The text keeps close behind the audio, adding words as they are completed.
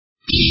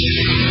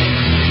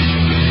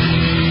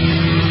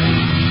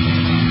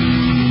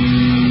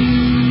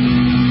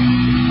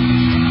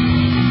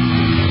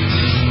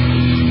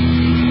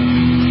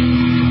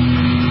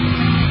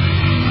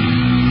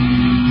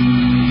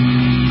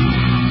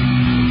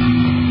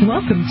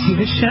welcome to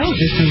the show.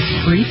 This is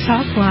Free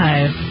Talk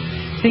Live.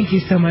 Thank you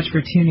so much for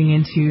tuning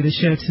into the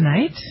show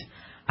tonight.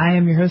 I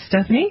am your host,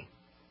 Stephanie.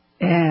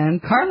 And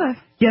Carla.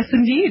 Yes,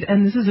 indeed.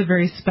 And this is a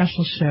very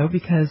special show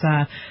because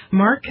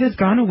Mark has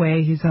gone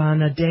away. He's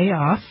on a day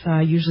off.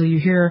 Usually you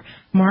hear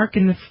Mark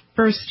in the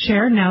first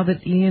chair now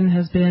that Ian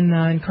has been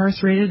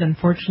incarcerated,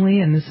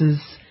 unfortunately. And this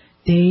is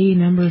day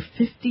number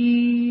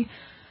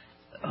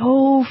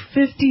 54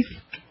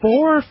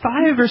 or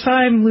 5 or so.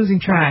 I'm losing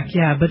track.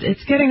 Yeah, but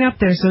it's getting up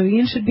there. So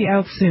Ian should be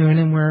out soon,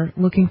 and we're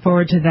looking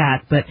forward to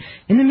that. But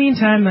in the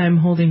meantime, I'm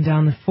holding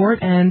down the fort.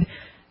 And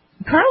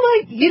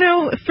Carla, you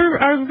know, for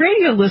our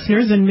radio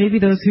listeners and maybe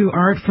those who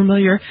aren't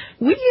familiar,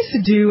 we used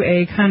to do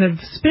a kind of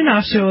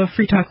spin-off show of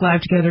Free Talk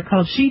Live together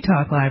called She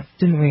Talk Live,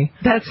 didn't we?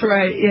 That's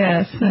right,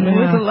 yes. And it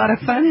was a lot of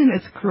fun, and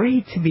it's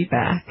great to be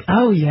back.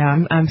 Oh, yeah,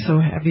 I'm so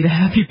happy to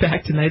have you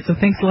back tonight, so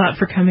thanks a lot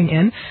for coming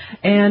in.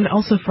 And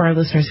also for our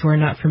listeners who are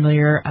not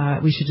familiar,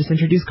 we should just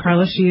introduce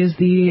Carla. She is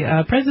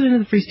the president of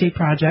the Free State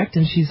Project,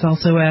 and she's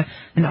also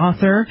an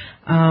author,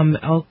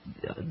 a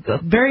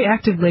very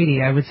active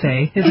lady, I would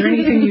say. Is there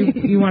anything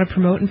you want to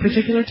promote in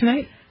particular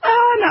tonight?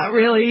 Not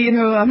really. You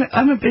know,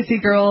 I'm a busy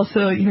girl,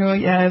 so, you know,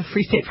 yeah,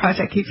 Free State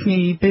Project keeps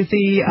me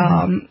busy.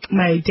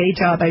 My day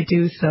job, I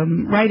do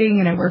some writing,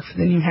 and I work for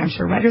the New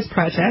Hampshire Writers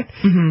Project.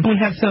 We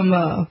have some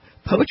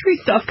poetry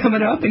stuff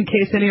coming up in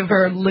case any of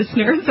our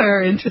listeners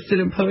are interested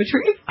in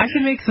poetry. I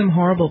can make some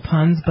horrible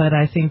puns, but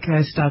I think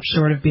I stopped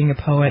short of being a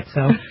poet,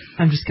 so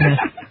I'm just gonna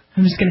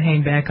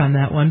hang back on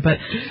that one. But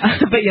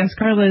yes,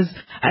 Carla is,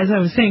 as I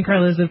was saying,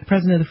 Carla is the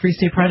president of the Free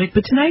State Project,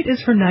 but tonight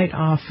is her night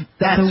off.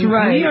 That's so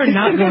right. We are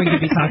not going to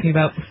be talking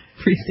about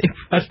Free State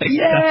Project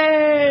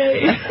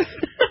Yay! stuff.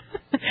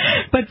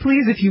 But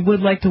please, if you would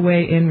like to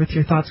weigh in with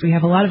your thoughts, we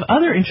have a lot of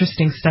other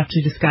interesting stuff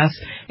to discuss,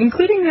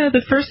 including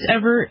the first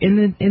ever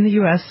in the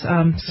U.S.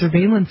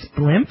 Surveillance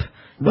blimp.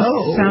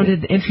 Whoa.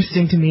 Sounded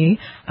interesting to me.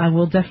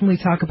 We'll definitely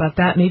talk about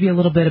that. Maybe a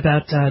little bit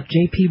about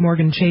J.P.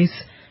 Morgan Chase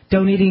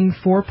donating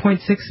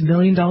 $4.6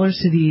 million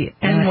to the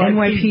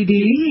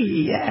NYPD.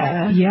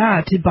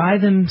 Yeah, to buy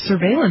them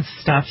surveillance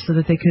stuff so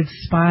that they could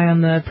spy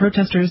on the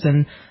protesters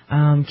and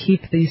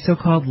keep the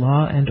so-called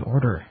law and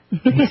order. I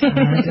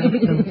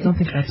don't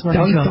think that's what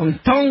I feel.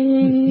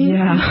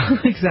 Yeah,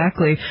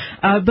 exactly.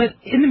 But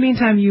in the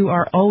meantime, you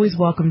are always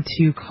welcome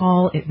to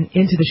call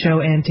into the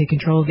show and take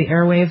control of the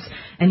airwaves.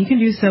 And you can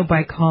do so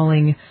by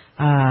calling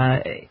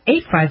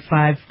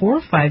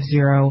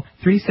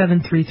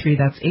 855-450-3733.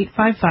 That's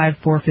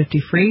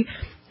 855-450-FREE.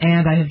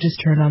 And I have just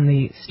turned on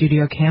the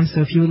studio cam,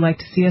 so if you would like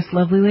to see us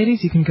lovely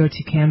ladies, you can go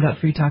to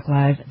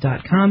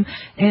cam.freetalklive.com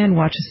and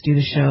watch us do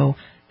the show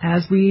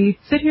as we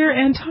sit here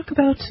and talk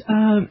about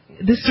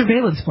this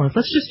surveillance blimp.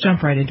 Let's just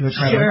jump right into it,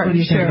 Carla. Sure, what do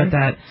you think about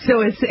that?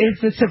 So is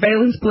the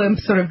surveillance blimp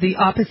sort of the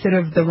opposite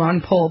of the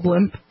Ron Paul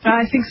blimp?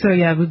 I think so,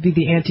 yeah. It would be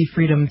the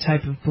anti-freedom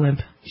type of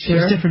blimp. Sure.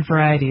 There's different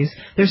varieties.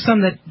 There's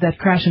some that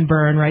crash and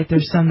burn, right?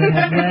 There's some that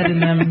have lead in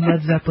them,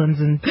 Led Zeppelins,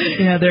 and,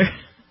 you know, there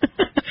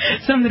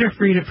some that are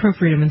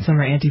pro-freedom and some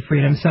are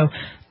anti-freedom. So,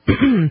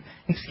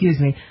 excuse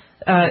me.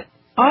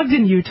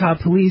 Ogden, Utah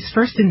police,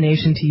 first in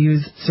nation to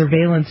use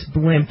surveillance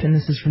blimp, and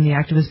this is from the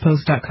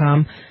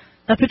activistpost.com.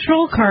 A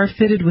patrol car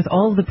fitted with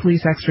all of the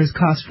police extras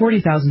costs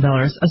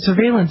 $40,000. A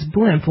surveillance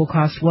blimp will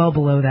cost well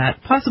below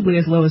that, possibly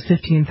as low as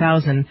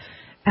 $15,000.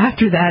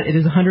 After that, it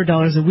is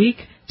 $100 a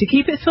week to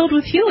keep it filled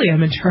with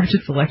helium and charge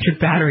its electric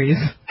batteries.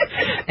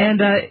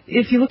 And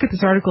if you look at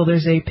this article,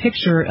 there's a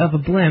picture of a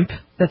blimp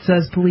that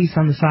says police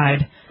on the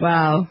side.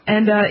 Wow.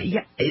 And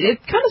yeah, it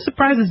kind of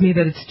surprises me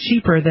that it's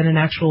cheaper than an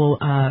actual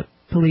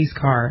police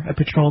car, a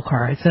patrol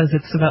car. It says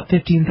it's about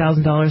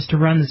 $15,000 to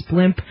run this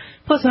blimp,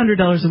 plus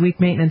 $100 a week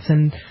maintenance,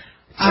 and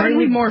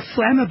certainly more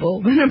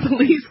flammable than a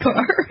police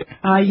car.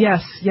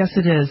 Yes,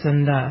 it is,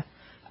 and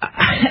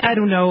I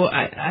don't know.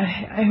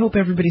 I hope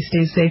everybody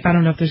stays safe. I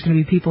don't know if there's going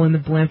to be people in the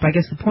blimp. I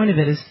guess the point of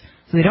it is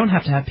so they don't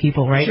have to have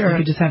people, right? Sure. You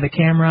could just have a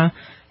camera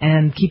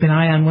and keep an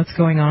eye on what's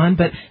going on.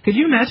 But could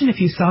you imagine if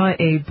you saw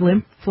a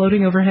blimp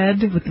floating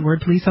overhead with the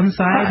word police on the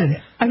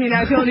side? I mean,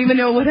 I don't even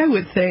know what I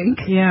would think.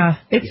 Yeah.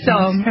 It's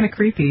kind of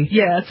creepy.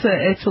 Yeah,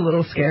 it's a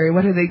little scary.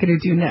 What are they going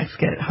to do next?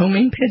 Get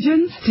homing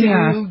pigeons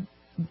to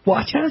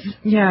watch us?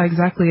 Yeah,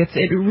 exactly.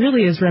 It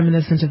really is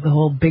reminiscent of the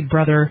whole Big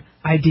Brother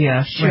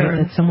idea, sure,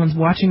 right? That someone's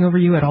watching over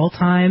you at all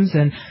times.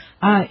 And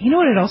you know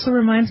what it also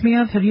reminds me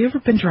of? Have you ever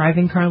been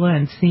driving, Carla,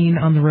 and seen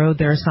on the road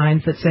there are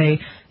signs that say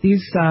the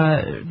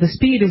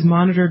speed is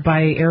monitored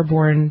by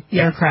airborne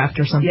aircraft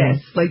or something? Yes,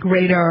 like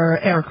radar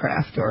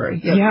aircraft or...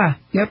 Yep. Yeah.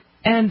 Yep.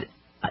 And,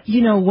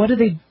 you know, what do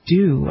they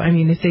do? I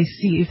mean, if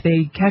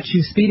they catch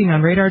you speeding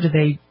on radar, do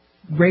they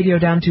radio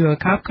down to a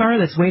cop car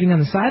that's waiting on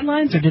the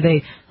sidelines, or do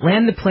they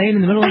land the plane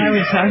in the middle of the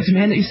highway and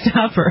demand that you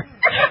stop? Or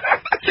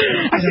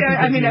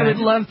Actually, I would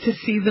love to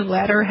see the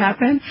latter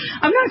happen.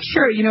 I'm not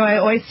sure. I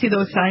always see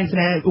those signs and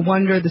I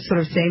wonder the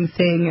sort of same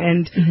thing.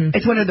 And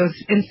it's one of those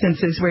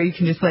instances where you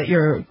can just let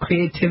your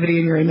creativity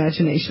and your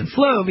imagination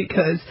flow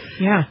because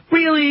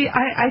really,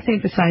 I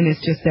think the sign is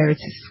just there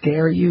to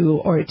scare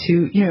you or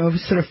to,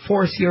 sort of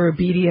force your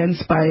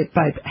obedience by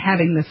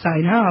having the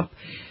sign up.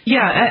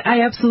 Yeah,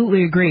 I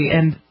absolutely agree.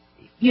 And,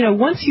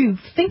 once you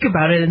think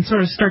about it and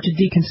sort of start to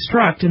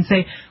deconstruct and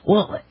say,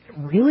 well,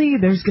 really,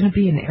 there's going to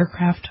be an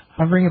aircraft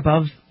hovering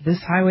above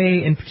this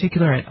highway in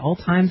particular at all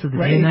times of the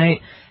day and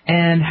night?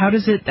 And how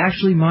does it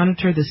actually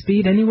monitor the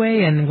speed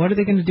anyway? And what are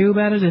they going to do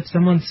about it if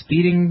someone's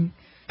speeding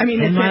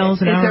 10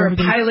 miles an hour? Is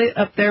there a pilot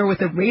up there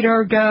with a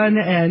radar gun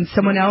and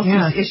someone else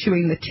is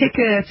issuing the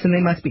tickets and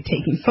they must be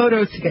taking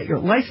photos to get your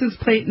license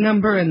plate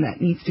number and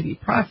that needs to be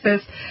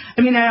processed?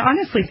 I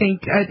honestly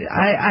think,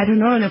 I don't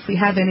know, and if we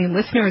have any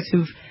listeners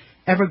who've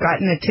ever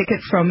gotten a ticket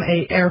from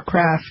a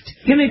aircraft.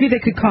 Yeah, maybe they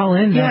could call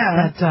in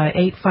at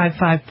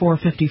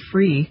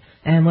 855-450-FREE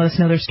and let us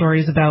know their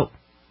stories about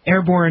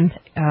airborne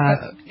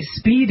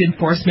speed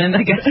enforcement,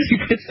 I guess you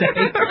could say.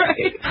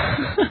 Right.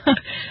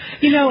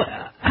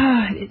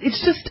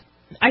 It's just,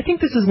 I think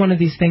this is one of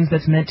these things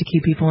that's meant to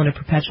keep people in a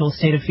perpetual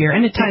state of fear,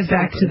 and it ties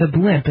back to the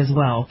blimp as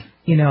well.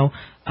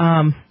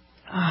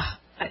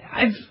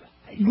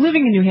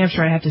 Living in New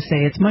Hampshire, I have to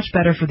say, it's much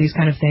better for these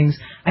kind of things.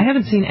 I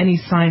haven't seen any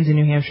signs in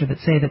New Hampshire that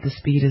say that the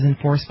speed is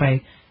enforced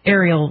by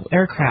aerial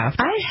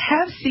aircraft. I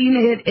have seen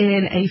it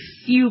in a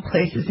few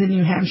places in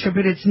New Hampshire,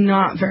 but it's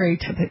not very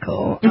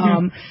typical.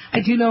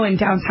 I do know in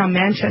downtown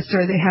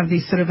Manchester they have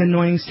these sort of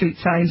annoying street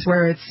signs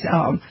where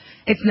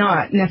it's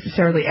not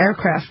necessarily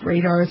aircraft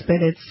radars,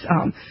 but it's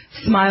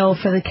smile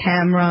for the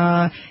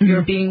camera,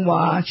 you're being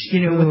watched,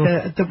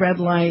 with the red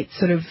light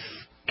sort of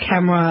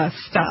camera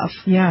stuff.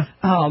 Yeah.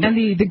 And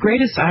the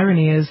greatest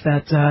irony is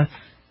that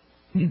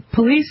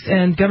police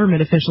and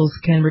government officials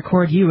can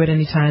record you at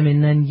any time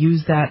and then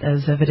use that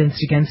as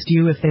evidence against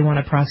you if they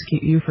want to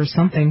prosecute you for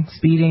something,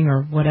 speeding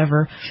or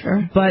whatever.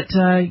 Sure. But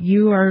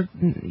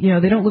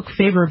they don't look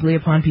favorably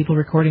upon people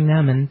recording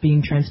them and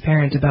being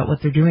transparent about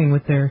what they're doing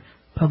with their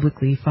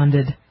publicly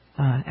funded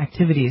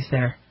activities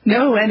there.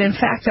 No, and in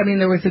fact,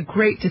 there was a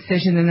great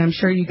decision, and I'm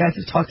sure you guys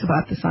have talked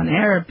about this on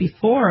air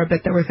before,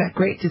 but there was that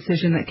great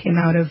decision that came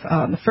out of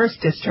the 1st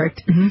District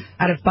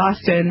out of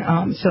Boston.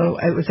 So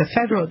it was a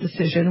federal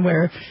decision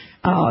where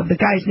the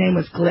guy's name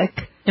was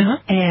Glick. And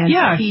and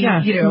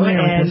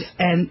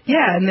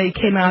they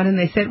came out and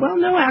they said, well,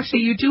 no, actually,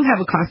 you do have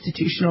a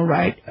constitutional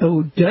right,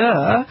 to,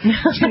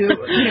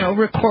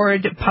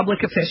 record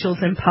public officials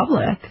in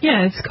public.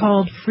 Yeah, it's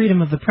called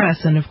freedom of the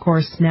press. And, of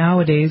course,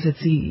 nowadays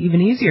it's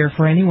even easier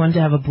for anyone to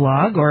have a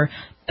blog or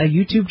a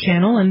YouTube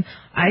channel. And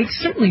I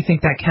certainly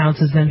think that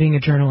counts as them being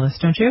a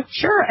journalist, don't you?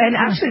 Sure. And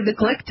actually, the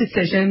Glick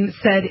decision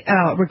said,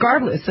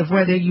 regardless of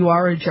whether you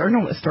are a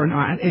journalist or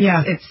not,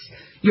 it's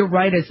your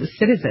right as a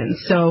citizen.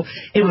 So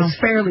it was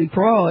fairly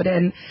broad.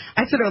 And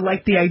I sort of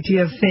like the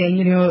idea of saying,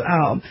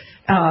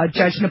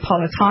 Judge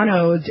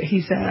Napolitano,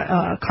 he's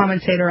a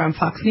commentator on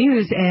Fox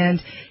News,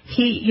 and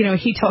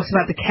he talks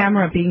about the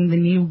camera being the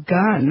new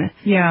gun.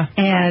 Yeah.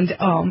 And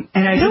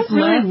I don't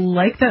really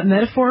like that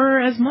metaphor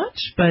as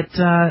much, but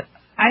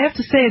I have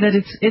to say that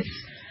it's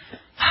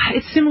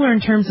similar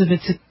in terms of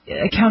its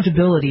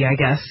accountability, I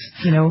guess.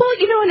 Well,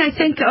 and I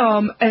think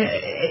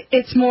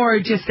it's more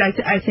just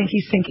I think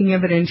he's thinking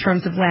of it in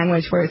terms of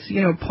language where it's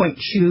point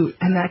shoot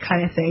and that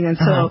kind of thing, and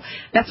so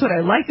that's what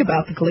I like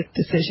about the Glick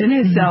decision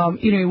is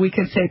we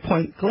can say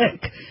point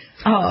Glick.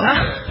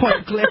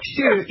 Point Glick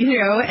shoot,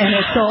 and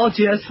it's all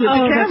just with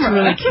the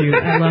camera. That's really cute.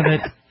 I love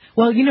it.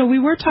 Well, we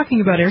were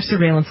talking about air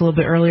surveillance a little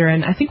bit earlier,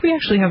 and I think we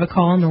actually have a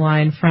call on the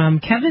line from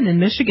Kevin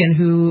in Michigan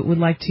who would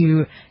like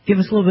to give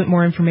us a little bit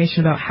more information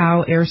about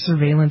how air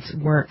surveillance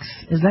works.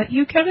 Is that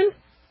you, Kevin?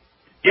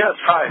 Yes.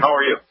 Hi, how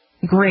are you?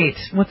 Great.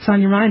 What's on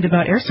your mind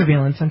about air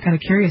surveillance? I'm kind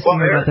of curious to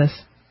hear about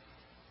this.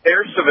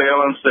 Air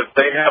surveillance, if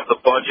they have the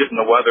budget and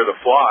the weather to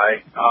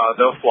fly,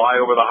 they'll fly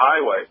over the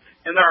highway.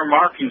 And there are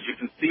markings you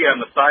can see on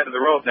the side of the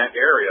road in that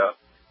area.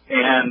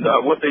 And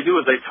what they do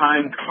is they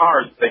time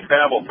cars. They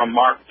travel from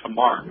mark to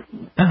mark.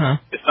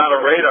 It's not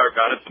a radar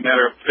gun. It's a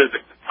matter of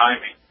physics and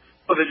timing.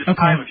 So they just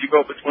time. If you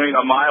go between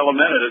a mile a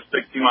minute, it's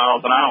 60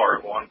 miles an hour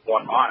at one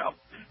mile.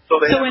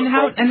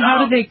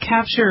 How do they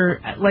capture,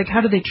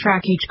 how do they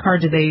track each car?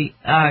 Do they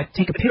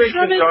take a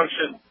picture of it?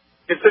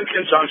 It's in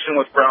conjunction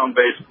with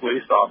ground-based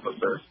police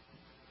officers.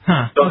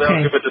 So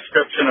they'll give a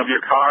description of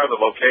your car, the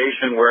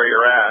location, where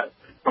you're at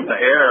from the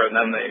air, and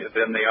then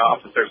the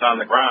officers on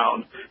the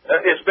ground.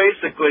 It's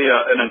basically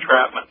an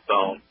entrapment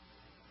zone.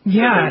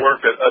 Yeah. They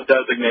work at a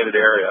designated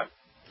area.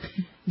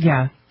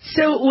 Yeah.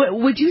 So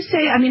would you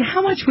say,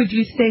 how much would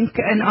you think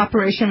an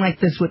operation like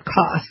this would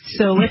cost?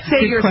 So let's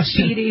say you're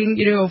speeding,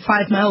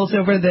 5 miles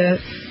over the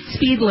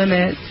speed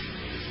limit.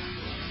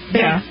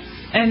 Yeah.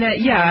 And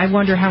I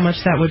wonder how much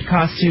that would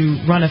cost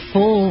to run a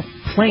full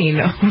plane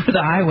over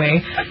the highway.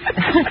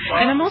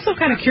 And I'm also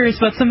kind of curious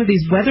about some of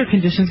these weather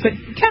conditions. But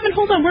Kevin,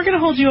 hold on. We're going to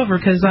hold you over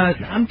because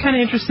I'm kind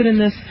of interested in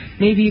this.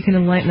 Maybe you can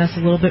enlighten us a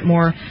little bit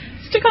more.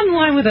 stick on the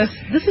line with us.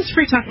 This is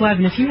Free Talk Live,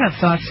 and if you have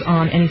thoughts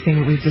on anything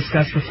that we've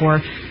discussed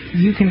before,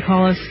 you can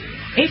call us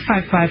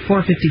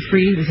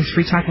 855-450-FREE. This is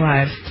Free Talk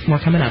Live. More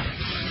coming up.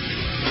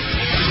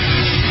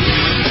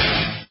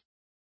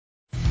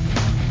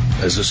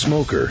 As a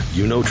smoker,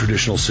 you know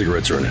traditional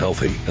cigarettes are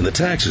unhealthy, and the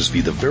taxes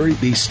feed the very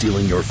beast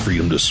stealing your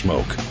freedom to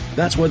smoke.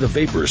 That's why the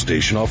Vapor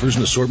Station offers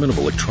an assortment of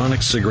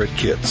electronic cigarette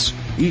kits.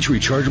 Each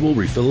rechargeable,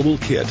 refillable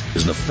kit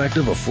is an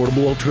effective,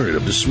 affordable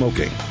alternative to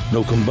smoking.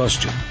 No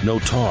combustion, no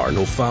tar,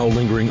 no foul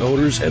lingering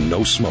odors, and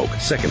no smoke,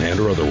 secondhand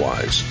or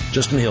otherwise.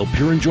 Just inhale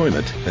pure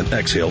enjoyment and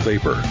exhale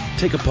vapor.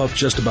 Take a puff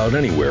just about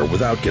anywhere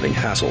without getting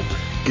hassled.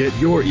 Get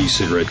your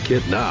e-cigarette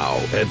kit now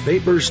at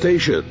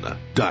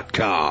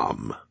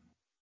VaporStation.com.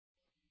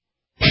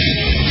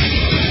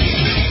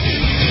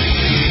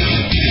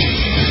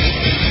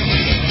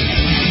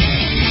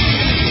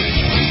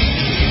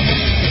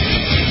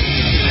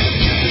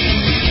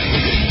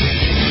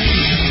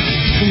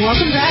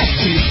 Welcome back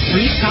to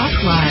Free Talk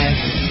Live.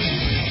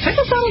 Check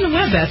us out on the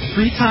web at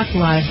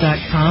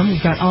freetalklive.com.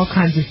 We've got all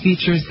kinds of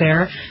features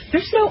there.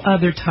 There's no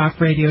other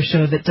talk radio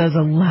show that does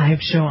a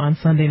live show on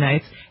Sunday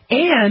nights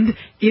and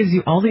gives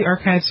you all the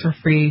archives for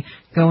free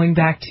going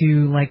back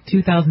to like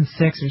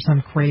 2006 or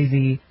some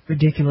crazy,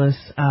 ridiculous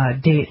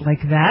date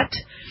like that.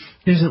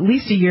 There's at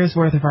least a year's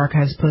worth of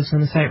archives posted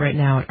on the site right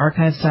now at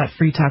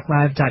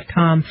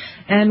archives.freetalklive.com.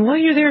 And while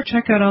you're there,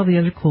 check out all the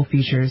other cool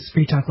features.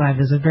 Free Talk Live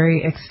is a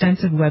very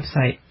extensive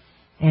website.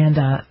 And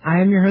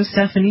I am your host,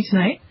 Stephanie,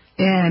 tonight.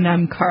 And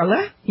I'm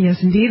Carla.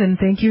 Yes, indeed. And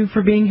thank you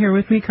for being here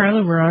with me,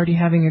 Carla. We're already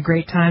having a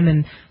great time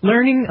and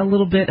learning a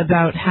little bit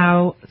about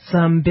how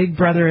some Big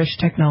Brother-ish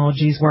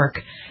technologies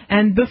work.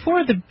 And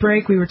before the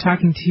break, we were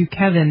talking to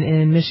Kevin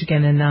in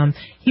Michigan, and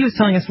he was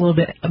telling us a little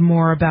bit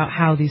more about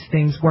how these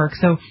things work.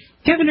 So,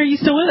 Kevin, are you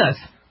still with us?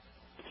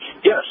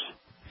 Yes.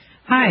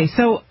 Hi.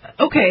 So,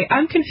 okay,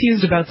 I'm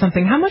confused about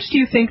something. How much do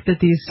you think that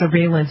these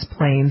surveillance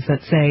planes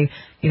that say,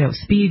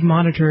 speed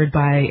monitored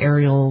by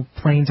aerial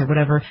planes or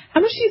whatever, how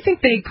much do you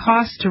think they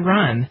cost to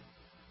run?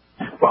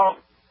 Well,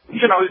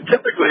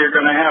 typically you're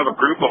going to have a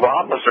group of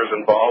officers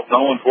involved.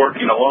 No one's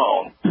working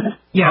alone.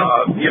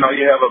 Yeah. You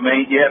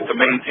have to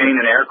maintain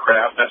an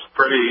aircraft. That's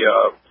pretty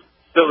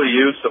silly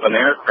use of an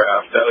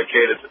aircraft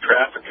dedicated to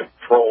traffic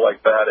control like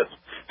that.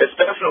 It's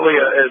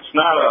definitely it's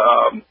not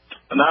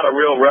a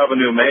real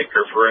revenue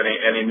maker for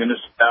any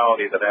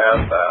municipality that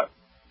has that.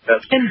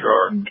 That's for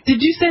sure.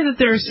 Did you say that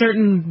there are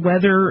certain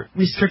weather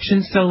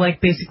restrictions? So, like,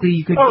 basically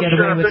you could get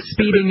away with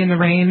speeding in the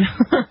rain?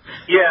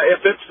 Yeah, if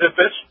it's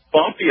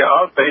bumpy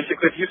out,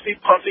 basically, if you see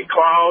puffy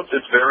clouds,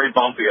 it's very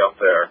bumpy up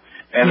there.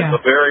 And It's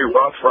a very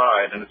rough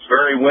ride, and it's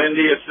very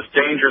windy. It's just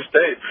dangerous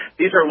days.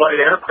 These are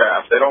light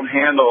aircraft. They don't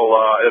handle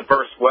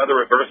weather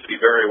adversity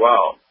very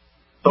well.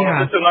 So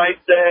if it's a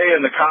nice day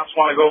and the cops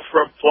want to go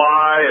for a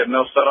fly, and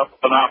they'll set up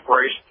an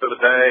operation for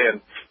the day, and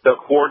they'll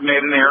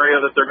coordinate an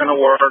area that they're going to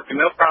work, and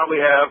they'll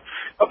probably have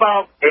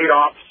about 8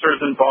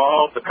 officers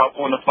involved, a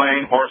couple in the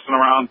plane horsing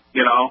around,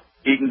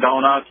 eating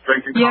donuts,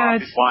 drinking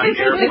coffee, flying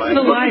airplanes. It's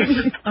the life.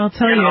 I'll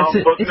tell you,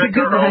 it's a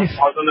good life.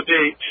 On the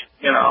beach,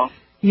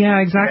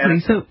 Yeah,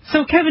 exactly. So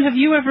Kevin, have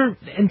you ever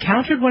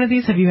encountered one of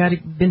these? Have you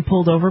been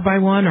pulled over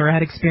by one or had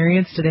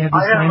experience? Do they have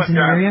these signs in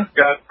your area? I haven't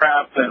got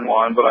trapped in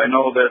one, but I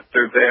know that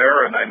they're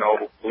there, and I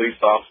know police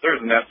officers,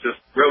 and that's just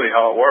really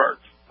how it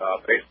works,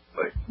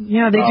 basically.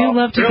 Yeah, they do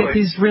love to get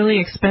these really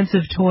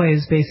expensive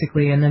toys,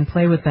 basically, and then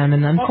play with them.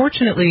 And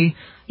unfortunately,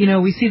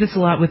 we see this a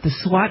lot with the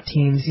SWAT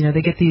teams.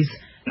 They get these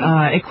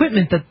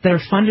equipment that they're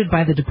funded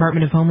by the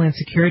Department of Homeland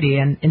Security,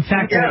 and in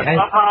fact,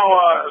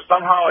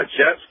 somehow a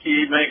jet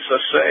ski makes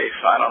us safe.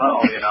 I don't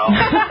know,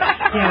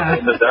 yeah.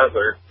 In the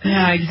desert.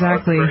 Yeah,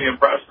 exactly. It's pretty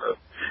impressive,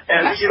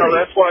 and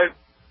that's why.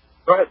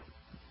 Go ahead.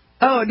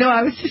 Oh, no,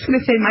 I was just going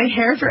to say my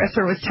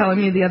hairdresser was telling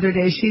me the other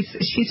day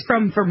she's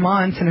from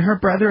Vermont, and her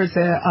brother is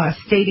a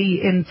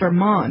statey in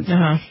Vermont.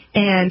 Uh-huh.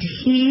 And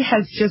he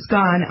has just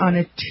gone on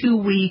a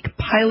 2-week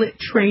pilot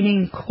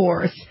training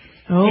course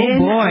in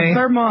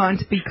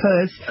Vermont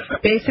because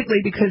they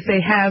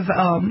have,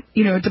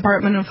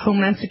 Department of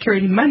Homeland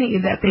Security money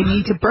that they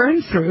need to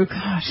burn through.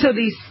 So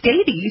these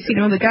stadies,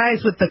 the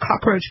guys with the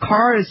cockroach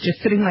cars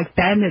just sitting like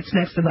bandits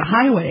next to the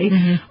highway,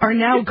 are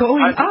now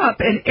going up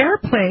in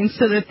airplanes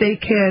so that they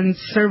can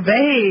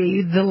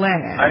survey the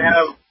land.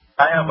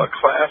 I have a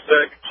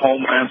classic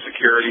Homeland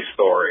Security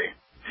story.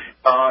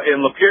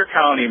 In Lapeer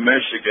County,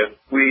 Michigan,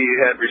 we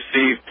had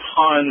received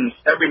tons,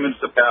 every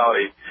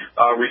municipality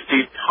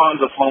received tons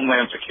of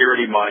Homeland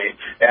Security money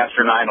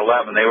after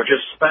 9/11. They were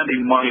just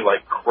spending money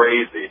like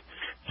crazy.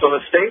 So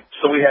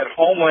we have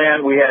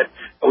Homeland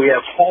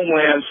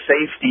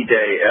Safety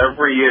Day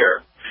every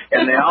year.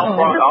 And they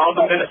all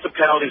the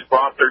municipalities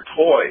brought their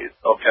toys,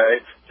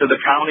 to the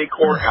county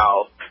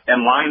courthouse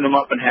and lined them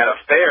up and had a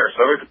fair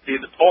so everyone could see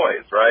the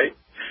toys, right?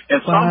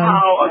 And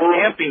somehow a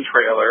camping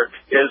trailer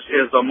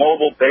is a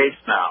mobile base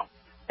now.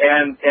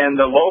 And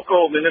the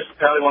local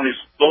municipality, one of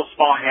these little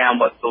small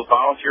hamlets, those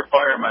volunteer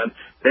firemen,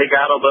 they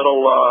got a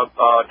little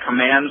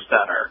command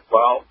center.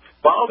 Well,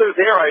 while they're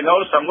there, I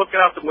noticed I'm looking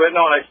out the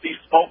window and I see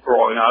smoke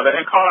rolling out of it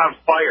and caught on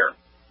fire.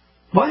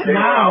 What? They were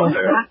Wow. out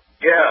there.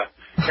 Yeah.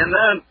 And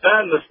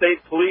then the state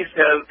police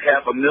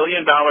have $1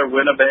 million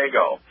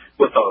Winnebago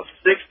with a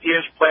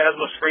 60-inch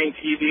plasma screen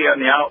TV on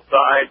the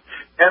outside,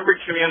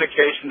 every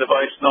communication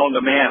device known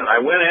to man. And I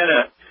went in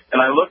and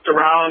I looked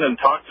around and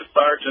talked to the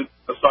sergeant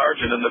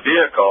in the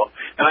vehicle,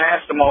 and I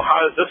asked him, well,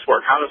 how does this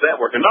work? How does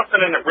that work? And nothing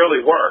in it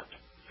really worked.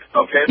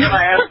 Okay, then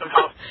I asked him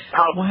how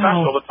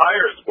special the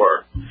tires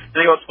were. And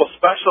he goes, well,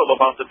 special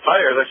about the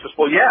tires. I says,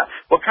 well, yeah,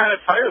 what kind of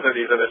tires are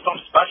these? Are there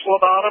something special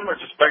about them or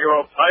just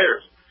regular old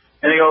tires?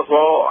 And he goes,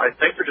 well, I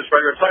think they're just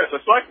regular tires.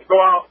 So I can go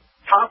out,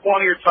 top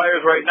one of your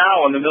tires right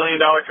now, and the $1 million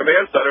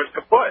command center is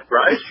kaput,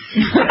 right?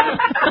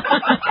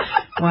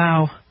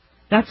 Wow.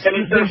 And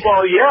he says,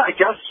 well, yeah, I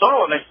guess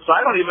so. And I says,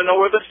 I don't even know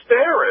where the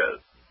spare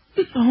is.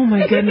 Oh,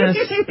 my goodness.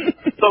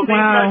 So these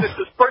Wow. guys,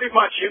 this is pretty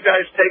much you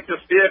guys take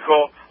this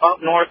vehicle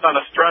up north on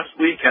a stress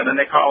weekend, and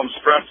they call them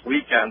stress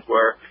weekends,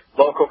 where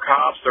local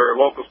cops or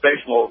local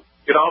station will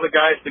get all the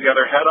guys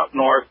together, head up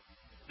north,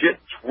 get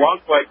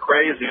drunk like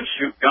crazy and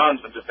shoot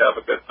guns and just have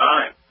a good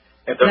time.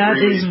 That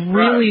is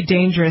really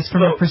dangerous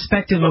from a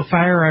perspective of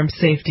firearm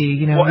safety.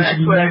 You know, we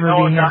should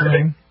never be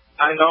handling.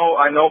 I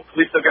know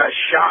police have got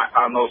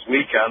shot on those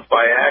weekends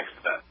by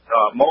accident.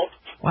 Multiple.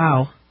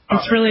 Wow.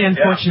 It's really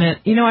unfortunate.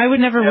 Yeah. You know, I would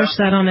never wish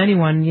that on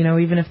anyone, you know,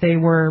 even if they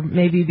were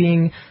maybe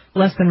being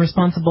less than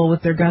responsible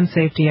with their gun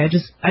safety. I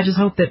just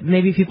hope that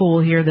maybe people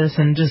will hear this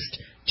and just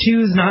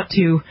choose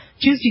to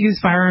use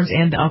firearms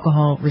and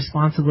alcohol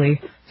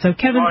responsibly. So,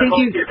 Kevin,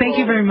 thank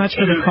you very much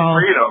for the call.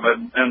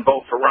 Freedom and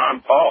vote for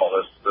Ron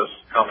Paul this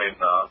coming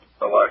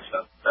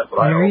election. That's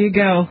what I hope. There you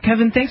go.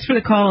 Kevin, thanks for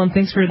the call and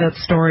thanks for that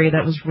story.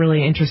 That was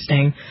really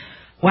interesting.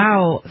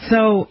 Wow.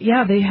 So,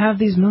 yeah, they have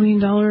these $1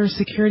 million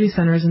security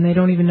centers and they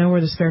don't even know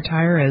where the spare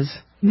tire is.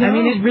 No. I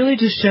mean, it really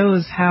just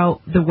shows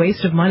how the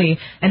waste of money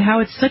and how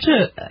it's such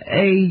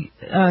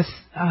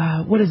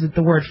what is it,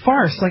 the word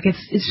farce? Like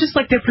it's just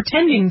like they're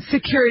pretending.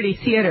 Security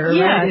theater,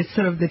 right, is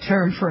sort of the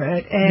term for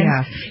it.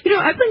 And, you know,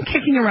 I've been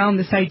kicking around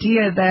this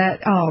idea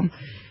that,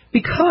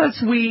 because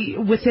we,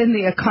 within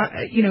the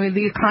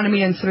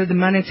economy and sort of the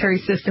monetary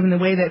system and the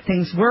way that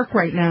things work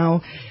right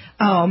now,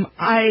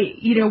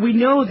 we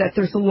know that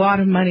there's a lot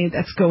of money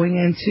that's going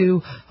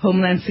into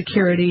Homeland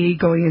Security,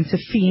 going into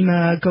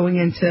FEMA, going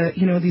into,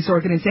 these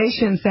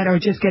organizations that are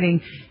just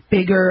getting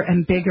bigger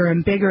and bigger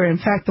and bigger. In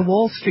fact, the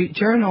Wall Street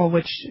Journal,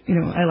 which,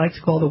 I like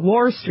to call the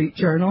War Street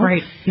Journal,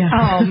 right.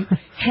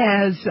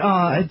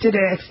 did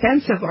an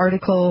extensive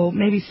article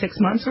maybe 6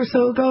 months or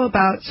so ago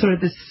about sort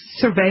of this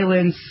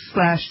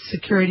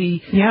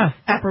surveillance/security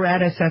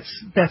apparatus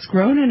that's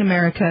grown in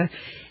America.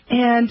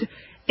 And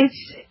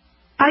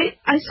I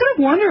sort of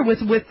wonder with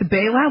the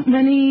bailout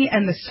money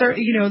and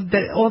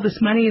all this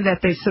money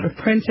that they sort of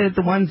printed,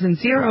 the ones and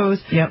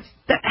zeros,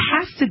 that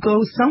has to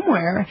go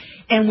somewhere.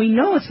 And we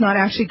know it's not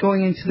actually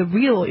going into the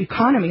real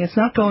economy. It's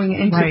not going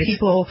into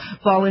people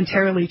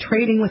voluntarily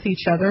trading with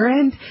each other.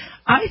 And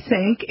I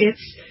think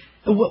it's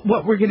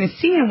what we're going to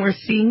see, and we're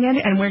seeing it,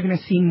 and we're going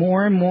to see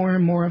more and more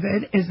and more of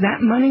it, is that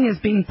money is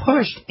being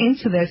pushed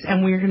into this,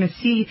 and we're going to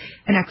see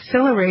an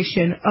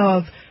acceleration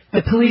of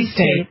the police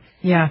state.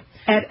 Yeah.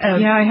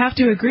 I have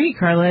to agree,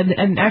 Carla.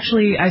 And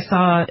actually, I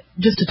saw,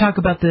 just to talk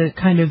about the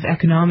kind of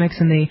economics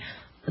and the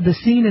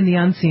seen and the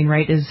unseen,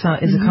 right, is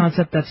a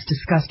concept that's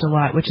discussed a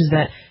lot, which is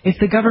that if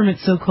the government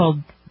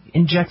so-called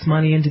injects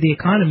money into the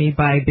economy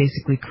by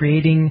basically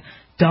creating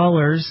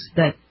dollars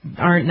that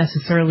aren't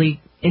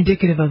necessarily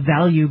indicative of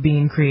value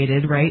being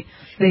created, right,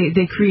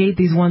 they create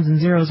these ones and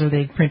zeros, or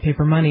they print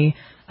paper money,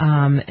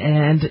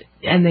 and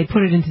they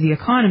put it into the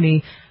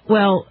economy.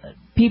 Well,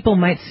 people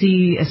might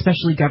see,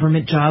 especially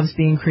government jobs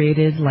being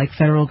created, like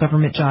federal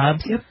government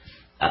jobs,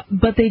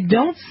 but they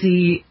don't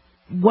see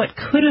what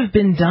could have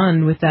been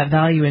done with that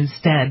value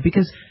instead.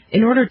 Because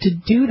in order to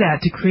do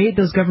that, to create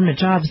those government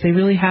jobs, they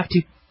really have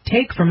to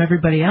take from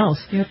everybody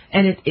else.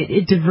 And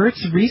it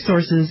diverts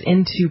resources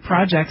into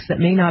projects that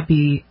may not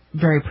be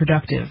very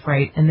productive,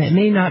 right? And that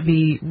may not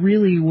be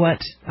really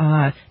what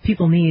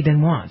people need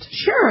and want.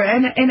 Sure.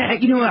 And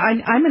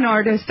I'm an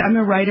artist, I'm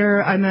a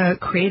writer, I'm a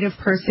creative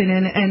person,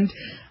 and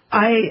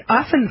I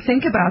often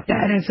think about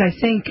that as I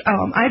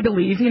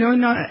believe,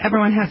 not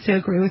everyone has to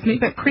agree with me,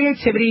 but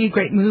creativity,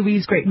 great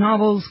movies, great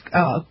novels,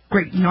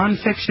 great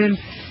nonfiction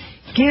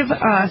give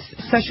us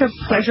such a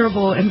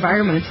pleasurable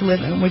environment to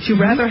live in. Would you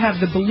rather have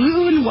the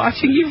balloon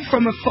watching you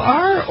from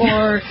afar,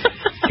 or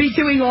be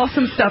doing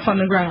awesome stuff on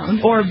the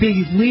ground? Or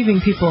be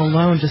leaving people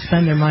alone to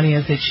spend their money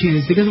as they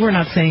choose? Because we're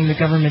not saying the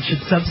government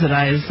should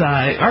subsidize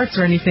arts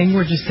or anything.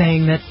 We're just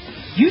saying that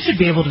you should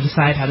be able to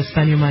decide how to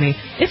spend your money.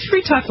 It's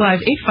Free Talk Live,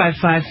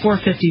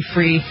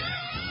 855-450-FREE.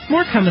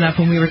 More coming up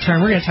when we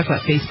return. We're going to talk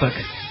about Facebook.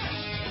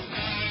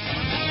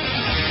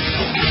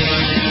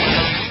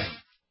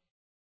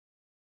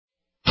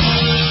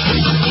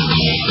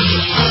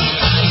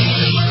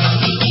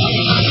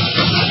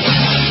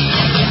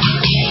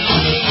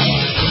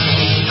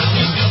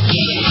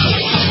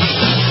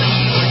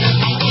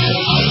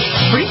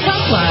 Free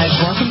Talk Live.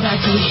 Welcome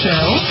back to the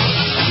show.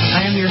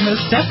 I am your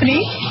host,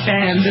 Stephanie,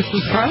 and this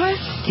is Carla.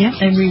 Yeah,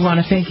 and we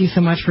want to thank you so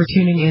much for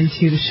tuning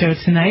into the show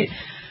tonight.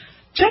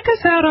 Check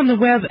us out on the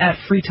web at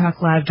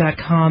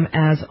freetalklive.com.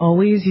 As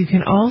always, you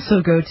can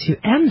also go to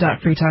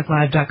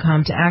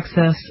m.freetalklive.com to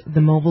access the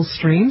mobile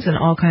streams and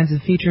all kinds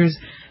of features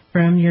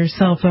from your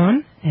cell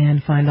phone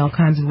and find all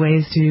kinds of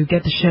ways to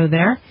get the show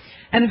there.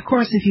 And, of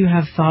course, if you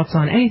have thoughts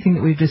on anything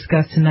that we've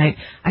discussed tonight,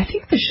 I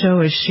think the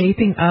show is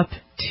shaping up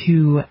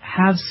to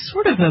have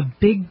sort of a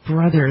Big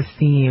Brother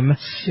theme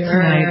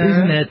tonight,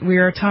 isn't it? We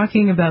are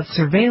talking about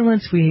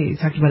surveillance. We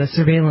talked about a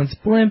surveillance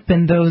blimp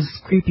and those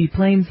creepy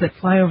planes that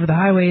fly over the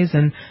highways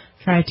and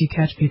try to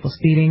catch people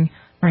speeding.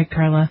 Right,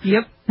 Carla?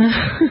 Yep.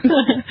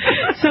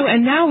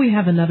 And now we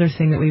have another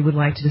thing that we would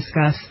like to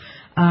discuss.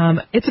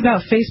 It's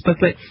about Facebook,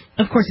 but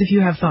of course, if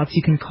you have thoughts,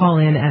 you can call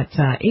in at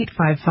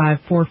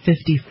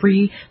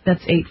 855-450-FREE.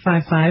 That's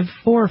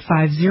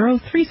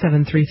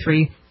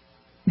 855-450-3733.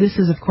 This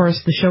is, of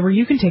course, the show where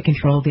you can take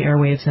control of the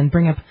airwaves and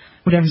bring up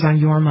whatever's on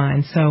your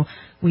mind. So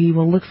we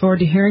will look forward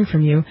to hearing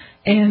from you.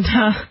 And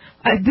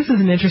this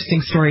is an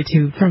interesting story,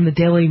 too, from the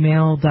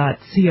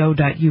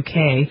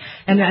dailymail.co.uk.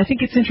 And I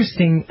think it's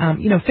interesting.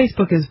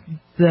 Facebook is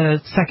the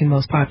second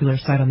most popular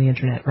site on the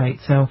Internet, right?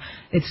 So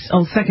it's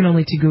second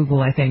only to Google,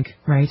 I think,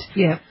 right?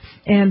 Yeah.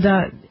 And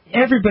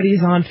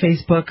everybody's on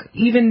Facebook.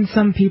 Even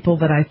some people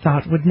that I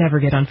thought would never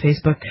get on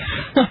Facebook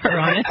are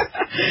on it.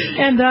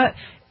 And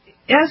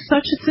as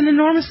such, it's an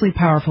enormously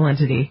powerful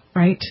entity,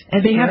 right?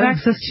 And they have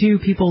access to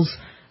people's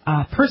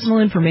personal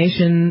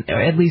information,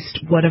 or at least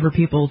whatever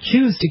people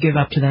choose to give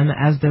up to them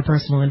as their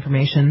personal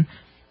information.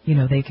 You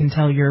know, they can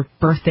tell your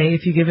birthday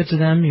if you give it to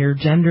them, your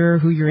gender,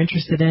 who you're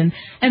interested in,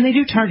 and they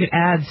do target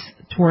ads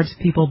towards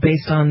people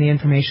based on the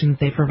information that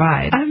they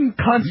provide. I'm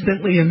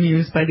constantly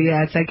amused by the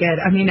ads I get.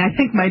 I mean, I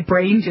think my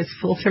brain just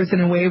filters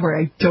in a way where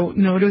I don't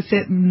notice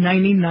it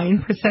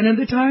 99% of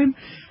the time.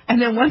 And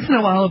then once in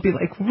a while, I'll be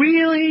like,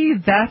 really?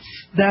 That's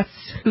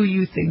who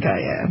you think I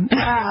am?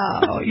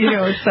 Wow.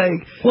 It's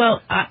like...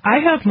 Well, I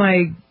have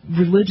my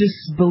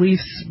religious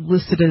beliefs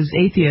listed as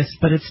atheist,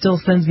 but it still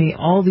sends me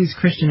all these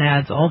Christian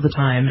ads all the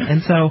time.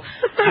 And so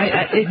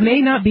it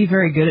may not be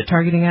very good at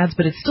targeting ads,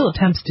 but it still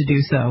attempts to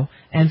do so.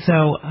 And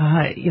so,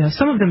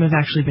 some of them have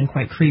actually been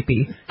quite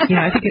creepy.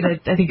 I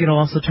think it'll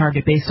also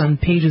target based on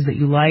pages that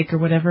you like or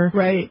whatever.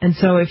 Right. And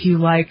so if you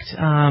liked,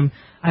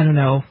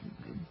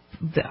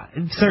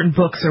 certain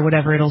books or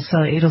whatever, it'll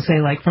say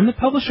like, from the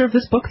publisher of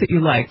this book that you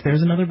liked,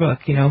 there's another book,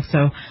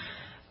 so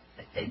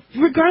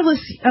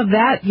regardless of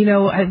that,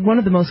 one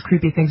of the most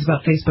creepy things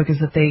about Facebook is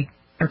that they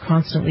are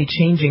constantly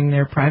changing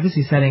their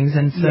privacy settings,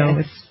 and so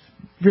it's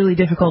really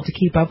difficult to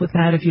keep up with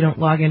that if you don't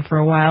log in for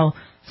a while.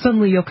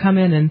 Suddenly you'll come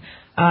in and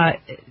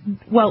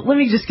let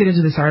me just get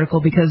into this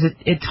article because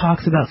it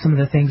talks about some of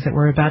the things that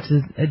we're about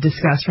to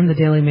discuss from the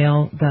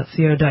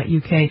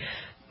dailymail.co.uk.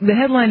 The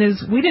headline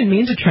is, "We didn't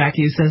mean to track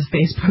you," says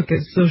Facebook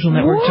as social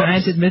network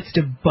giant admits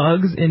to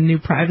bugs in new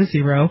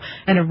privacy row.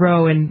 And a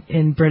row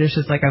in British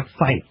is like a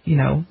fight,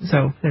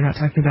 so they're not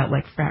talking about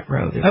like frat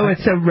row.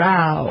 It's a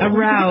row. A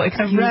row,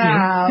 excuse me.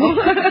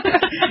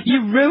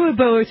 You row a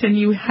boat and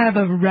you have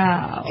a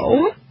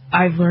row.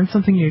 I've learned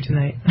something new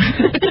tonight.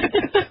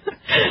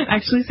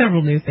 Actually,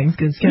 several new things,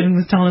 because Kevin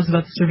was telling us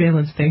about the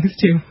surveillance things,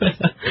 too.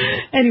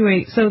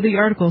 Anyway, so the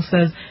article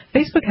says,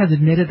 Facebook has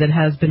admitted that it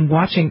has been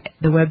watching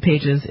the web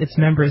pages its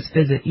members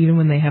visit, even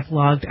when they have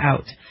logged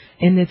out.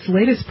 In its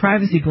latest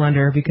privacy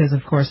blunder, because,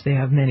 of course, they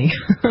have many,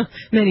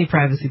 many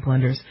privacy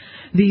blunders,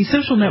 the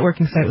social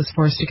networking site was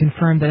forced to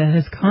confirm that it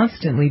has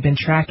constantly been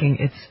tracking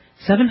its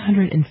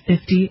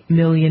 750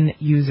 million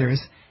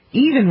users,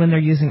 even when they're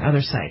using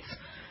other sites.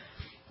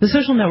 The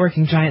social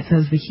networking giant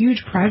says the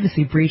huge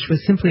privacy breach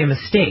was simply a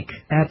mistake.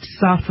 That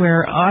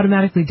software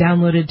automatically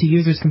downloaded to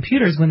users'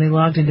 computers when they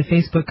logged into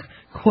Facebook,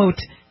 quote,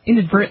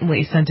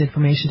 inadvertently sent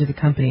information to the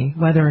company,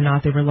 whether or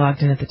not they were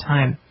logged in at the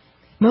time.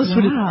 Most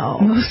would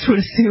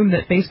assume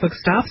that Facebook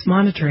stops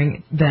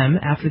monitoring them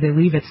after they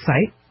leave its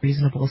site,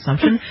 reasonable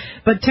assumption,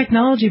 but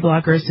technology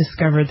bloggers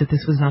discovered that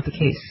this was not the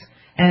case.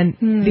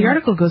 And the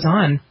article goes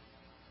on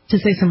to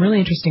say some really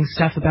interesting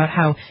stuff about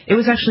how it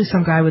was actually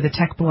some guy with a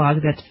tech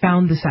blog that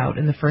found this out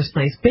in the first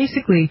place.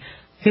 Basically,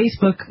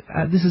 Facebook,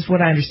 this is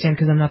what I understand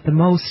because I'm not the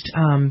most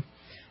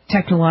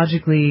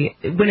technologically,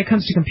 when it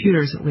comes to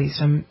computers at least,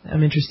 I'm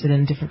interested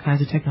in different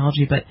kinds of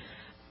technology, but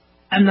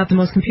I'm not the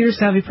most computer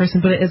savvy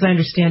person, but as I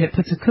understand it,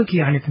 puts a cookie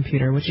on your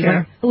computer, which is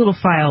a little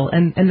file,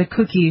 and the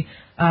cookie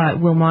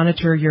will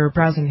monitor your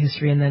browsing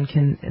history, and then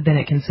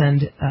it can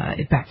send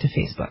it back to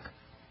Facebook.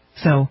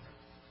 So,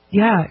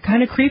 yeah,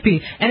 kind of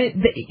creepy.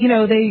 And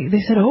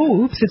they said,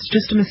 "Oh, oops, it's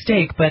just a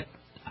mistake," but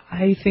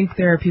I think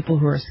there are people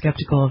who are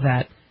skeptical of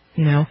that.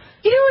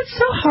 It's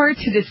so hard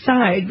to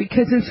decide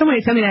because in some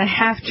ways, I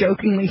half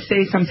jokingly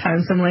say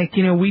sometimes, I'm like,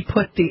 we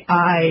put the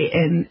I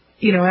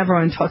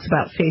everyone talks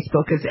about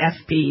Facebook as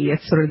FB.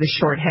 It's sort of the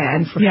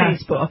shorthand for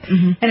Facebook.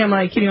 Mm-hmm. And I'm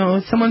like,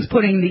 someone's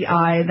putting the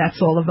I,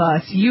 that's all of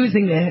us,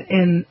 using it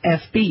in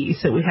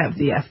FB. So we have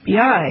the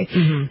FBI.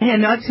 Mm-hmm.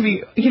 And not to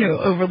be,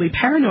 overly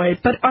paranoid.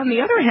 But on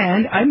the other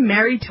hand, I'm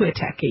married to a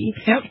techie.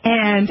 Yep.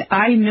 And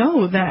I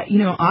know that,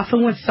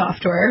 often with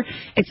software,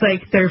 it's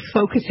like they're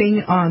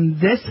focusing on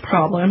this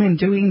problem and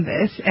doing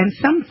this. And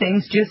some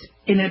things just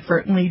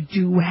inadvertently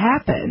do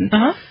happen.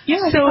 Uh-huh. Yeah,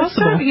 so it's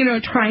possible. sort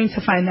of, trying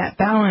to find that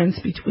balance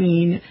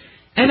between.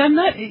 And I'm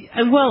not,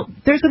 well,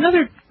 there's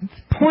another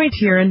point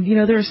here, and,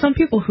 there are some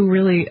people who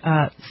really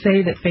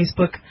say that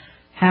Facebook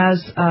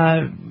has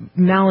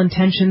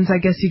malintentions, I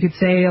guess you could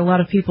say. A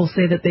lot of people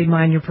say that they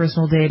mine your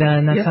personal data,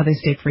 and that's how they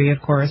stay free,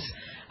 of course.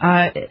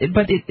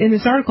 But in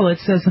this article, it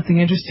says something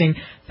interesting.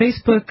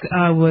 Facebook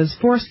was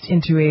forced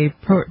into a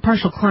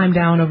partial climb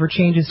down over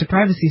changes to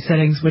privacy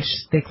settings, which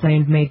they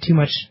claimed made too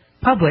much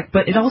public,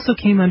 but it also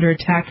came under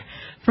attack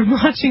from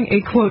launching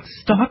a, quote,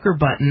 stalker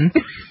button,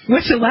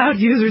 which allowed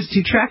users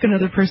to track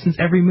another person's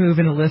every move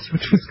in a list,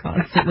 which was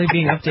constantly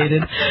being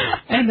updated.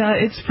 And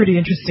it's pretty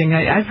interesting.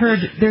 I've heard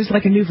there's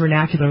like a new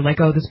vernacular, like,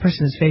 oh, this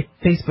person is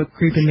Facebook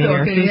creeping me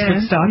or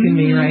Facebook stalking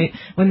me, right?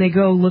 When they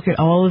go look at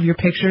all of your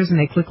pictures and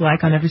they click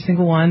like on every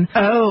single one.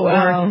 Oh,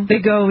 wow. Or they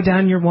go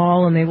down your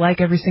wall and they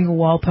like every single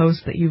wall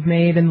post that you've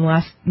made in the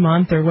last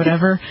month or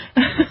whatever.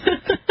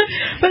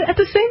 But at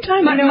the same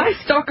time, my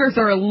stalkers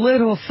are a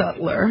little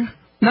subtler.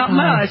 Not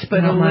much,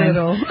 but a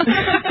little.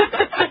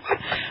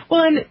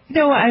 Well, and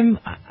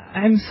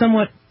I'm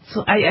somewhat.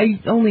 I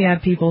only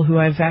add people who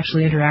I've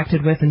actually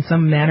interacted with in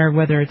some manner,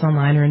 whether it's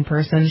online or in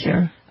person.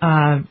 Sure.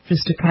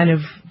 Just to kind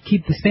of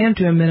keep the spam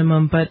to a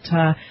minimum. But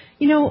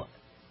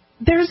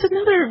there's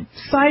another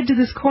side to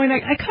this coin.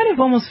 I kind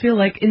of almost feel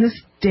like in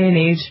this day and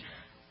age,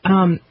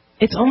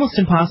 it's almost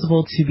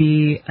impossible to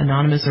be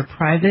anonymous or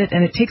private,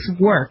 and it takes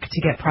work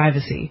to get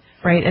privacy,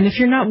 right? And if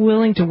you're not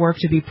willing to work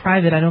to be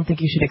private, I don't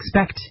think you should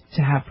expect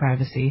to have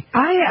privacy.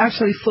 I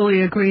actually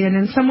fully agree, and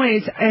in some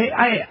ways,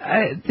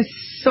 I this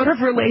sort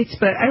of relates,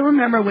 but I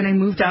remember when I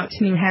moved out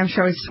to New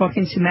Hampshire, I was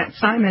talking to Matt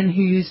Simon,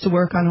 who used to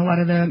work on a lot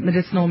of the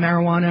medicinal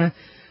marijuana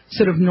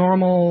sort of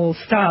normal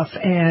stuff,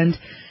 and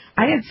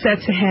I had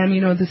said to him,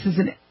 this is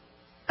an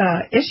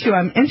issue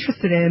I'm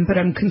interested in, but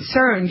I'm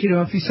concerned,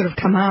 if you sort of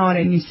come out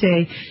and you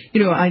say,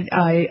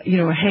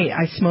 hey,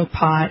 I smoke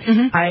pot.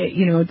 Mm-hmm. I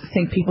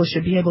think people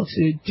should be able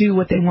to do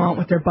what they want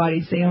with their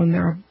bodies. They own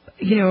their,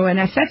 and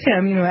I said to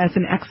him, as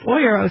an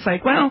ex-lawyer, I was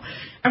like, well,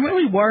 I'm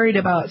really worried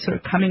about sort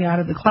of coming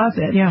out of the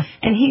closet. Yeah.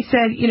 And he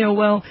said,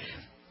 well,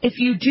 if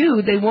you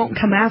do, they won't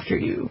come after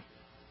you.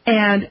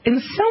 And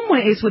in some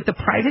ways, with the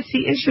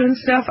privacy issue and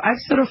stuff, I've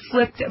sort of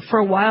flipped for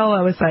a while.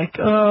 I was like,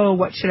 oh,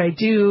 what should I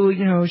do?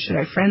 Should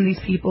I friend these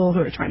people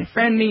who are trying to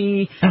friend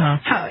me? Uh-huh.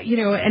 How,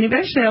 and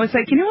eventually I was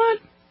like, you know what?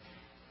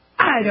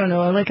 I don't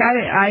know. Like,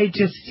 I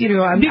just,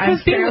 I'm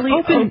fairly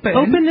open.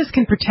 Openness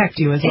can protect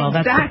you as well.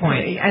 Exactly. That's the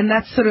point. And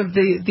that's sort of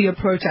the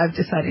approach I've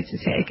decided to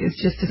take, is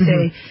just to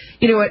say,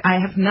 you know what,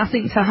 I have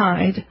nothing to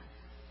hide.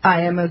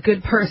 I am a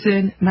good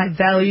person. My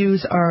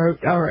values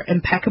are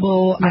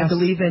impeccable. Yes. I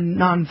believe in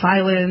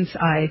nonviolence.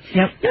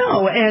 Yep.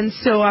 And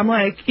so I'm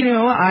like,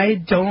 I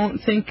don't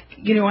think,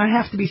 I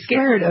have to be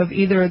scared of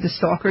either the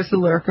stalkers, the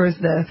lurkers,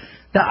 the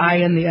I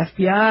in the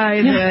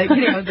FBI,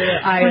 the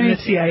I in the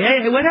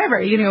CIA,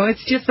 whatever.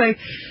 It's just like,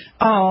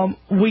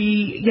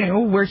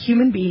 we're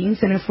human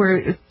beings, and if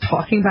we're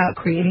talking about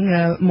creating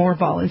a more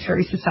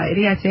voluntary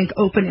society, I think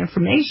open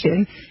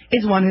information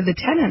is one of the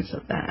tenets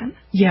of that.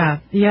 Yeah,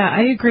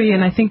 I agree,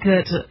 and I think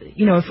that,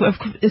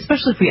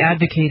 especially if we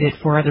advocate it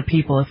for other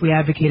people, if we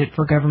advocate it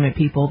for government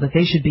people, that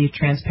they should be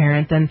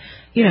transparent, then,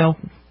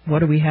 what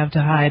do we have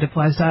to hide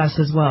applies to us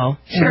as well.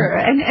 Sure,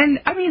 and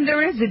I mean,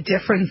 there is a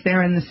difference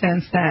there in the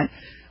sense that,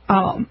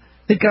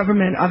 the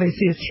government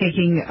obviously is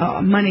taking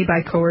money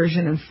by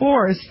coercion and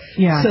force,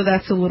 so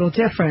that's a little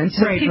different.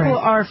 So people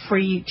are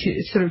free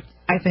to sort of,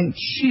 I think,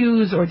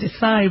 choose or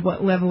decide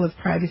what level of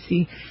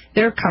privacy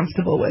they're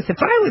comfortable with.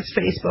 If I was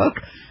Facebook,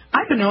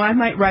 I don't know, I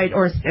might write,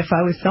 or if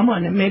I was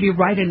someone, maybe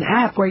write an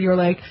app where you're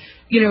like,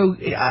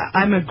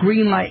 I'm a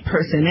green light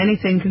person.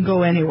 Anything can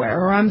go anywhere.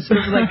 Or I'm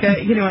sort of like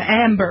a,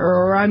 amber,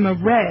 or I'm a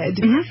red.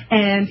 Mm-hmm.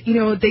 And,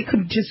 they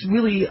could just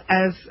really,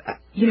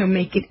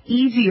 make it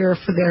easier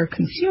for their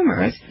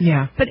consumers.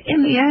 Yeah. But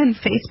in the end,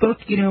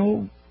 Facebook,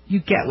 you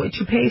get what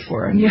you pay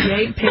for, and you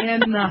ain't paying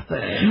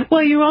nothing.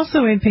 Well, you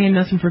also ain't paying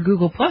nothing for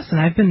Google Plus,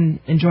 and I've been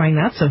enjoying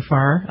that so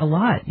far a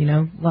lot.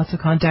 Lots of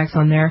contacts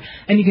on there,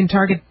 and you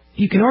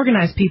can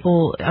organize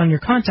people on your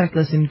contact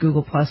list in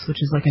Google Plus,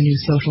 which is like a new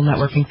social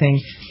networking thing,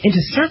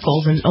 into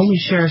circles, and only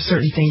share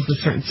certain things with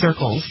certain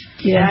circles.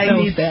 Yeah, I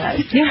need that.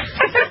 Yeah.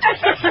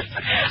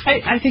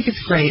 I think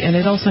it's great, and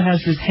it also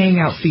has this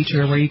hangout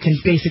feature where you can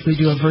basically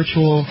do a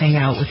virtual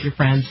hangout with your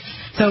friends.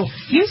 So,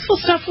 useful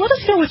stuff. Let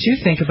us know what you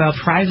think about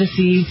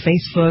privacy,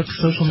 Facebook,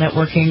 social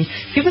networking.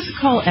 Give us a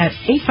call at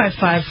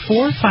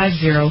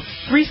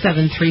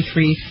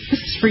 855-450-3733. This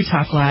is Free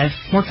Talk Live.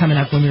 More coming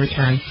up when we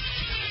return.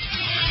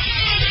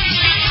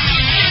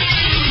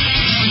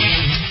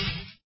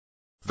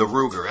 The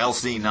Ruger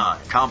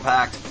LC9,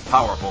 compact,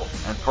 powerful,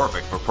 and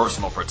perfect for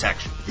personal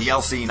protection. The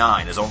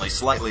LC9 is only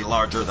slightly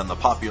larger than the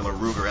popular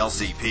Ruger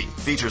LCP,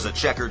 features a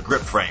checkered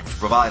grip frame to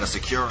provide a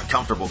secure and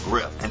comfortable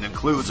grip, and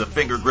includes a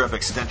finger grip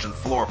extension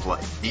floor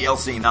plate. The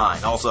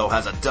LC9 also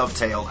has a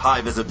dovetailed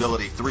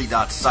high-visibility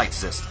 3-dot sight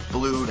system,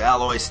 blued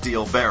alloy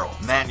steel barrel,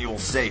 manual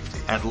safety,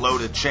 and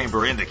loaded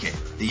chamber indicator.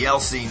 The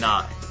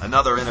LC9,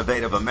 another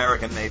innovative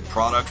American-made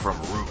product from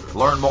Ruger.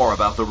 Learn more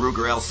about the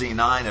Ruger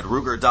LC9 at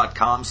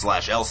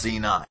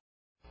Ruger.com/LC9.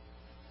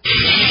 You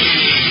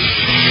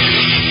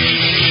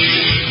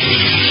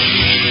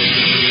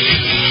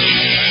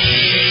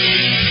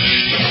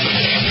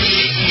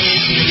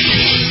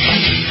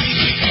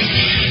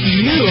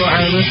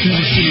are listening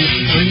to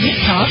Free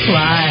Talk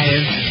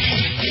Live.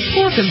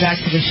 Welcome back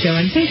to the show,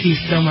 and thank you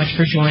so much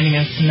for joining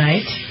us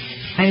tonight.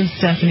 I am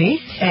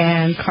Stephanie.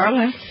 And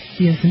Carla.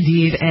 Yes,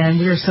 indeed, and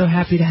we are so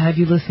happy to have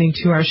you listening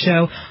to our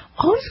show.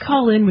 Always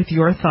call in with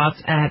your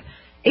thoughts at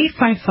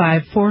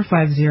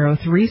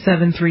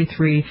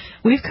 855-450-3733.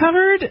 We've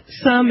covered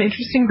some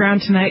interesting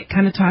ground tonight,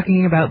 kind of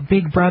talking about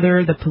Big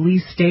Brother, the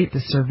police state, the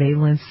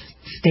surveillance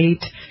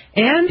state,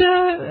 and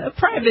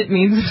private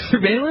means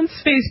surveillance,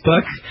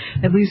 Facebook,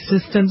 at least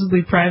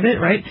ostensibly private,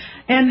 right?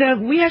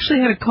 And we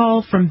actually had a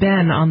call from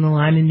Ben on the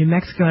line in New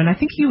Mexico, and I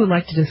think he would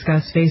like to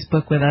discuss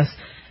Facebook with us.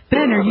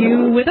 Ben, are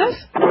you with us?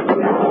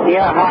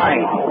 Yeah, hi.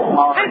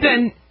 Hi,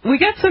 Ben. We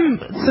got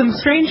some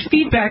strange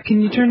feedback.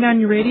 Can you turn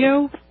down your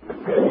radio?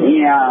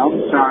 Yeah,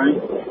 I'm sorry.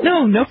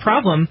 No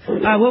problem.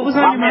 What was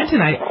on your mind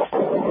tonight?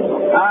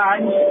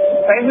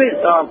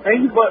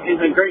 Facebook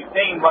is a great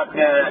thing, but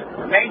the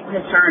main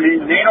concern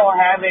is they don't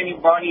have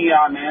anybody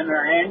on the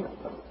other end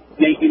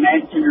they can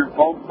answer your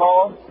phone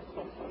calls.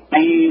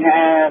 They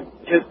have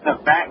just the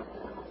fact,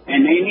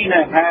 and they need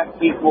to have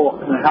people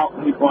to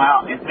help people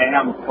out if they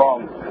have a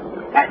problem.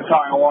 That's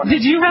all I want.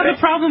 Did you have a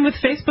problem with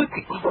Facebook?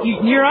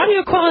 Your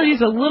audio quality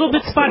is a little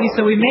bit spotty,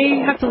 so we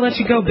may have to let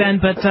you go, Ben.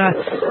 But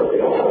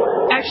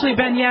actually,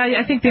 Ben, yeah,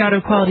 I think the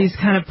audio quality is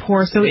kind of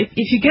poor. So if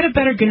you get a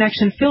better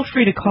connection, feel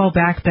free to call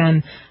back,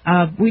 Ben.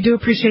 We do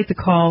appreciate the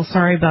call.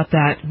 Sorry about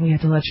that. We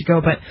had to let you go.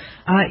 But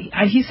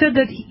he said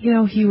that,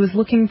 he was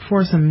looking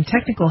for some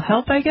technical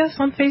help, I guess,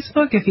 on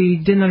Facebook if he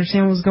didn't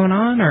understand what was going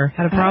on or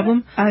had a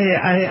problem.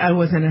 I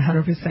wasn't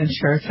 100%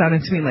 sure. It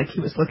sounded to me like he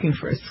was looking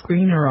for a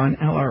screener on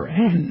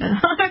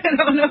LRN. I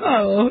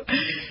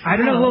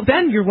don't know. Well,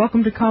 Ben, you're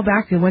welcome to call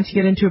back once you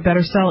get into a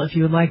better cell if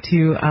you would like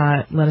to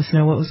let us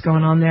know what was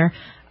going on there.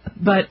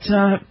 But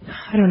I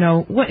don't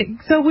know.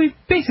 So we've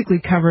basically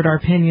covered our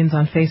opinions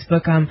on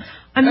Facebook.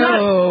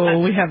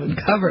 We haven't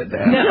covered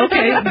that. No,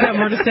 okay, you got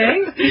more to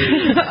say?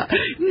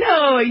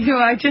 No,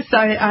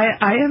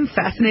 I am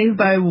fascinated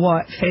by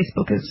what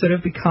Facebook has sort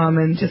of become,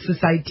 and just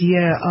this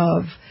idea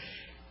of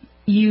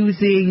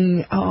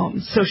using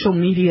social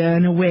media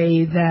in a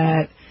way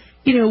that,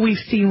 we've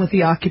seen with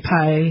the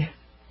Occupy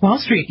Wall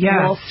Street,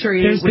 yeah. Wall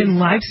Street. There's been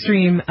live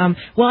stream.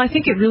 I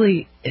think it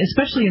really,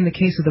 especially in the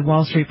case of the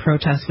Wall Street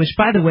protests, which,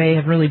 by the way,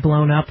 have really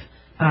blown up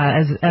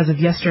as of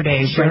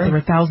yesterday. Sure. Right? There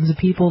were thousands of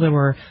people. There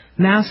were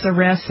mass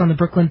arrests on the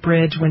Brooklyn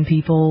Bridge when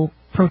people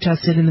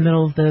protested in the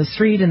middle of the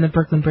street in the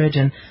Brooklyn Bridge,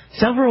 and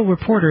several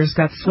reporters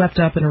got swept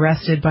up and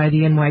arrested by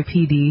the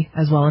NYPD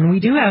as well. And we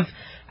do have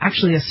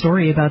actually a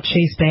story about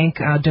Chase Bank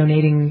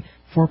donating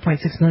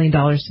 $4.6 million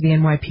to the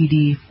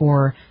NYPD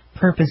for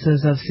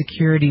purposes of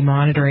security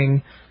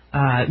monitoring,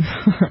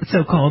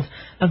 so-called,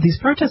 of these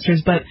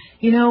protesters. But,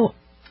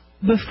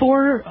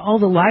 before all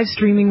the live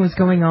streaming was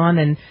going on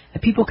and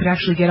people could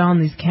actually get on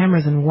these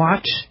cameras and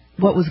watch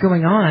what was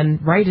going on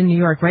right in New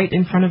York, right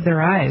in front of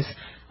their eyes,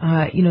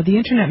 the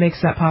Internet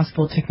makes that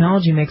possible.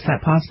 Technology makes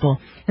that possible.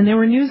 And there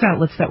were news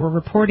outlets that were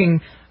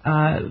reporting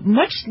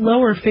much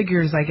lower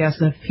figures, I guess,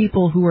 of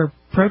people who were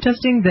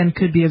protesting than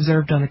could be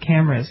observed on the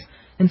cameras.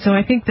 And so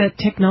I think that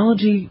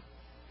technology,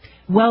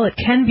 while it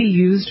can be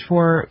used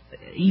for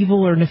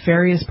evil or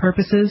nefarious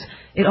purposes,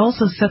 it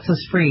also sets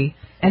us free.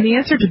 And the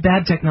answer to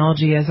bad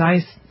technology, as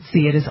I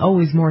see it, is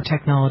always more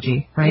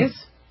technology, right? Yes.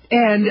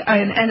 And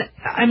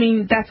I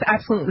mean, that's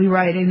absolutely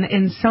right.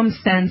 In some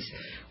sense,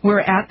 we're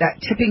at that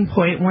tipping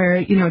point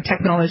where,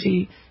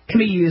 technology can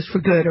be used for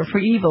good or for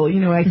evil.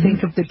 I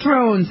think of the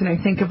drones, and I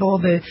think of all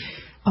the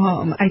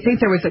I think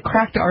there was a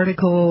Cracked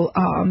article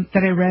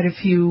that I read a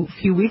few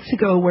weeks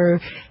ago where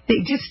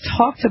they just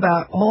talked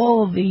about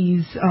all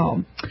these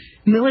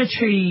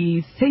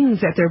military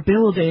things that they're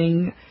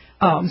building.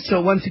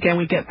 So once again,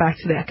 we get back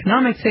to the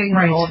economic thing,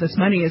 right? Where all this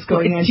money is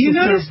going into. Do you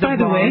notice, by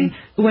the way,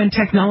 when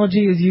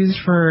technology is used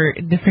for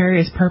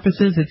nefarious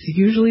purposes, it's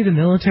usually the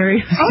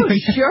military? Oh,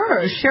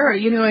 sure.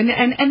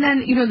 And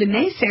then, the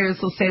naysayers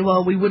will say,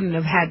 well, we wouldn't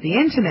have had the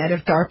Internet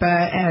if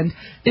DARPA and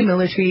the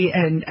military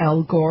and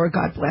Al Gore,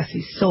 God bless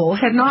his soul,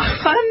 had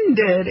not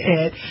funded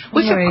it,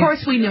 which, right. Of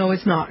course, we know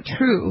is not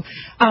true.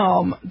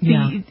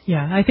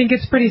 Yeah, I think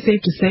it's pretty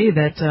safe to say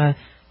that,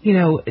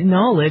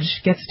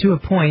 knowledge gets to a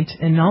point,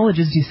 and knowledge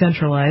is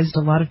decentralized. A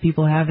lot of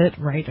people have it,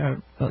 right?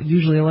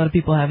 Usually a lot of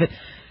people have it.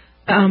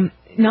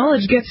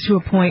 knowledge gets to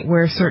a point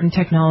where certain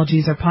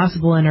technologies are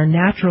possible and are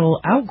natural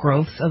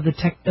outgrowths of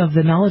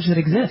the knowledge that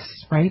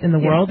exists, right, in the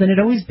world, and it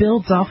always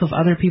builds off of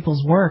other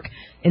people's work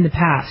in the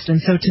past.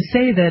 And so to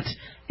say that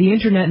the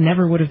Internet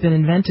never would have been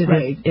invented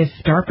if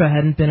DARPA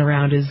hadn't been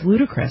around is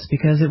ludicrous,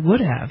 because it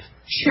would have.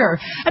 Sure.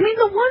 I mean,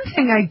 the one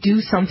thing I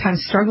do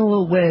sometimes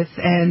struggle with,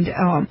 and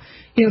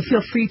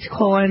feel free to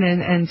call in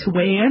and to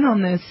weigh in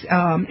on this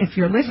if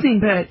you're listening,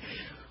 but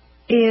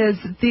is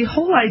the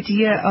whole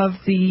idea of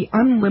the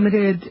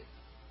unlimited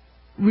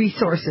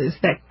resources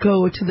that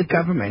go to the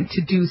government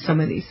to do some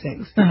of these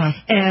things.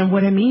 And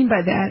what I mean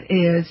by that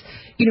is,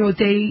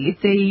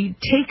 they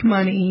take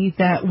money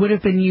that would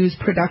have been used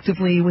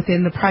productively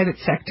within the private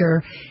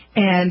sector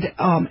and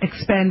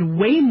expend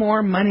way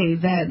more money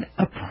than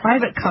a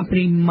private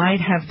company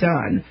might have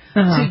done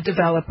to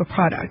develop a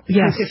product.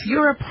 Because if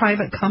you're a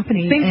private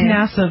company, think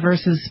NASA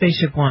versus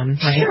Spaceship One,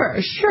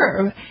 right?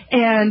 Sure.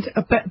 And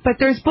but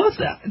there's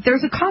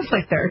a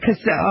conflict there, because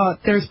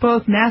there's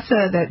both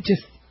NASA that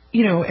just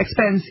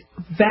expends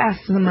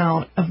vast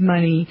amount of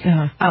money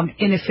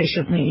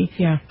inefficiently.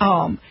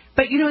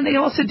 But they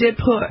also did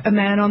put a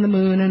man on the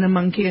moon and a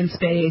monkey in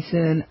space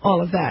and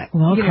all of that.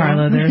 Well,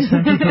 Carla, there's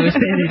some people who say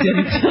they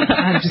didn't.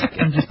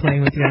 I'm just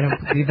playing with you. I don't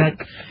believe that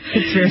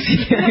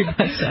conspiracy theory.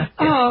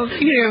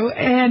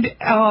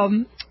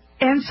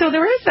 And so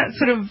there is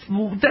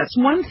that that's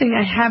one thing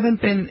I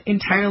haven't been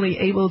entirely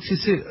able to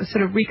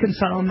sort of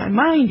reconcile in my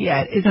mind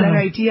yet, is that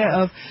idea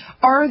of,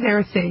 are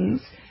there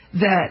things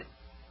that,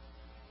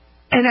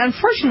 and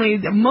unfortunately,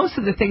 most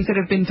of the things that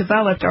have been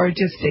developed are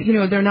just,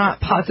 they're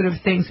not positive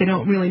things. They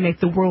don't really make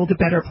the world a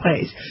better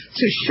place.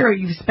 So sure,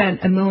 you've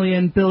spent $1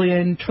 million,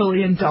 billion,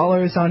 $trillion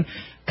on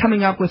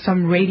coming up with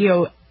some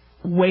radio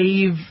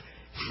wave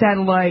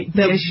satellite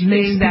dish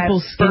thing that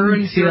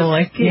burns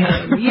your skin,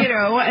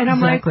 and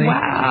I'm like,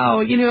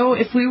 wow,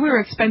 if we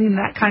were expending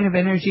that kind of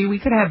energy, we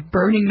could have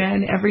Burning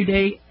Man every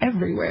day,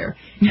 everywhere,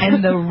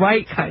 and the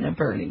right kind of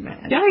Burning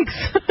Man.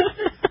 Yikes.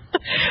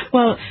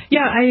 Well,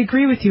 yeah, I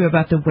agree with you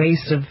about the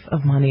waste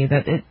of money,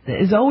 that it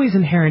is always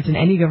inherent in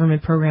any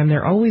government program.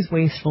 They're always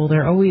wasteful.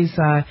 They're always,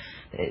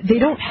 they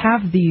don't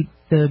have the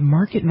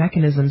market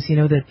mechanisms,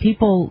 the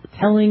people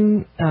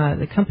telling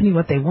the company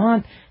what they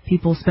want,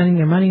 people spending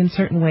their money in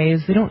certain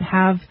ways. They don't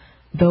have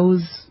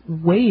those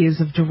ways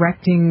of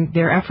directing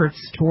their efforts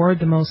toward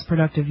the most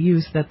productive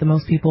use that the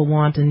most people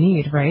want and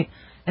need, right?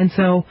 And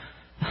so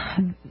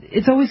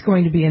it's always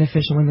going to be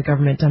inefficient when the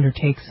government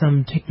undertakes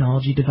some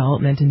technology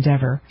development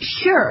endeavor.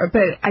 Sure,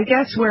 but I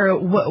guess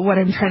what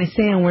I'm trying to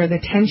say and where the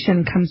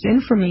tension comes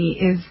in for me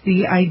is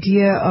the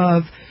idea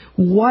of,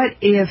 what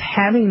if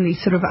having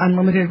these sort of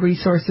unlimited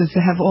resources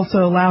have also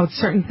allowed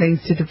certain things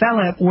to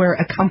develop where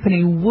a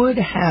company would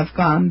have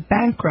gone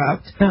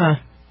bankrupt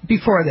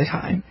before the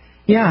time?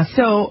 Yeah.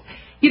 So,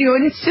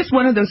 and it's just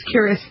one of those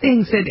curious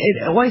things that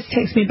it always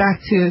takes me back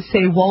to,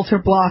 say, Walter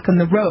Block on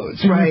the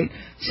roads, right?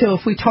 So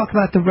if we talk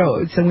about the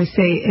roads and we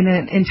say in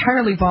an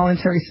entirely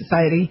voluntary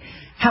society,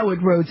 how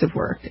would roads have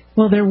worked?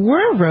 Well, there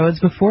were roads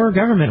before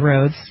government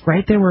roads,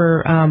 right? There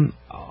were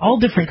all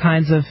different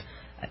kinds of,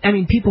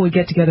 people would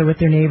get together with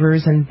their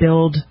neighbors and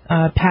build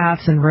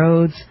paths and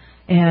roads.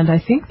 And I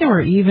think there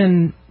were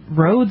even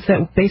roads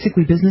that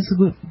basically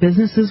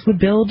businesses would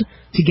build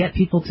to get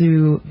people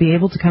to be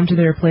able to come to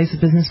their place of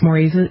business more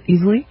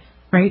easily,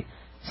 right?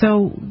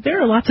 So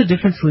there are lots of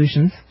different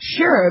solutions.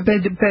 Sure,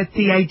 but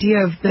the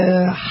idea of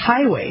the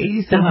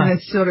highways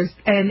and sort of,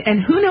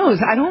 and who knows?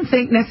 I don't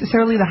think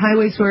necessarily the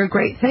highways were a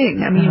great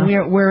thing. I mean,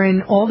 we're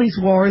in all these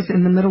wars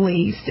in the Middle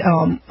East,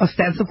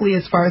 ostensibly,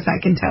 as far as I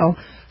can tell,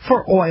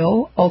 for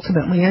oil.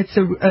 Ultimately,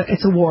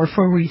 it's a war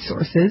for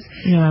resources.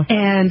 Yeah.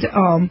 And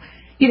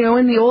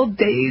in the old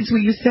days,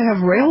 we used to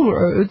have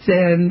railroads,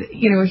 and,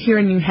 here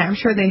in New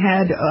Hampshire, they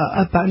had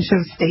a bunch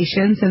of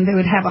stations, and they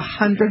would have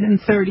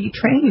 130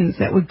 trains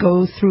that would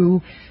go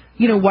through,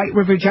 White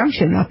River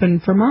Junction up in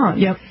Vermont.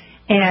 Yep.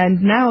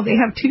 And now they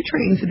have 2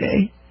 trains a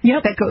day.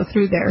 Yep. That go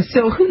through there.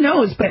 So who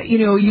knows? But,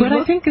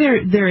 I think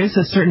there is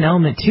a certain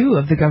element, too,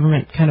 of the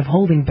government kind of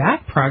holding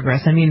back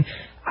progress. I mean,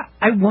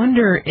 I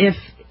wonder if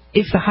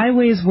the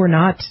highways were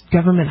not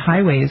government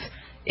highways,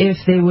 if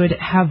they would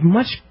have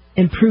much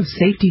improved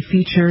safety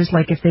features,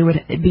 like if they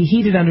would be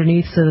heated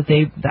underneath so that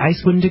the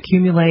ice wouldn't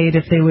accumulate,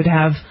 if they would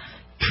have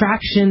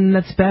traction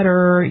that's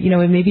better,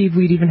 and maybe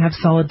we'd even have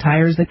solid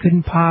tires that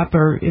couldn't pop,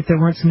 or if there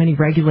weren't so many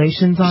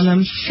regulations on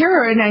them.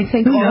 Sure, and I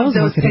think all of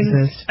those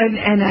things,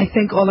 and I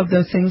think all of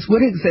those things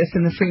would exist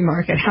in the free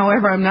market.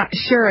 However, I'm not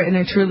sure in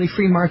a truly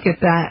free market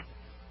that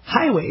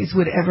highways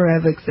would ever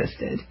have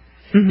existed,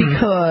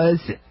 because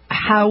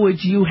how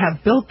would you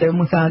have built them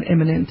without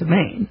eminent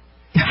domain?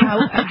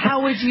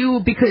 How would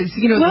you, because,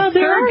 the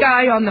third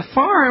guy on the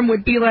farm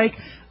would be like,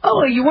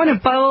 oh, you want to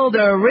build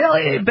a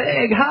really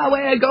big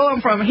highway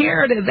going from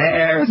here to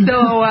there,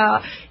 so,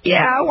 I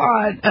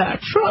want $1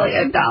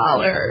 trillion,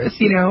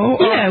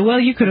 Yeah,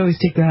 well, you could always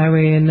take the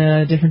highway in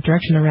a different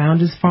direction around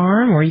his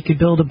farm, or you could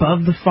build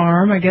above the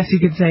farm. I guess you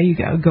could say you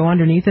go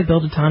underneath it,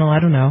 build a tunnel, I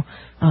don't know.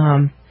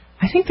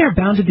 I think there are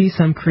bound to be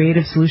some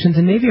creative solutions,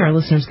 and maybe our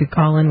listeners could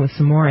call in with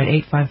some more at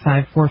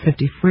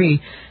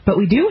 855-450-FREE. But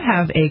we do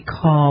have a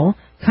call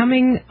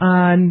coming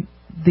on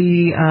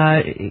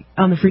the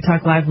Free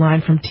Talk Live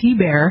line from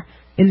T-Bear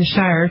in the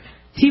Shire.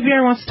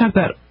 T-Bear wants to talk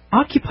about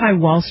Occupy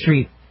Wall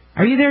Street.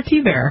 Are you there,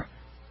 T-Bear?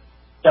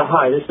 Yeah,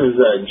 hi, this is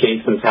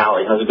Jason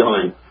Talley. How's it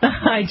going?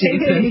 Hi,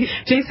 Jason.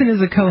 Jason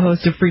is a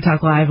co-host of Free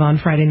Talk Live on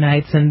Friday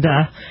nights and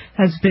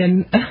has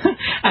been,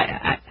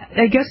 I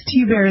guess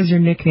T-Bear is your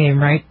nickname,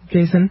 right,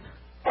 Jason?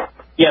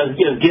 Yeah, it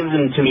was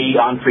given to me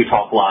on Free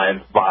Talk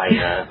Live by,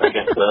 I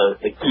guess, the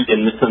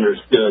Keaton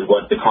misunderstood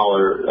what the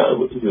caller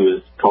who was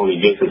calling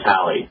me Jason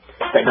Talley.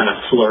 They kind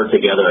of slur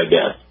together, I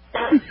guess.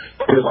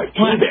 It was like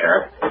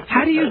T-Bear.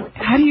 How do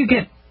you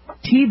get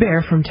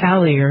T-Bear from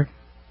Talley? Or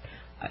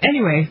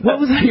anyway, what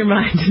was on your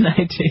mind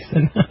tonight,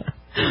 Jason?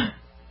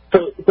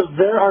 So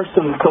there are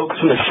some folks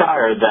from the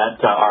Shire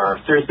that are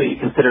seriously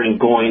considering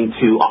going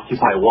to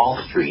Occupy Wall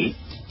Street.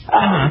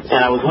 And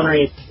I was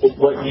wondering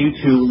what you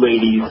two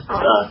ladies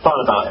thought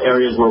about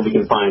areas where we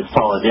can find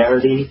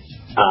solidarity,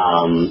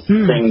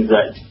 things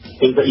that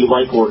you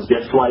like or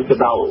dislike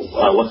about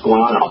what's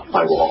going on at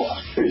Occupy Wall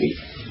Street.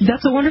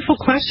 That's a wonderful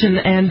question,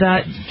 and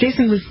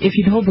Jason, if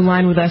you'd hold the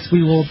line with us,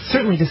 we will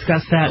certainly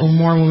discuss that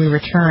more when we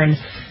return.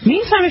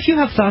 Meantime, if you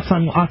have thoughts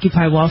on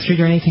Occupy Wall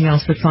Street or anything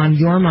else that's on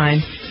your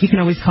mind, you can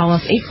always call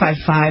us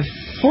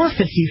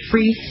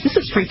 855-450-FREE. This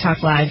is Free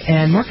Talk Live,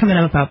 and more coming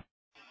up about...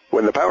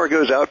 When the power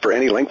goes out for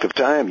any length of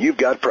time, you've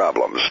got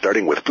problems,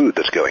 starting with food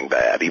that's going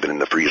bad, even in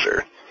the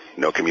freezer.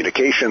 No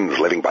communications,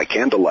 living by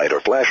candlelight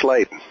or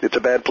flashlight. It's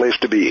a bad place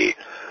to be.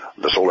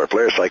 The solar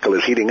flare cycle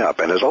is heating up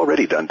and has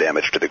already done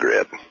damage to the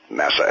grid.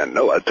 NASA and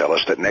NOAA tell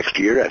us that next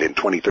year and in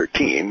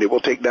 2013, it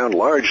will take down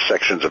large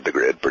sections of the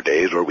grid for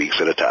days or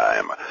weeks at a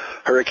time.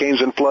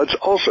 Hurricanes and floods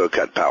also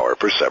cut power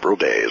for several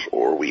days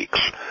or weeks.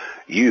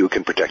 You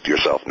can protect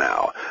yourself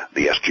now.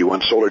 The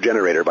SG1 solar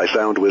generator by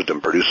Sound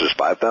Wisdom produces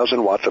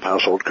 5,000 watts of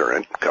household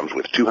current, comes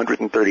with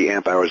 230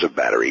 amp hours of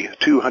battery,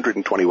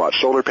 220 watt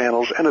solar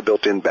panels, and a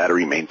built-in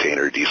battery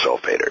maintainer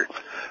desulfator.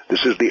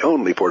 This is the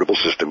only portable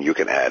system you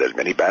can add as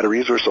many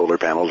batteries or solar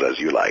panels as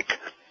you like.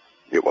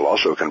 It will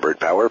also convert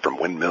power from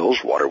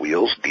windmills, water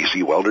wheels,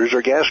 DC welders,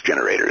 or gas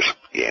generators,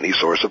 any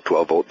source of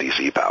 12-volt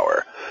DC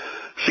power.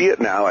 See it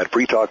now at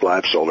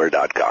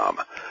freetalklivesolar.com.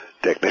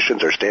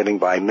 Technicians are standing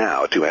by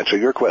now to answer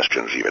your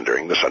questions even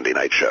during the Sunday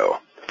night show.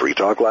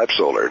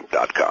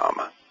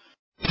 freetalklivesolar.com.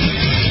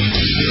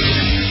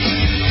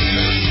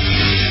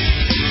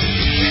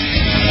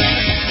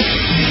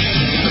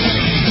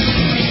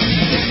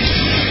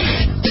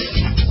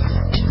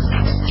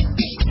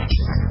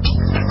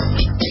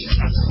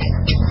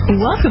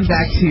 Welcome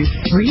back to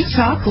Free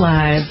Talk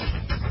Live.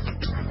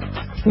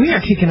 We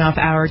are kicking off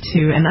hour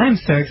 2, and I'm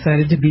so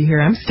excited to be here.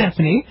 I'm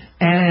Stephanie.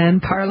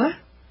 And Carla.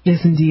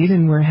 Yes, indeed,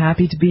 and we're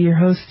happy to be your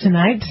hosts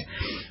tonight.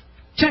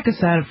 Check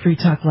us out at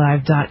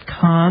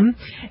freetalklive.com.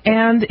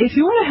 And if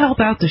you want to help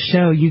out the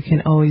show, you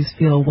can always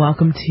feel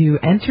welcome to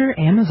enter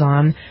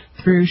Amazon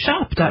through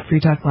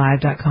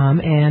shop.freetalklive.com,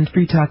 and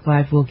Free Talk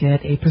Live will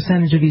get a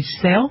percentage of each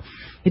sale.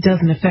 It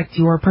doesn't affect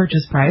your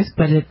purchase price,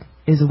 but it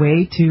is a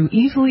way to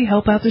easily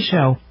help out the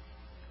show.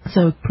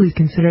 So please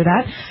consider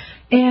that.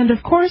 And,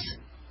 of course,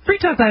 Free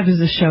Talk Live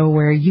is a show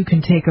where you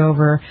can take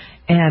over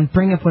and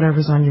bring up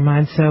whatever's on your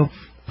mind. So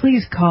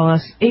please call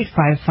us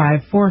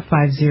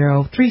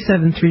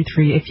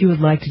 855-450-3733 if you would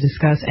like to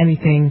discuss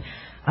anything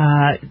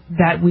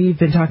that we've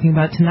been talking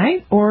about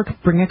tonight or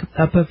bring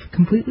up a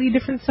completely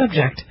different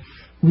subject.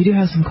 We do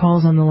have some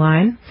calls on the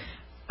line.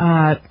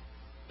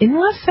 In the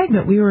last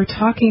segment, we were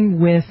talking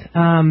with...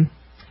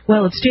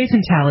 well, it's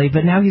Jason Talley,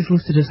 but now he's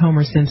listed as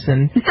Homer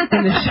Simpson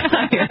in the Shire.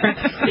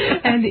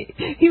 And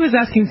he was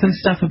asking some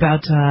stuff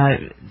about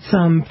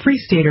some Free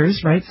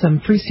Staters, right, some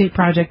Free State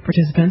Project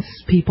participants,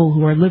 people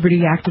who are liberty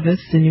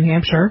activists in New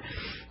Hampshire,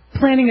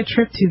 planning a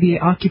trip to the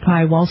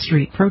Occupy Wall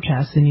Street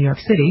protests in New York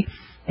City,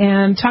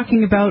 and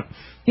talking about,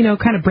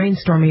 kind of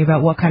brainstorming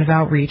about what kind of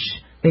outreach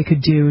they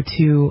could do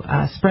to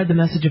spread the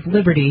message of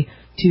liberty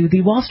to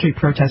the Wall Street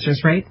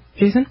protesters, right,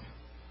 Jason?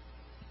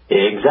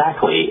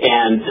 Exactly,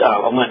 and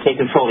I'm going to take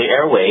control of the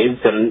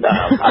airwaves, and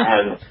I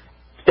have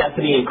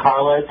Stephanie and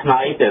Carla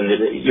tonight, and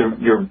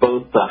you're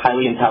both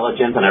highly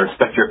intelligent, and I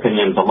respect your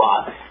opinions a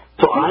lot.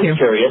 So I'm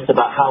curious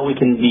about how we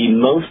can be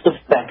most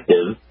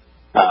effective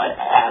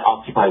at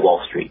Occupy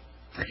Wall Street.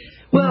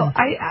 Well,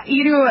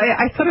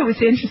 I thought it was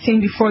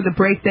interesting before the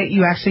break that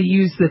you actually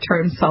used the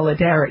term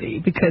solidarity,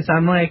 because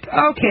I'm like,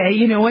 okay,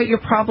 you know what, you're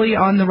probably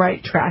on the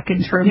right track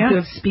in terms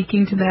of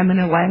speaking to them in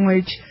a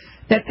language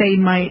that they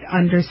might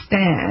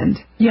understand.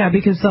 Yeah,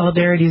 because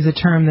solidarity is a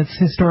term that's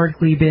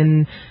historically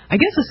been, I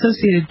guess,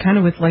 associated kind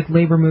of with like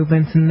labor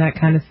movements and that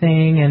kind of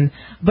thing.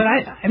 But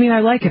I mean,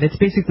 I like it. It's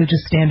basically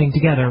just standing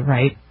together,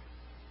 right?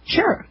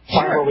 Sure.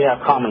 Where we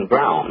have common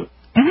ground.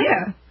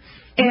 Yeah.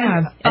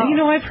 And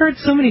I've heard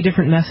so many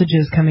different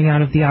messages coming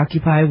out of the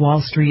Occupy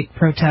Wall Street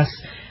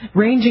protests,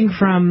 ranging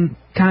from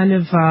kind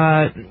of,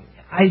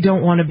 I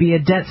don't want to be a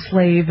debt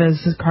slave,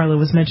 as Carla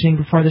was mentioning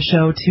before the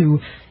show, to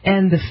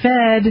end the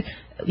Fed,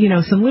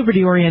 some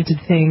liberty-oriented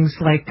things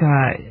like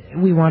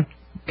we want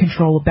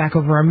control back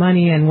over our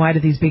money and why do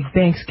these big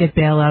banks get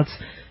bailouts,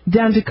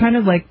 down to kind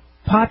of like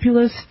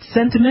populist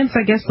sentiments,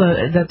 I guess,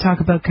 that talk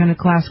about kind of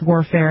class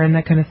warfare and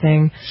that kind of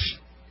thing.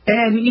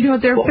 And,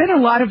 there have been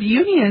a lot of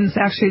unions,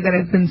 actually, that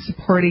have been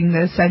supporting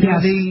this. I know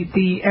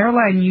the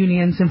airline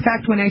unions. In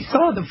fact, when I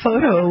saw the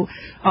photo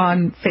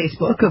on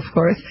Facebook, of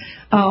course,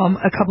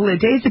 a couple of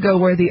days ago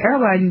where the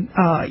airline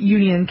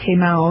union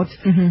came out,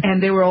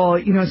 and they were all,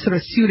 sort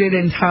of suited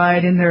and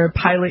tied in their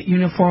pilot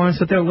uniforms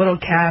with their little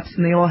caps,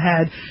 and they all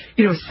had,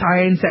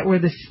 signs that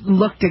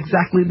looked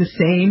exactly the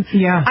same.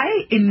 Yeah.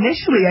 I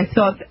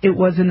thought it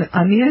was an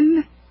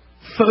Onion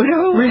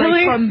photo,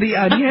 really? From the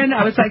Onion.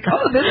 I was like,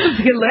 oh, this is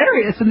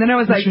hilarious. And then I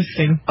was like,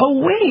 oh,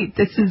 wait,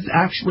 this is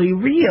actually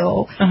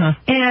real.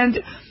 And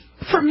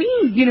for me,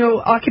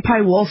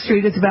 Occupy Wall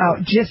Street is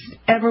about just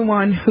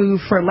everyone who,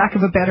 for lack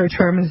of a better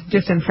term, is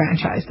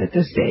disenfranchised at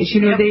this stage.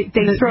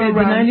 They throw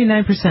around the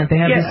 99%. They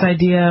have this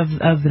idea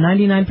of the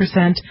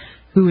 99%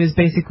 who is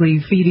basically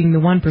feeding the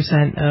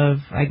 1% of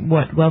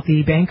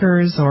wealthy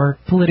bankers or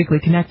politically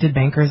connected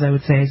bankers, I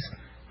would say is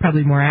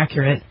probably more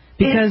accurate.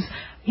 Because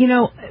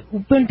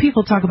when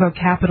people talk about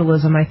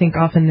capitalism, I think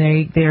often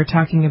they are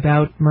talking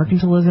about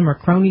mercantilism or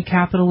crony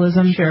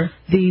capitalism. Sure.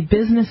 The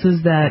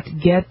businesses that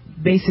get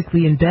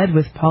basically in bed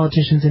with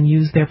politicians and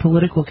use their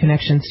political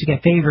connections to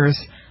get favors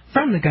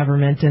from the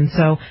government. And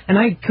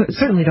I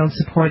certainly don't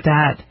support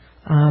that.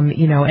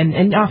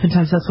 And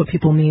oftentimes that's what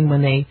people mean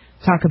when they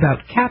talk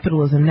about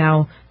capitalism.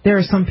 Now, there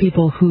are some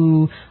people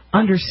who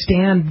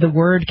understand the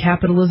word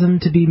capitalism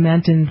to be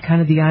meant in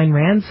kind of the Ayn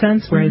Rand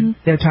sense, where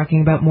they're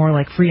talking about more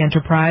like free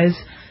enterprise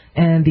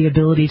and the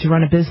ability to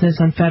run a business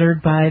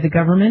unfettered by the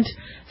government.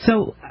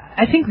 So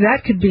I think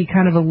that could be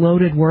kind of a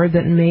loaded word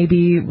that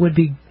maybe would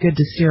be good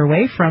to steer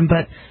away from.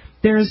 But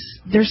there's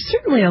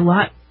certainly a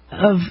lot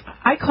of,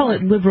 I call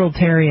it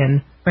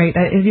libertarian, right?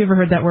 Have you ever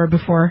heard that word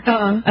before?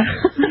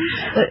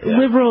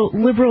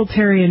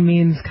 Libertarian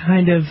means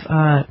kind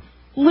of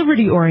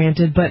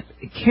liberty-oriented, but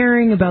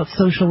caring about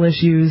social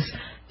issues,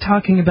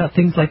 talking about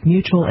things like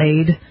mutual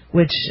aid,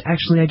 which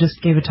actually I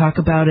just gave a talk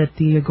about at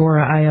the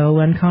Agora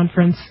ION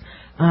conference.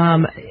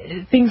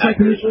 Things like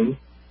agorism.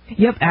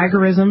 Yep,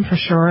 agorism for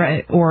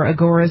sure, or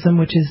agorism,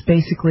 which is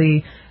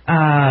basically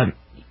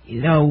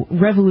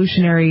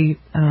revolutionary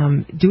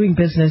doing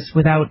business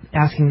without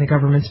asking the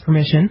government's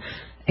permission.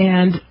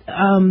 And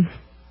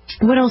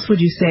what else would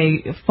you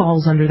say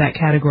falls under that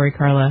category,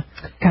 Carla?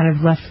 Kind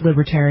of left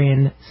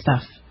libertarian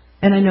stuff.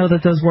 And I know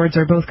that those words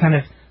are both kind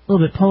of a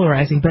little bit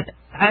polarizing, but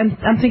I'm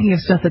thinking of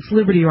stuff that's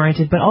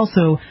liberty-oriented, but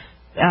also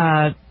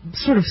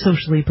sort of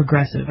socially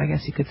progressive, I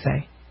guess you could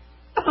say.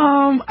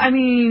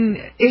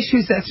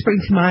 Issues that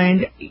spring to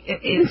mind.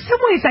 In some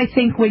ways, I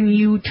think when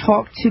you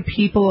talk to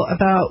people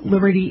about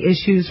liberty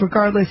issues,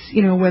 regardless,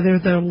 whether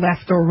they're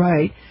left or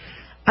right,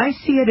 I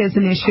see it as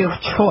an issue of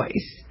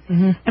choice.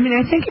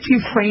 I think if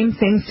you frame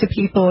things to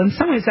people, in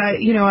some ways, I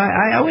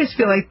always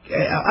feel like,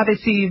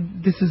 obviously,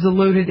 this is a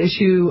loaded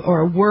issue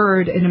or a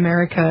word in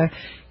America,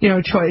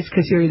 choice,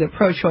 because you're either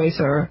pro-choice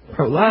or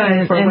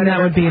pro-life or whatever. And that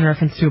would be in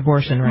reference to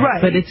abortion, right?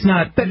 Right. But it's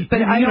not. But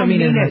I don't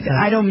mean it.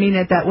 I don't mean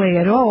it that way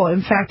at all.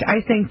 In fact,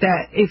 I think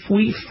that if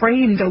we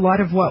framed a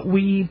lot of what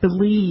we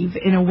believe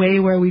in a way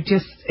where we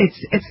just,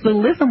 it's the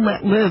live and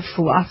let live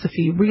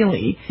philosophy,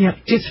 really,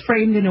 just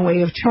framed in a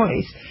way of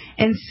choice.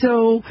 And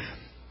so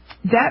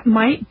that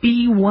might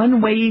be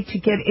one way to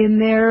get in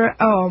there.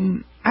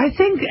 I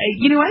think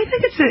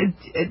it's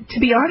to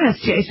be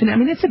honest, Jason,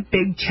 it's a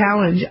big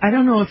challenge. I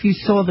don't know if you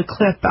saw the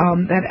clip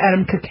that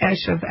Adam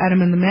Kokesh of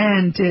Adam and the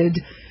Man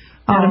did.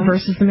 Adam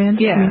versus the Man?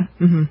 Yeah.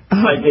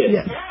 I did.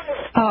 Yes.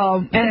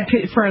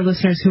 And for our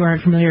listeners who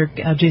aren't familiar,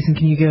 Jason,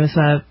 can you give us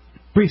a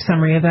brief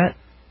summary of that?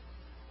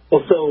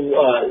 Well, so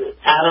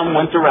Adam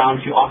went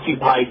around to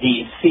Occupy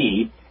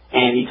D.C.,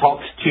 and he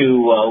talks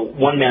to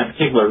one man in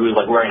particular who's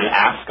like wearing an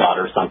ascot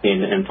or something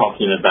and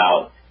talking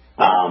about,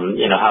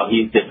 how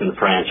he's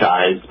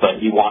disenfranchised, but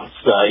he wants,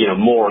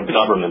 more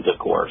government, of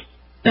course.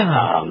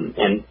 And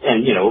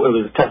it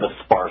was kind of a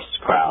sparse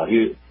crowd.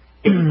 He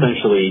was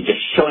essentially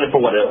just showing it for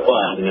what it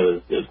was,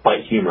 and it was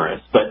quite humorous.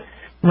 But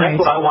that's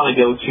what I want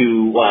to go to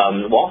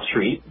Wall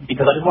Street,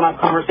 because I just want to have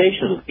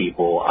conversations with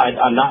people.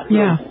 I'm not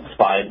really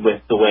satisfied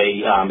with the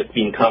way it's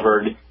being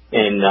covered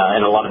in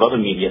a lot of other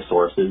media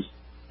sources.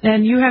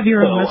 And you have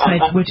your own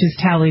website, which is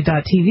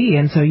tally.tv,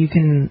 and so you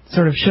can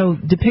sort of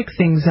depict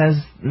things as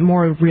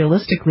more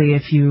realistically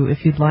if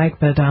you'd like.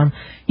 But I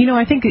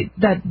think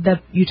that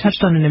you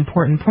touched on an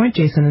important point,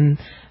 Jason, and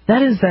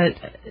that is that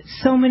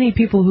so many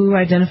people who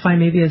identify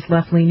maybe as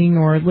left-leaning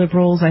or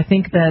liberals, I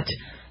think that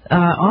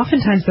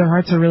oftentimes their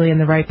hearts are really in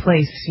the right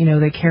place.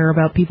 They care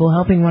about people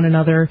helping one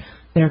another.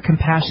 They're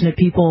compassionate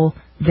people.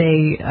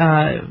 They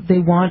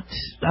want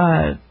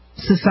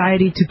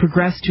society to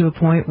progress to a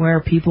point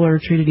where people are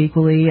treated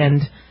equally,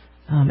 and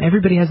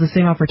Everybody has the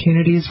same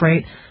opportunities,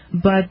 right?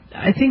 But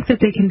I think that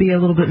they can be a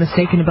little bit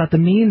mistaken about the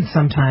means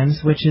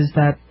sometimes, which is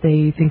that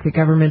they think the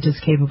government is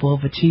capable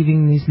of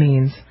achieving these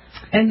means.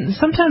 And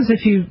sometimes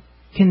if you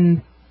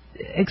can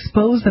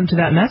expose them to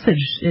that message,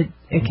 it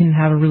can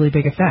have a really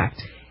big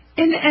effect.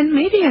 And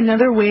maybe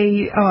another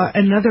way,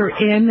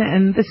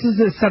 and this is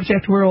a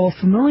subject we're all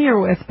familiar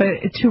with,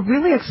 but to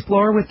really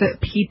explore with the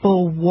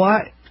people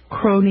what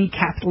crony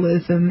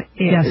capitalism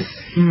is. Yes.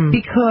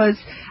 Because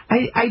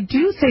I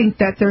do think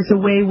that there's a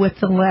way with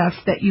the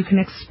left that you can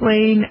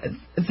explain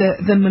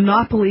the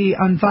monopoly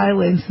on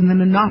violence and the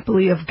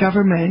monopoly of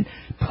government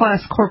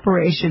plus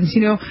corporations.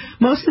 You know,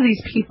 most of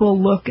these people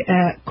look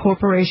at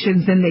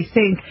corporations and they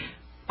think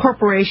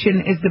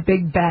corporation is the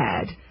big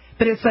bad.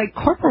 But it's like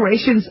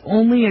corporations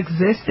only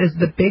exist as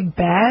the big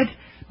bad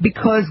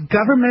because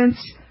governments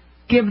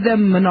give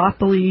them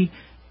monopoly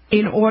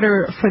in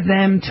order for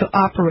them to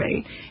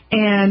operate.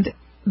 And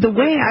the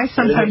way I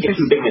sometimes... It's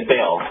too big to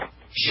fail.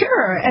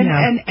 Sure.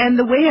 And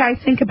the way I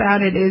think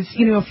about it is,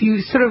 you know, if you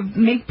sort of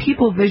make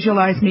people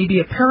visualize maybe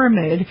a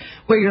pyramid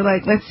where you're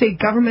like, let's say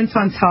government's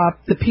on top,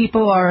 the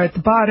people are at the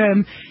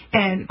bottom,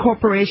 and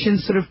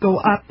corporations sort of go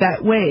up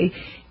that way.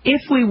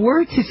 If we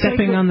were to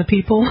stepping on the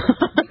people,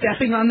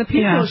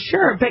 yeah.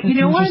 Sure, but you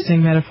know what?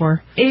 Interesting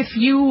metaphor. If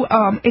you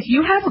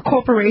have a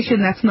corporation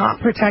that's not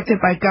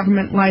protected by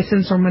government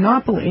license or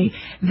monopoly,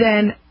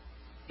 then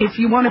if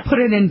you want to put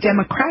it in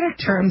democratic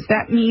terms,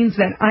 that means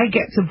that I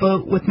get to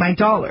vote with my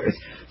dollars.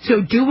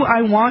 So, do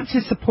I want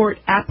to support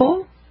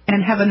Apple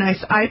and have a nice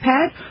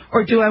iPad,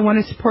 or do I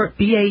want to support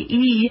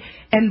BAE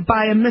and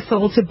buy a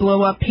missile to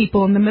blow up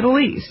people in the Middle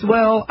East?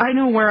 Well, I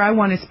know where I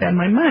want to spend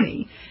my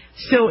money.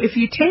 So if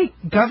you take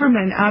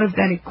government out of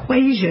that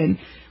equation,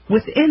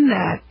 within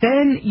that,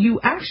 then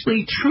you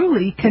actually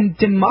truly can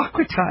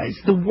democratize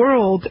the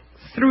world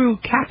through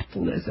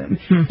capitalism.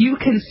 You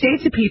can say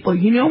to people,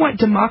 you know what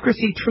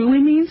democracy truly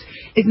means?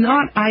 It's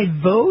not I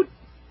vote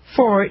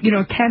for, you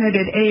know,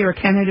 candidate A or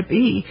candidate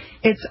B.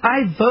 It's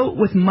I vote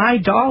with my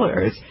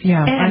dollars.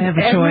 Yeah, and I have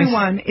a choice.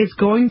 Everyone is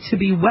going to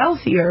be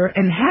wealthier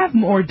and have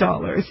more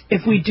dollars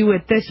if we do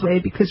it this way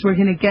because we're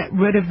going to get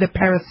rid of the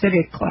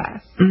parasitic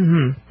class.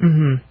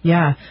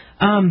 Yeah.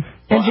 And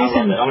Jason,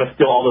 I'm going to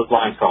steal all those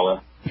lines,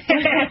 Carla.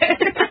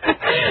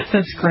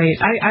 That's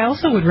great. I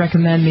also would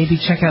recommend maybe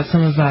check out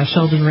some of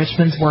Sheldon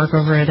Richman's work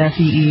over at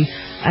FEE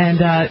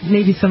and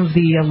maybe some of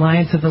the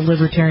Alliance of the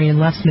Libertarian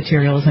Left's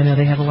materials. I know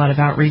they have a lot of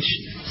outreach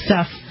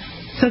stuff.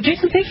 So,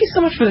 Jason, thank you so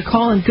much for the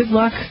call and good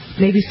luck.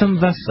 Maybe some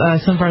of us,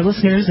 some of our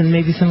listeners, and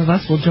maybe some of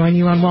us will join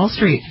you on Wall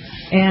Street.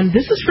 And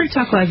this is Free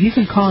Talk Live. You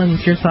can call in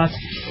with your thoughts,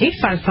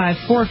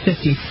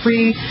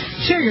 855-450-FREE.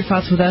 Share your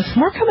thoughts with us.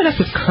 More coming up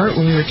with Kurt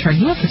when we return.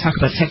 He wants to talk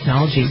about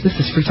technology. This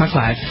is Free Talk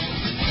Live.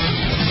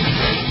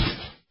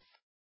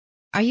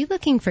 Are you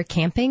looking for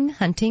camping,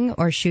 hunting,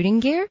 or shooting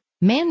gear?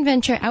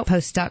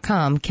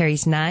 ManVentureOutpost.com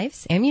carries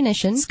knives,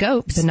 ammunition,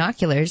 scopes,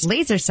 binoculars,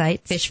 laser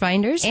sights, fish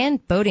finders, and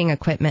boating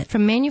equipment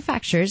from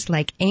manufacturers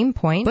like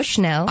Aimpoint,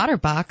 Bushnell,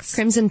 Otterbox,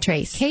 Crimson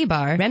Trace,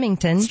 K-Bar,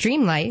 Remington,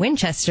 Streamlight,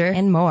 Winchester,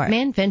 and more.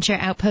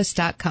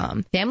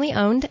 ManVentureOutpost.com. Family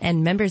owned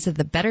and members of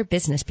the Better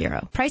Business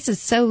Bureau.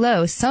 Prices so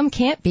low, some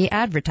can't be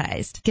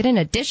advertised. Get an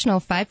additional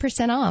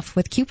 5% off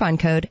with coupon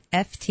code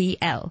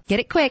FTL. Get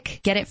it quick.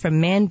 Get it from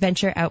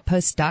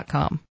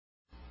ManVentureOutpost.com.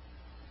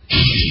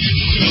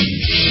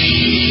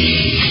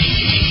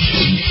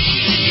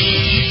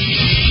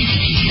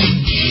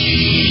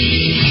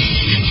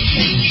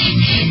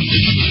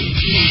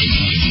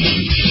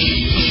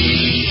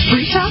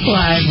 Free Talk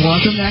Live.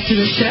 Welcome back to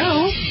the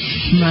show.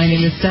 My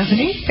name is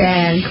Stephanie.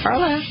 And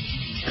Carla.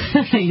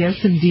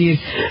 Yes, indeed.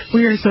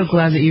 We are so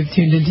glad that you've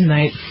tuned in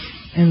tonight,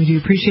 and we do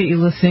appreciate you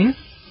listening.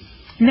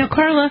 Now,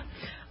 Carla,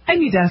 I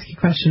need to ask you a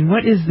question.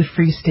 What is the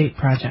Free State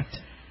Project?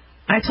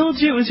 I told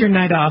you it was your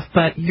night off,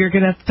 but you're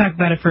going to have to talk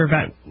about it for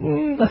about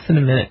less than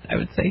a minute, I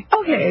would say.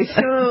 Okay,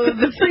 so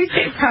the Free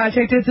State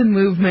Project is a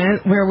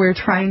movement where we're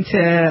trying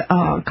to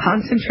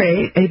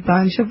concentrate a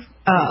bunch of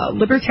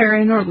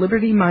libertarian or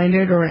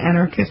liberty-minded or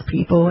anarchist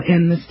people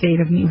in the state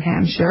of New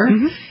Hampshire.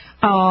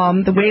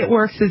 The way it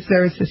works is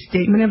there's a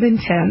statement of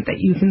intent that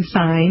you can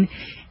sign.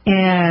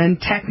 And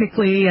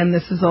technically, and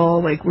this is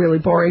all like really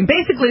boring,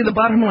 basically the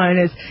bottom line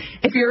is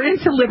if you're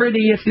into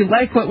liberty, if you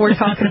like what we're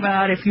talking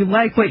about, if you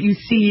like what you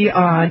see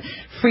on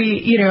Free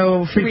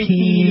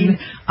Teen,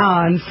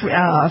 on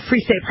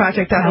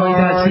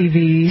freestateproject.org,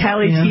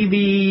 Tally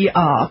TV,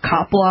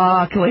 Cop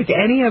Block, like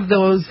any of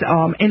those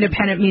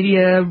independent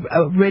media,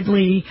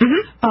 Ridley,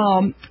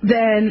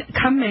 then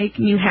come make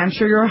New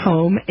Hampshire your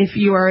home. If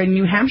you are a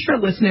New Hampshire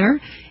listener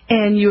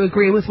and you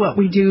agree with what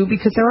we do,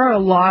 because there are a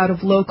lot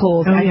of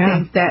locals, I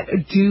think, that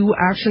do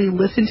actually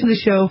listen to the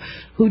show,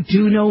 who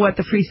do know what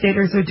the Free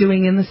Staters are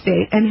doing in the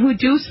state, and who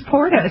do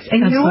support us.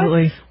 And you know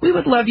what? We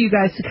would love you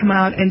guys to come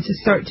out and to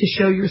start to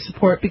show your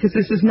support, because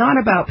this is not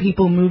about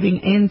people moving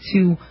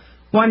into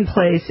one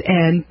place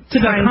and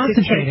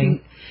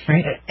concentrating.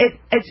 Right?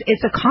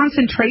 It's a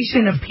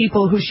concentration of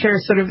people who share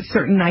sort of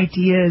certain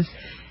ideas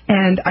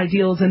and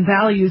ideals and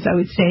values, I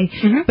would say,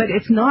 but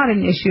it's not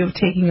an issue of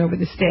taking over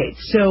the state.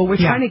 So we're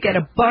trying to get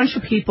a bunch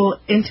of people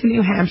into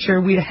New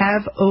Hampshire. We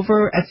have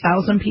over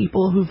 1,000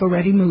 people who've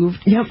already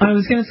moved. Yep, I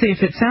was going to say,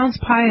 if it sounds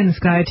pie in the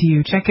sky to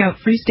you, check out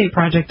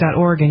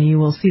freestateproject.org and you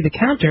will see the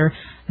counter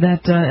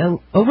that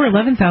over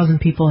 11,000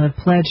 people have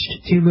pledged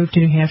to move to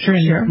New Hampshire,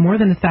 and more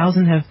than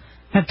 1,000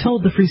 have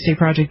told the Free State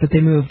Project that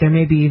they moved. There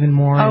may be even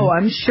more. Oh,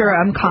 I'm sure.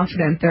 I'm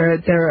confident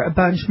there are a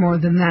bunch more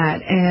than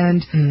that.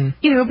 And,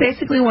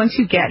 basically once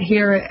you get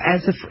here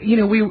as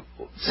we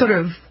sort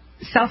of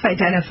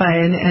self-identify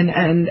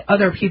and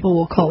other people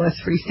will call us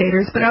Free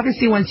Staters. But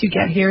obviously once you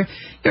get here,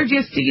 you're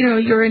just,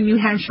 you're a New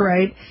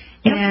Hampshireite.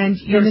 And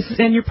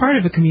you're part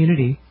of a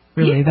community,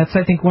 really. Yeah. That's,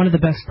 I think, one of the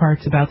best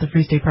parts about the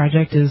Free State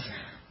Project is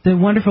the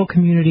wonderful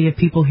community of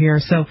people here.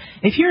 So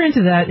if you're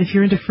into that, if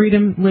you're into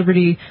freedom,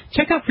 liberty,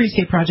 check out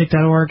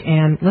freestateproject.org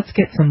and let's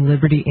get some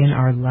liberty in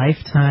our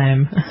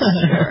lifetime.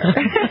 Sure.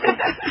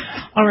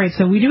 All right,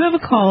 so we do have a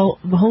call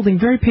holding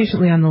very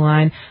patiently on the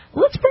line.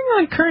 Let's bring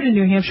on Kurt in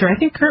New Hampshire. I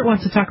think Kurt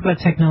wants to talk about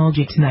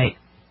technology tonight.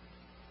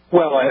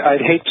 Well,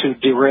 I'd hate to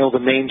derail the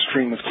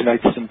mainstream of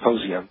tonight's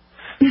symposium.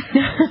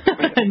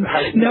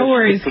 No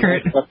worries,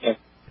 Kurt.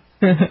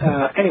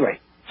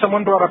 Anyway.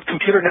 Someone brought up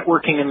computer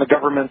networking and the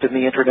government and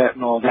the Internet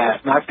and all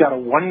that, and I've got a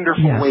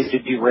wonderful way to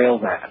derail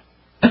that.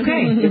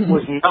 Okay. It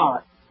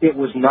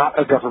was not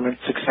a government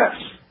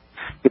success.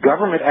 The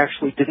government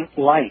actually didn't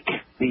like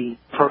the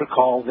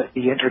protocol that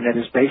the Internet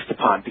is based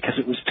upon because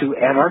it was too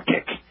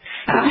anarchic.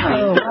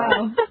 Oh,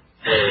 wow.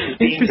 It was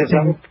being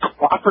developed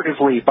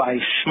cooperatively by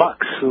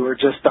schmucks who were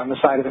just on the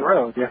side of the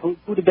road.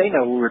 Who did they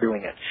know who were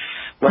doing it?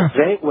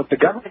 What the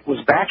government was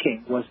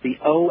backing was the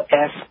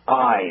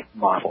OSI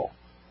model.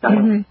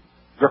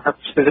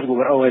 Specifically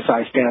what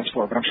OSI stands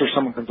for, but I'm sure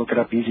someone can look it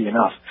up easy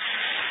enough.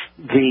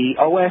 The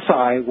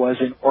OSI was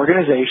an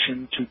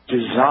organization to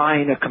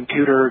design a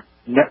computer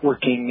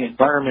networking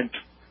environment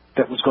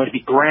that was going to be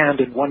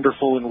grand and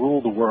wonderful and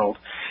rule the world.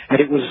 And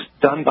it was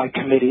done by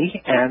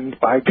committee and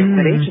by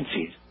government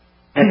agencies.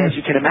 And as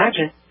you can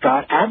imagine,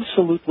 got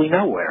absolutely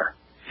nowhere.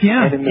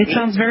 Yeah, it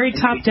sounds very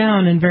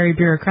top-down and very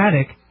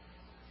bureaucratic.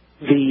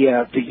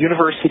 The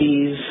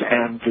universities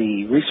and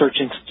the research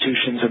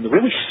institutions and the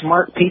really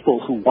smart people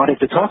who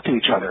wanted to talk to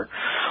each other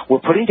were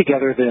putting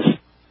together this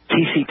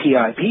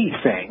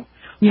TCP/IP thing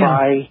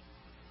by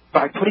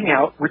putting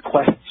out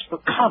requests for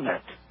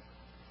comment.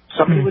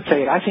 Somebody would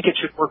say, I think it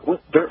should work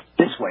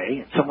this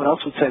way, and someone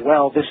else would say,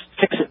 well,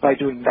 fix it by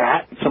doing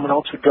that, and someone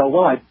else would go,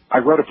 well, I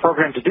wrote a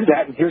program to do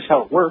that, and here's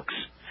how it works.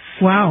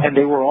 Wow. And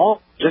they were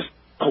all just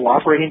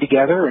cooperating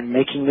together and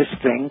making this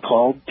thing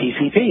called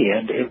TCP,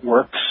 and it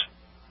works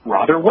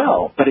rather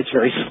well, but it's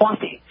very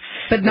sloppy.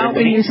 But not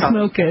when you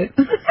smoke it.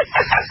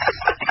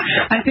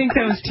 I think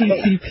that was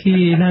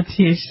TCP, not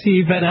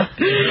THC, but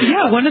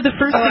one of the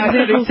first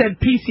examples said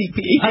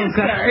PCP. Oh,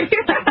 sorry.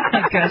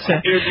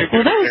 Gotcha.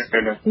 Well, that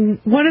was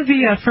one of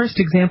the first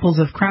examples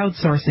of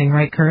crowdsourcing,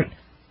 right, Kurt?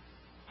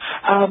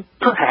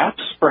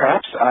 Perhaps.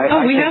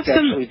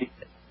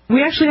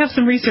 We actually have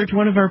some research.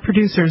 One of our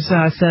producers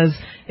says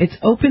it's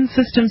Open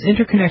Systems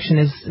Interconnection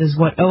is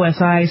what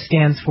OSI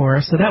stands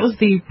for. So that was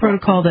the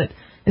protocol that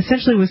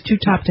essentially was too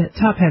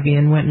top-heavy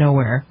and went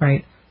nowhere,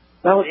 right?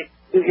 Well,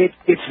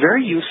 it's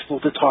very useful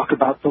to talk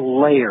about the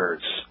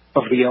layers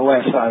of the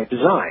OSI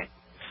design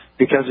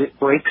because it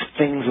breaks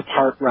things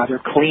apart rather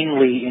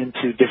cleanly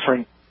into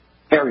different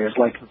areas,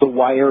 like the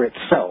wire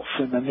itself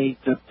and then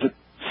the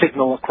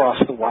signal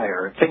across the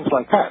wire and things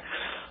like that.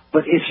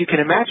 But if you can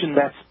imagine,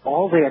 that's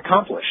all they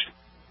accomplished.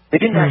 They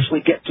didn't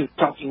actually get to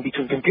talking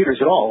between computers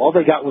at all. All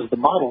they got was the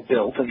model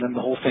built, and then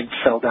the whole thing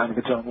fell down of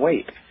its own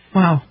weight.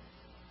 Wow.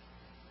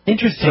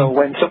 Interesting. So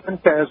when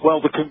someone says,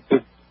 well,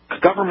 the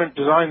government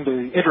designed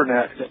the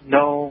Internet,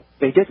 no,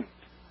 they didn't.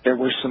 There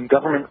were some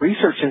government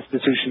research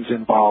institutions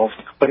involved,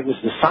 but it was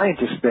the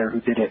scientists there who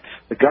did it.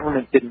 The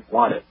government didn't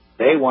want it.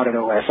 They wanted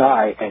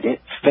OSI, and it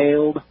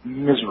failed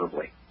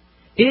miserably.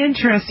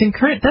 Interesting.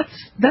 Kurt,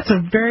 that's a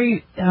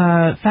very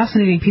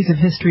fascinating piece of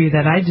history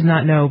that I did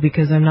not know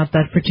because I'm not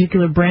that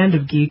particular brand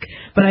of geek,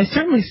 but I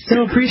certainly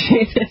still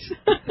appreciate it.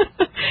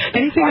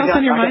 Anything else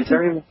on your mind?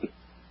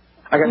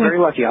 I got very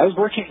lucky. I was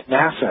working at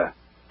NASA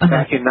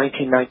back in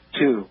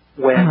 1992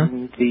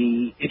 when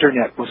the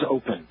Internet was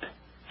opened.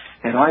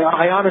 And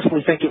I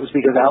honestly think it was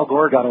because Al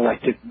Gore got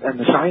elected and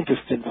the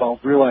scientists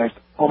involved realized,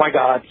 oh, my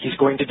God, he's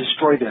going to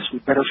destroy this. We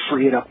better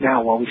free it up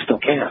now while we still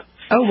can.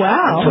 Oh,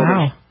 wow. So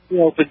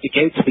they opened the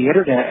gates of the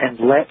Internet and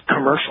let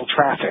commercial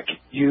traffic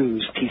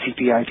use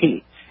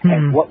TCP/IP.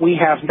 And what we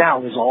have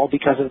now is all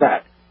because of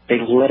that. They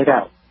let it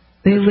out.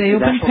 They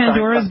opened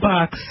Pandora's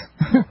box.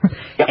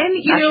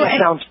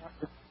 And,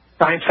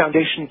 Science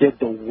Foundation did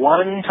the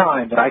one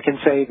time that I can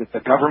say that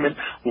the government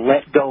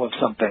let go of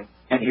something,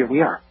 and here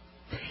we are.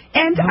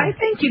 And I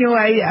think,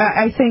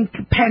 I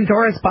think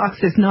Pandora's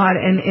box is not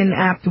an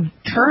inapt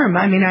term.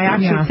 I mean, I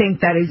actually think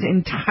that is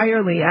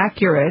entirely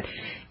accurate.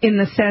 in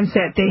the sense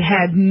that they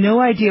had no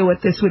idea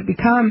what this would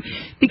become,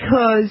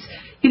 because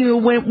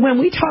when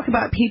we talk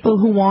about people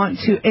who want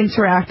to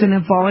interact in a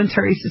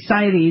voluntary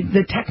society,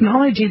 the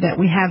technology that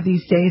we have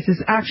these days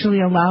is actually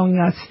allowing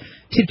us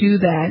to do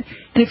that.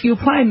 And if you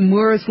apply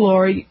Moore's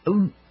law,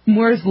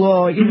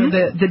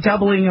 the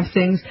doubling of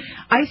things,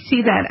 I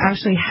see that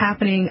actually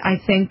happening, I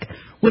think,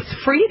 with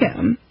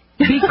freedom.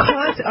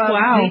 Because of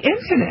the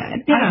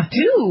Internet. Yeah. I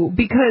do,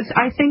 because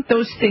I think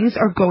those things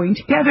are going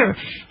together.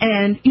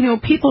 And,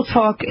 people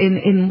talk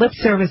in lip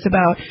service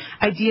about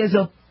ideas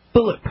of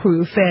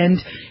bulletproof, and,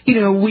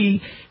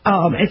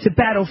 it's a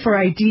battle for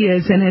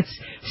ideas, and it's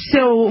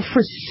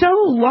for so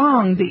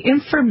long, the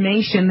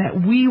information that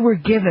we were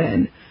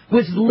given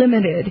was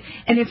limited.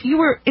 And if you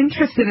were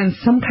interested in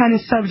some kind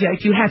of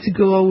subject, you had to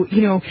go,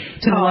 to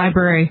the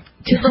library.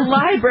 To the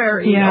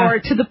library or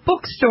to the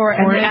bookstore.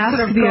 Or ask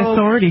the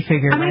authority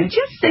figure, I mean,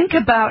 just think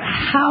about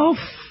how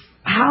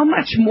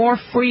much more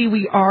free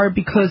we are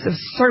because of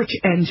search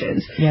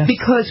engines. Yes.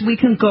 Because we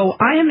can go,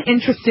 I am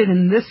interested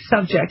in this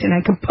subject, and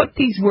I can put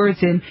these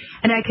words in,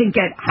 and I can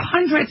get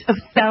hundreds of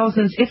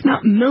thousands, if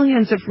not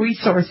millions, of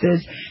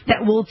resources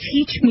that will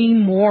teach me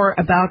more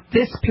about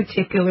this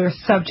particular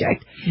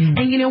subject.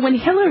 And, when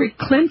Hillary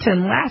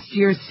Clinton last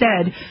year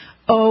said,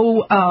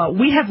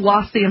 we have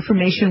lost the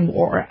information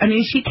war. I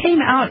mean, she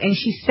came out and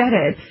she said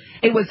it.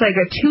 It was like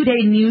a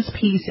 2-day news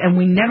piece, and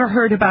we never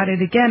heard about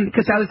it again,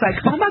 because I was like,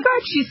 oh, my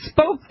God, she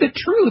spoke the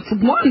truth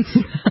once.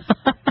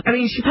 I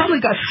mean, she probably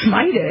got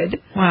smited.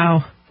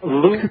 Wow.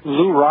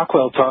 Lou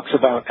Rockwell talks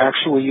about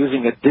actually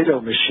using a ditto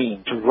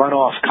machine to run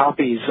off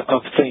copies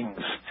of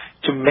things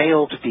to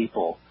mail to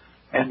people.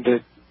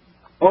 And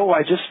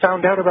I just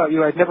found out about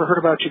you. I'd never heard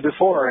about you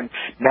before. And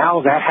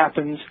now that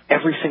happens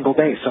every single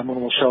day.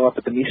 Someone will show up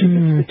at the Mises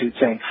Institute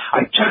saying,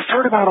 I just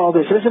heard about all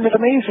this. Isn't it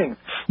amazing?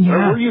 Yeah.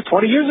 Where were you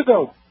 20 years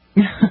ago?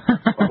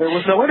 Well, there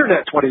was no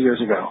Internet 20 years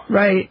ago.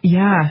 Right.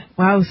 Yeah.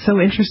 Wow, so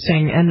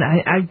interesting. And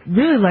I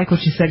really like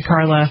what you said,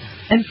 Carla.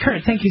 And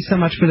Kurt, thank you so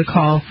much for the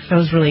call. That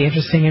was really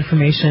interesting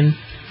information.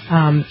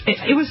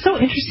 It was so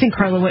interesting,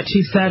 Carla, what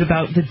you said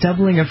about the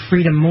doubling of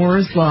freedom.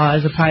 Moore's law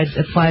is applied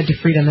to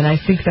freedom, and I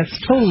think that's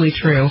totally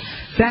true.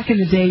 Back in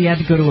the day, you had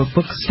to go to a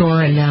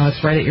bookstore, and now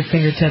it's right at your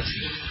fingertips.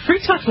 Free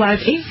Talk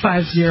Live,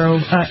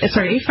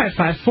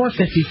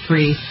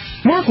 855-450-FREE.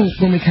 More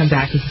when we come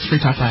back. This is Free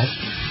Talk Live.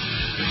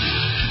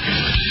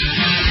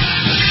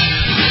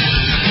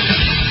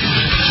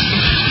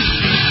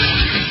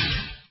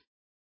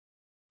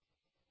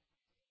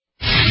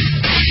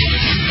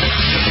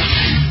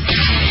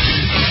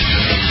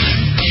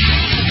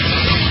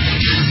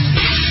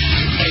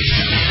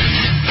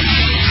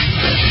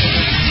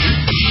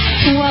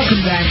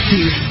 Welcome back to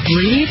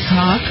Free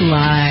Talk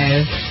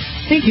Live.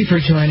 Thank you for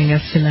joining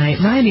us tonight.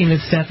 My name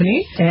is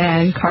Stephanie.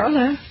 And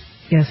Carla.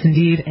 Yes,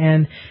 indeed.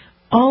 And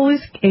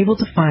always able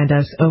to find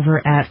us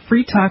over at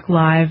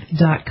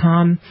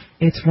freetalklive.com.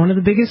 It's one of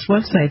the biggest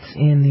websites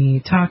in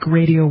the talk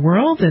radio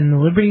world and the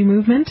liberty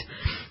movement.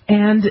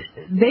 And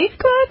they've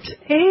got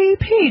a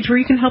page where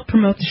you can help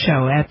promote the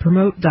show at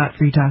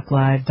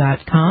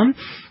promote.freetalklive.com.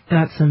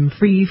 Got some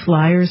free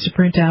flyers to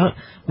print out,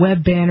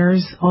 web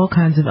banners, all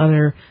kinds of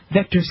other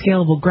vector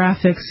scalable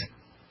graphics,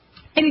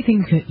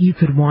 anything you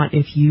could want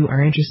if you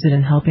are interested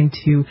in helping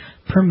to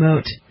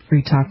promote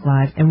Free Talk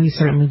Live, and we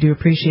certainly do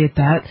appreciate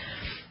that.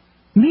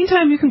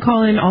 Meantime, you can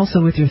call in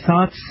also with your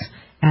thoughts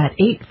at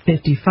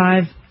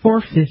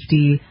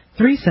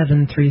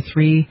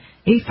 855-450-3733,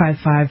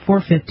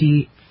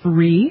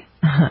 855-450-FREE.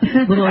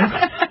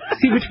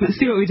 See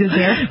what we did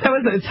there? That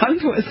was a tongue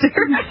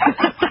twister.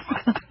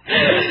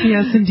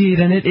 Yes, indeed,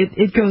 and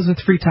it goes with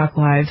Free Talk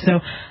Live.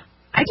 So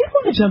I did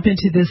want to jump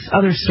into this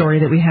other story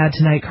that we had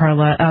tonight,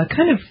 Carla,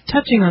 kind of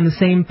touching on the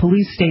same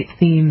police state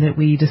theme that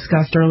we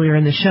discussed earlier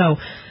in the show.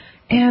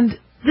 And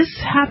this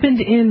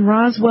happened in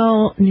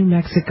Roswell, New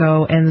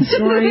Mexico, and the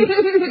story...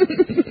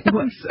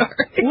 I'm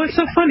sorry. What's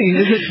so funny?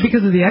 Is it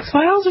because of the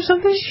X-Files or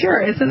something? Sure.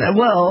 Isn't that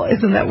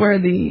where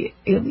the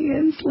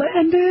aliens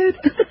landed?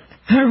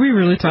 Are we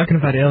really talking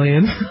about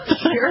aliens?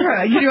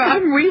 Sure.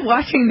 I'm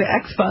rewatching the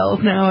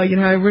X-Files now.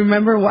 I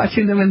remember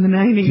watching them in the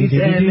 90s.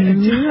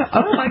 And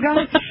oh, my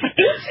God.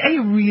 It's a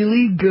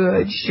really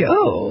good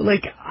show.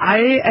 Like,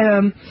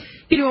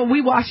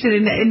 we watched it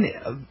in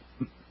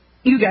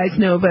you guys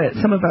know, but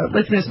some of our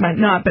listeners might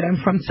not, but I'm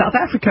from South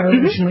Africa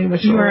originally.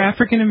 Which you are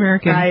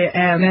African-American. I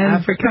am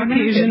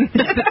African-American.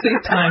 Caucasian at the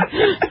same time.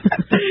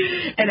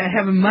 And I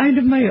have a mind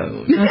of my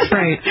own. That's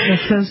right. That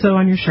says so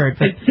on your shirt.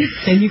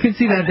 And you can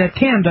see that at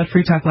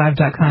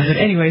cam.freetalklive.com. But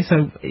anyway,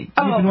 so you've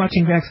been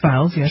watching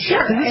X-Files, yes.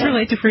 Sure. Does this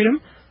relate to freedom?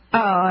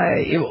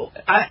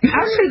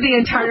 Actually, the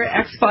entire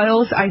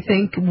X-Files, I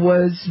think,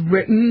 was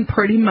written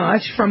pretty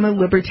much from a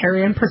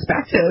libertarian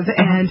perspective.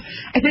 And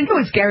I think it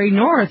was Gary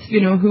North,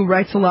 who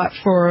writes a lot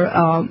for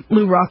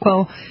Lou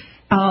Rockwell.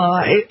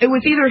 It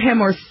was either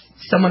him or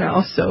someone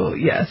else, so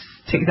yes,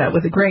 take that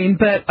with a grain.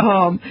 But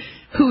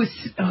who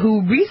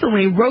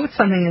recently wrote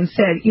something and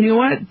said, you know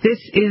what, this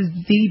is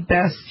the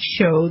best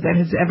show that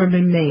has ever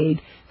been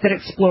made that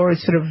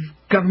explores sort of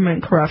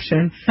government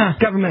corruption,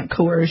 government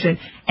coercion.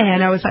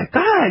 And I was like,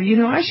 God,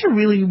 I should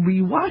really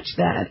rewatch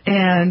that.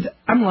 And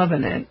I'm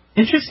loving it.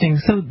 Interesting.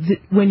 So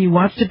when you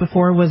watched it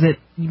before, was it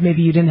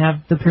maybe you didn't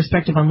have the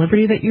perspective on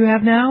liberty that you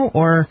have now,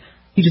 or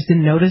you just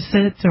didn't notice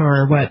it,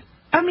 or what?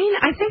 I mean,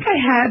 I think I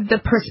had the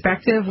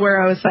perspective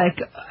where I was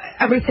like,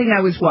 everything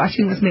I was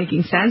watching was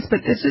making sense,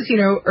 but this is,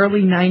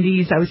 early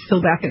 90s. I was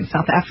still back in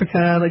South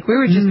Africa. Like, we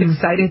were just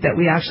excited that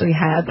we actually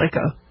had, like,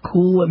 a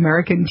cool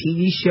American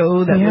TV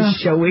show that was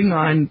showing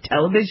on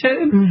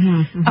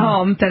television,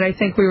 that I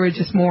think we were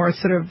just more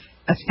sort of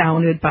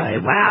astounded by,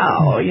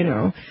 wow,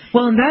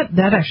 Well, and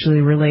that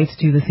actually relates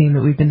to the theme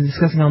that we've been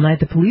discussing all night,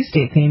 the police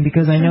state theme,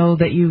 because I know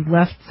that you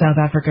left South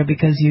Africa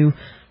because you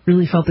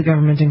really felt the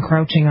government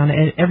encroaching on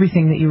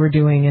everything that you were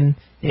doing, and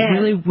it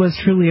really was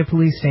truly a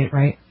police state,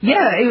 right?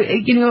 Yeah,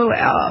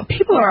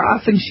 people are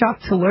often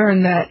shocked to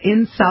learn that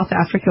in South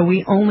Africa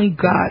we only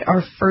got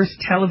our first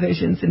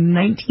televisions in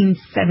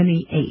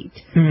 1978,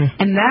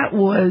 and that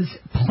was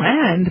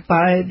planned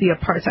by the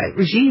apartheid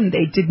regime.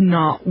 They did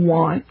not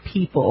want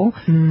people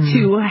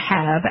to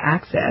have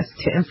access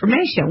to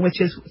information, which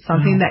is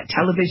something that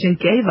television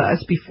gave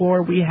us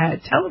before we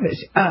had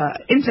television,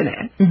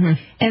 internet.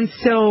 And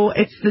so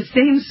it's the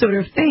same sort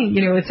of thing.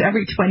 It's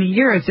every 20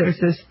 years there's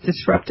this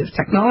disruptive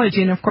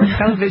technology, and of course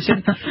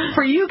television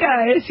for you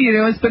guys,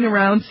 it's been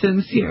around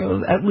since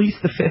at least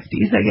the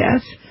 50s, I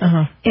guess.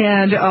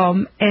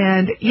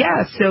 And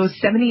yeah, so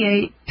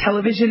 78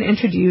 television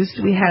introduced.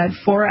 We had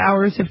 4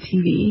 hours of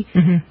TV.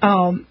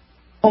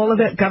 All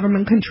of it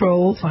government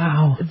controlled.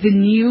 Wow. The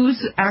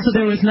news actually... So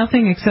there was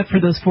nothing except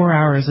for those 4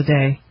 hours a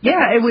day.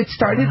 Yeah, it would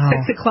start at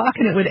 6 o'clock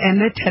and it would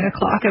end at 10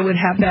 o'clock. I would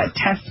have that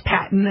test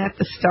pattern at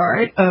the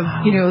start of,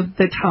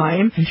 the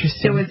time.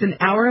 Interesting. There was an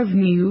hour of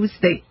news.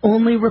 They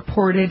only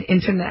reported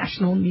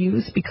international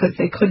news because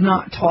they could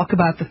not talk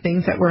about the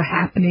things that were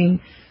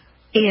happening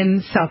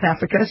in South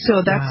Africa.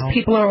 So that's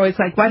people are always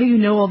like, why do you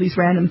know all these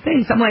random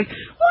things? I'm like,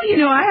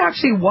 well, I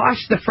actually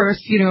watched the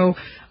first,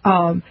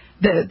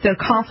 the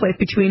conflict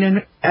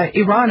between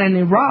Iran and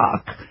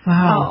Iraq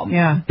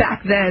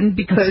back then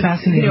because,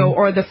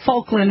 or the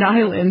Falkland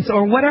Islands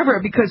or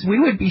whatever, because we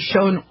would be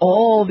shown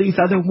all these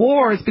other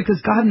wars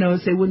because God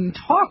knows they wouldn't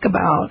talk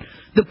about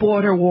the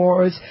border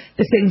wars,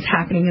 the things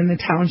happening in the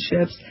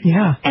townships.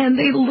 Yeah. And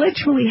they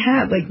literally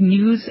had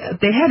news.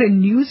 They had a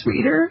news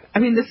reader. I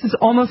mean, this is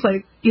almost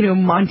like,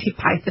 Monty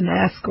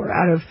Python-esque or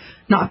out of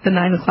Not the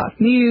 9 O'Clock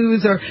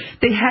News, or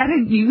they had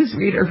a news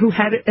reader who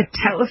had a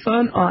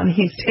telephone on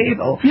his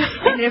table.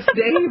 And if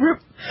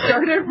they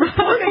started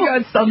reporting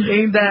on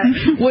something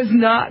that was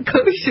not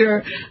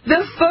kosher,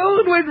 the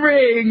phone would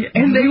ring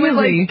and they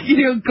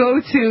would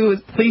go to,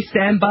 please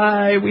stand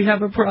by, we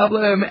have a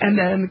problem, and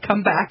then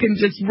come back and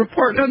just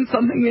report on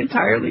something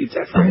entirely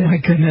different. Oh my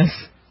goodness.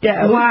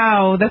 Yeah.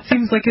 Wow, that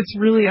seems like it's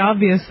really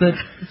obvious that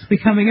it's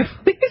becoming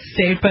a police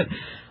state, but...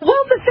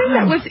 Well, the thing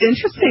that was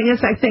interesting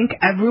is I think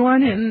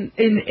everyone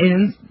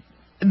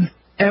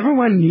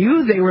everyone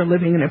knew they were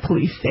living in a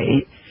police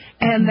state,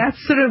 and that's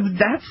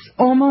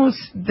almost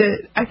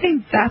I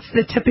think that's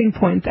the tipping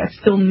point that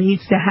still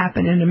needs to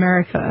happen in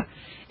America.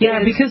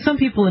 Yeah, because some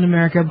people in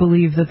America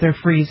believe that they're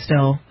free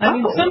still. I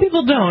mean, some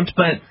people don't,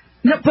 but...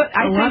 No, but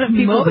I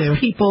think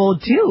most people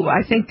do.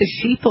 I think the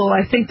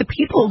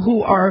people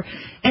who are,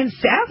 and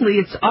sadly,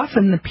 it's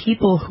often the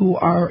people who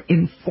are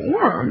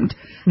informed.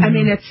 I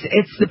mean,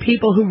 it's the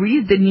people who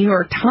read the New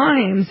York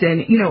Times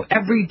and,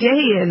 every day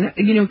and,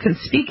 can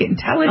speak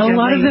intelligently.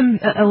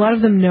 A lot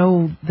of them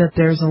know that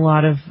there's a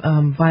lot of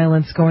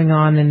violence going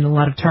on and a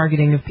lot of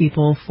targeting of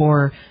people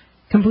for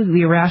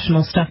completely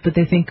irrational stuff, but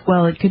they think,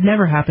 well, it could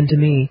never happen to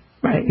me.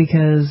 Right.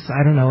 Because,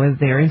 I don't know,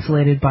 they're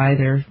insulated by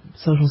their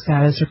social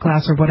status or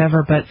class or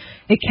whatever, but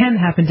it can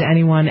happen to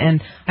anyone.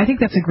 And I think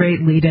that's a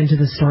great lead into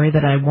the story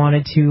that I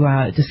wanted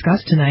to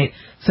discuss tonight.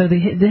 So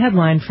the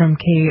headline from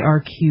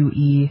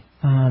KRQE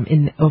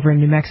over in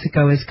New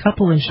Mexico is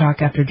Couple in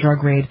Shock After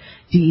Drug Raid.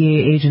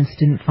 DEA Agents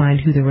Didn't Find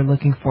Who They Were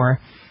Looking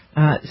For.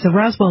 So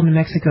Roswell, New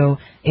Mexico,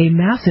 a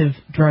massive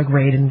drug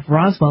raid in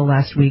Roswell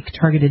last week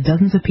targeted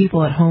dozens of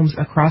people at homes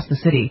across the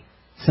city.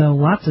 So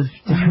lots of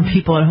different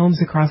people at homes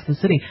across the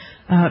city.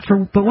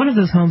 But one of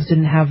those homes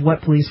didn't have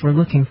what police were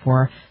looking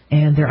for,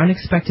 and their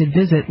unexpected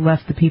visit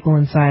left the people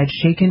inside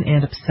shaken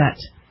and upset.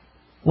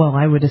 Well,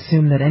 I would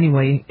assume that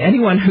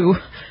anyone who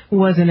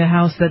was in a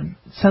house that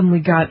suddenly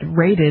got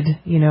raided,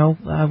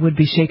 would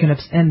be shaken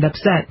and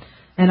upset.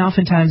 And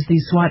oftentimes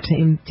these SWAT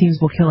teams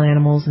will kill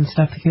animals and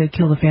stuff to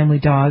kill the family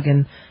dog.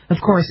 And, of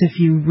course, if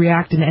you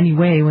react in any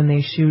way when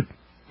they shoot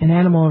an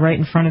animal right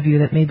in front of you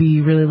that maybe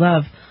you really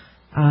love,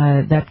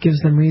 that gives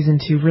them reason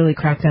to really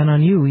crack down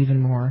on you even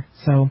more.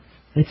 So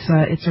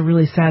it's a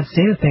really sad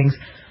state of things.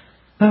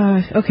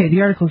 Okay,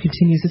 the article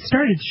continues. It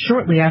started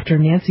shortly after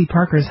Nancy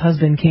Parker's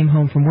husband came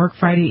home from work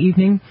Friday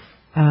evening.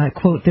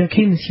 Quote, there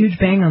came this huge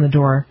bang on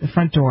the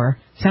front door.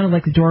 Sounded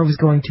like the door was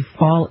going to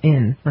fall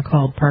in,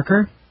 recalled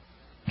Parker.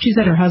 She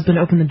said her husband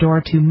opened the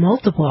door to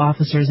multiple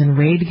officers in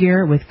raid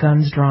gear with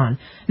guns drawn.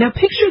 Now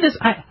picture this.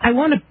 I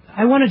want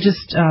to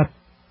just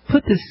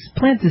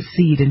plant this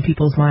seed in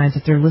people's minds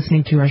if they're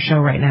listening to our show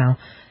right now.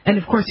 And,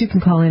 of course, you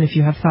can call in if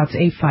you have thoughts,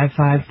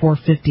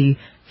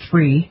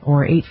 855-450-FREE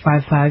or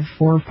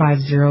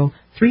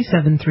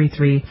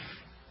 855-450-3733.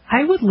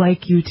 I would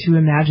like you to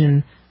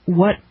imagine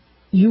what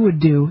you would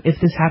do if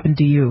this happened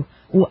to you.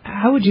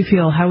 How would you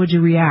feel? How would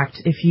you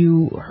react if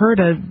you heard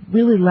a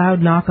really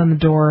loud knock on the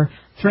door,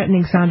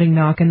 threatening-sounding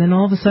knock, and then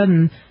all of a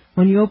sudden,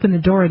 when you opened the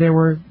door, there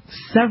were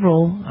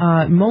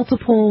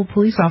multiple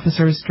police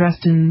officers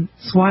dressed in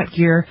SWAT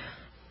gear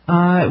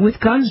with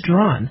guns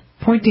drawn,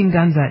 pointing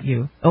guns at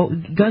you. Oh,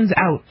 guns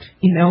out,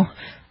 you know.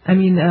 I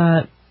mean,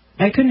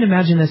 I couldn't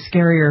imagine a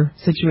scarier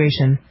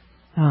situation,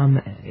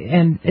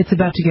 and it's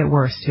about to get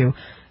worse, too.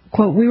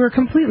 Quote, "We were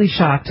completely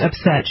shocked,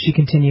 upset," she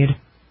continued.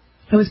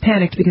 "I was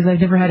panicked because I've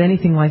never had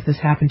anything like this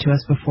happen to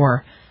us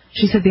before."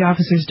 She said the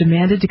officers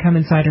demanded to come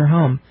inside her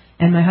home,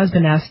 and my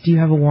husband asked, "Do you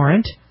have a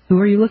warrant? Who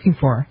are you looking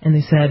for?" And they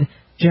said,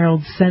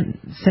 "Gerald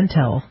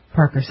Centel,"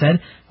 Parker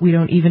said. "We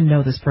don't even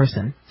know this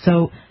person."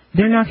 So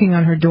they're knocking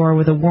on her door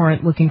with a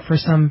warrant looking for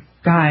some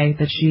guy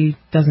that she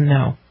doesn't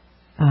know.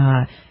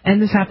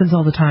 And this happens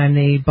all the time.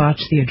 They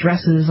botch the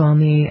addresses on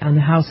the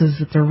houses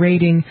that they're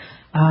raiding.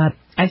 I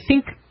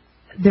think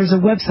there's a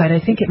website, I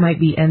think it might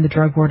be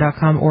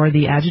endthedrugwar.com or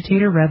the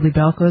Agitator, Radley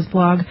Balco's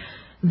blog,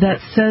 that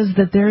says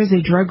that there is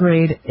a drug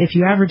raid. If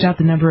you average out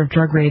the number of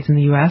drug raids in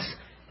the U.S.,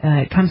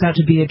 it comes out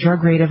to be a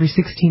drug raid every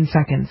 16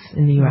 seconds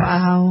in the U.S.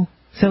 Wow.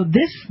 So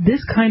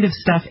this kind of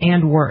stuff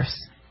and worse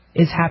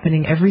is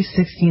happening every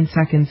 16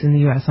 seconds in the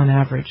U.S. on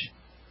average.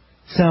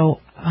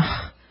 So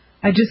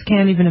I just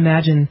can't even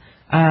imagine.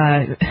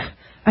 I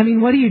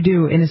mean, what do you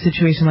do in a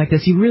situation like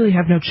this? You really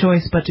have no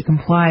choice but to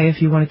comply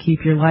if you want to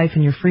keep your life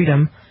and your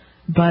freedom.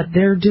 But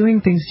they're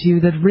doing things to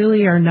you that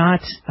really are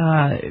not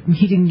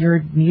meeting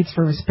your needs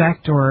for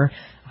respect or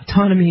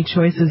autonomy,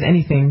 choices,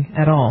 anything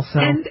at all. So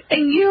and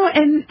you know,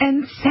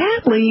 and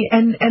sadly,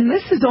 and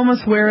this is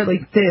almost where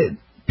like the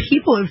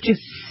people have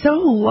just so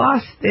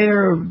lost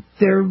their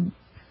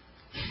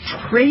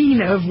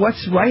train of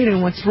what's right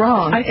and what's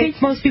wrong. I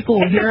think most people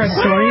will hear a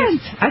story.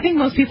 I think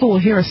most people will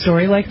hear a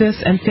story like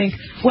this and think,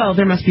 well,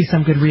 there must be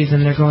some good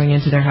reason they're going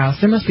into their house.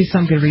 There must be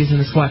some good reason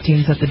the SWAT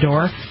team's at the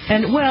door.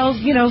 And, well,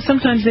 you know,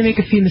 sometimes they make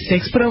a few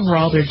mistakes, but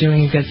overall they're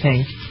doing a good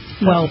thing.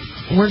 Well,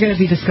 we're going to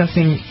be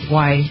discussing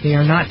why they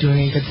are not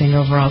doing a good thing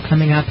overall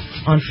coming up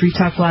on Free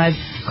Talk Live.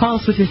 Call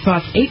us with your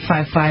thoughts,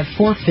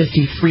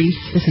 855-450-FREE.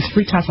 This is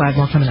Free Talk Live.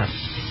 More coming up.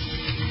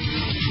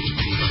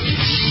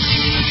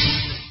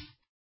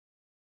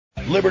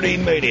 Liberty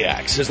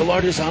Maniacs is the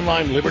largest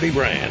online Liberty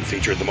brand,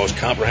 featuring the most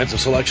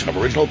comprehensive selection of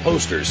original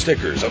posters,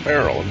 stickers,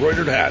 apparel,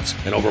 embroidered hats,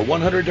 and over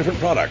 100 different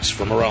products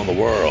from around the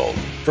world.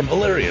 From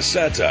hilarious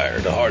satire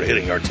to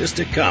hard-hitting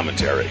artistic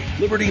commentary,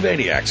 Liberty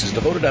Maniacs is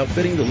devoted to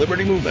outfitting the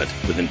Liberty movement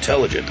with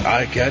intelligent,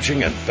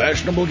 eye-catching, and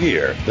fashionable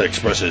gear that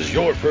expresses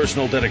your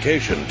personal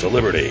dedication to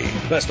liberty.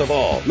 Best of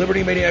all,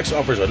 Liberty Maniacs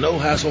offers a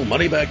no-hassle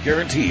money-back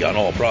guarantee on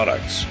all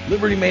products.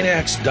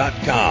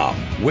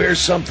 LibertyManiacs.com. Wear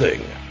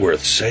something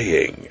worth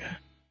saying.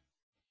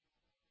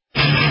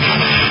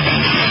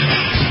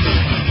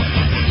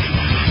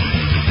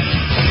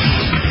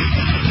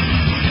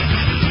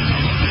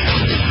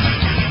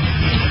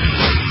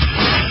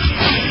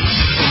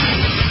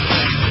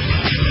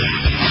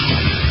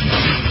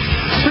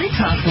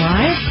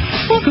 Live.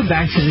 Welcome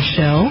back to the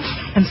show.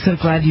 I'm so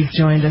glad you've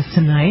joined us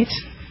tonight.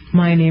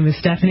 My name is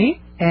Stephanie.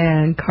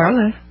 And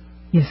Carla.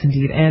 Yes,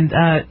 indeed. And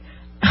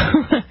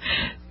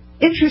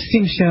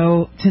interesting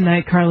show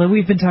tonight, Carla.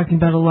 We've been talking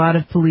about a lot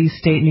of police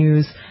state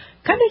news,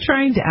 kind of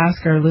trying to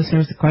ask our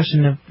listeners the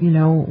question of, you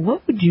know,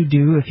 what would you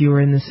do if you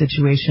were in this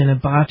situation, a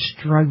botched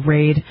drug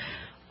raid?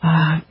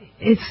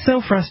 It's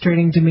so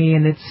frustrating to me,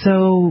 and it's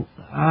so,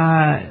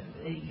 I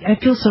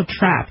feel so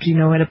trapped, you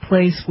know, at a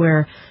place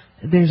where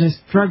there's this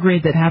drug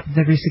raid that happens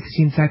every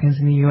 16 seconds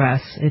in the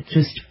U.S. It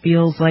just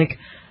feels like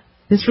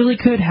this really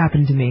could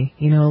happen to me.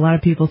 You know, a lot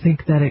of people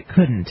think that it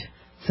couldn't.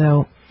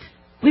 So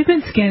we've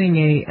been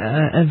scanning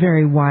a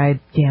very wide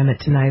gamut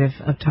tonight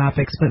of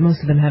topics, but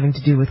most of them having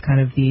to do with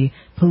kind of the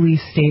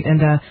police state.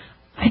 And I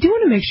do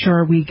want to make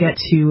sure we get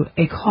to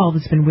a call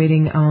that's been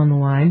waiting on the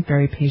line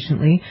very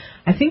patiently.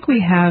 I think we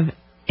have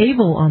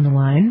Abel on the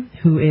line,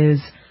 who is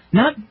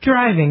not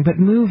driving, but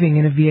moving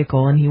in a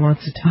vehicle, and he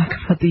wants to talk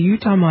about the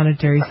Utah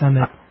Monetary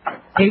Summit.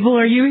 Abel,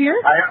 are you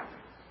here?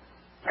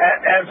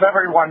 As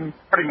everyone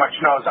pretty much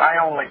knows, I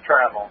only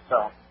travel,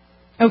 so.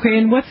 Okay,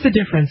 and what's the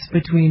difference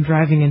between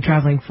driving and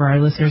traveling for our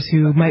listeners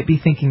who might be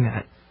thinking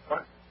that?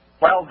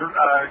 Well,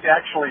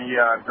 actually,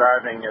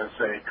 driving is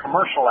a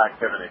commercial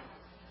activity.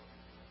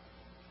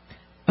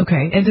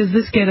 Okay, and does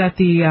this get at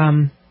the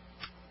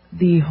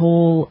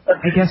whole,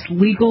 I guess,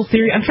 legal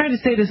theory? I'm trying to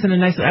say this in a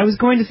nice way. I was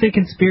going to say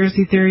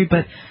conspiracy theory,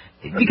 but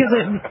because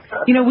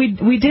you know,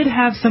 we did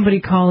have somebody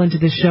call into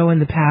the show in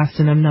the past,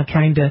 and I'm not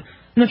trying to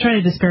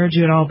disparage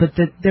you at all, but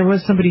that there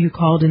was somebody who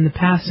called in the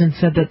past and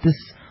said that this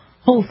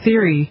whole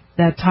theory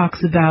that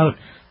talks about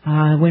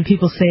when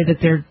people say that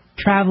they're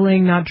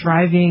traveling, not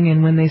driving,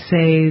 and when they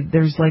say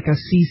there's like a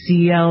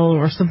CCL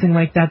or something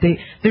like that,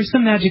 there's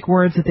some magic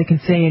words that they can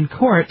say in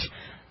court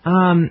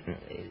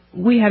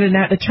we had an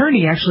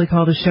attorney actually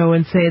call the show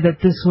and say that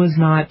this was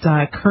not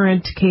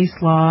current case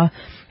law,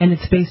 and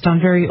it's based on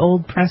very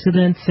old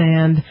precedents,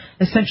 and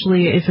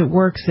essentially if it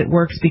works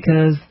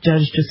because the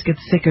judge just gets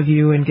sick of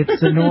you and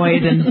gets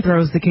annoyed and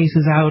throws the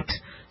cases out.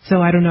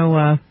 So I don't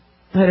know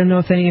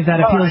if any of that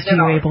appeals to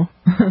you, Abel.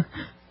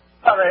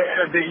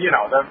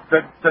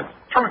 The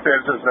truth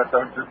is that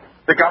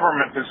the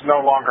government is no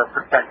longer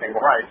protecting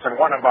rights, and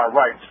one of our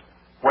rights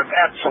was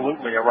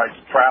absolutely a right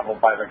to travel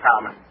by the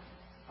common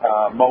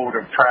mode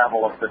of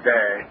travel of the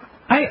day.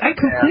 I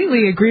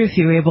completely agree with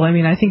you, Abel. I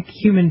mean, I think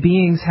human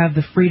beings have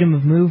the freedom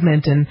of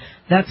movement, and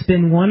that's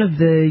been one of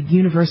the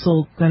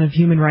universal kind of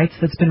human rights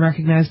that's been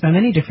recognized by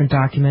many different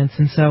documents.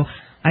 And so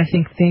I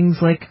think things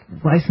like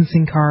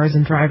licensing cars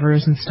and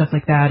drivers and stuff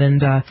like that,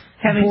 and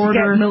having to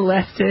get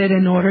molested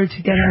in order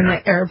to get on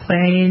the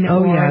airplane.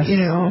 Yes.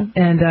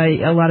 And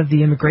a lot of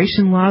the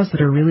immigration laws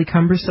that are really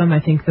cumbersome, I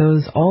think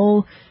those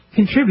all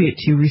contribute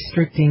to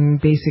restricting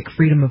basic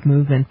freedom of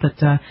movement. But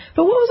what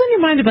was on your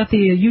mind about the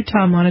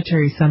Utah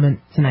Monetary Summit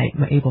tonight,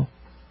 Abel?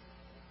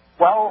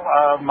 Well,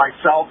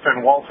 myself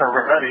and Walter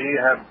Reddy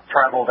have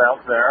traveled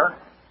out there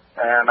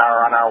and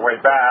are on our way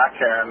back,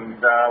 and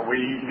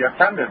we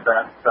attended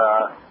that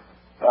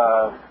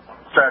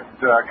said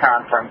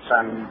conference,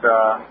 and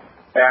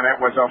it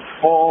was a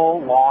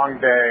full, long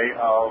day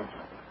of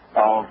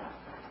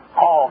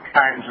all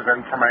kinds of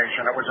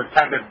information. It was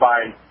attended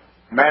by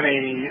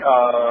many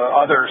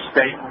other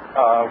state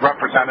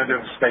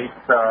representatives, state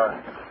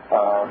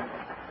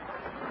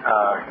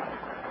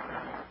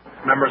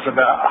members of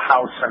the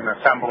House and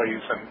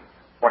assemblies and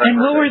whatever. And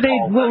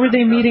what were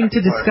they meeting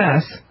to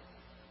discuss?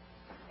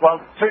 Well,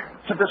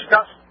 to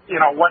discuss,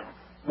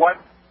 what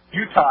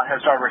Utah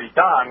has already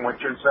done,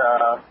 which is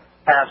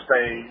passed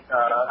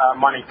a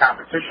money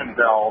competition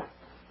bill,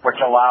 which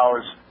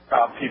allows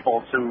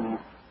people to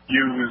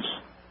use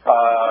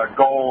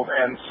gold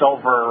and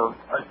silver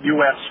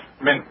U.S.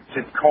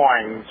 minted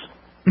coins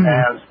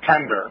as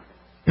tender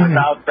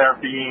without there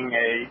being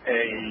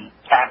a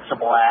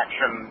taxable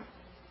action,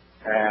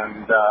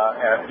 and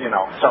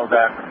so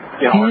that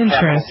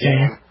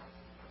interesting.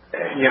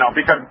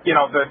 Because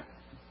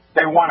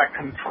they want to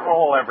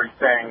control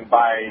everything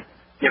by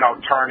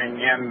turning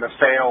in the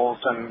sales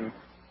and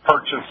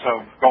purchase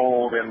of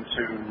gold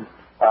into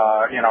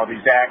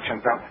these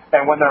actions,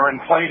 and when they're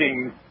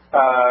inflating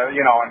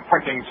and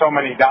printing so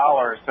many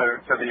dollars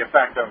to the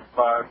effect of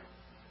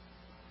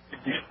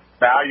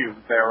value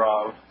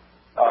thereof,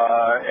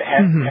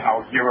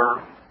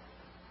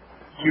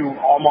 you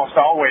almost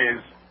always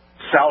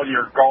sell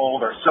your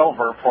gold or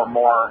silver for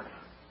more,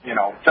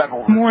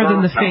 Federal more Reserve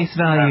than the face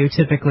value,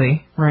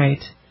 typically,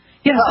 right?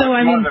 Yeah, well, so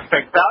I mean, more than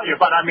face value,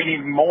 but I mean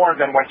even more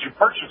than what you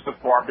purchased it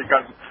for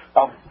because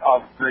of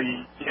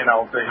the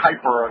the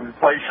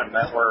hyperinflation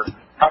that we're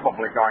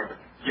probably going to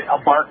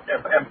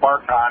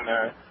embark on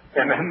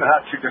in the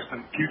not too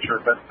distant future.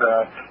 But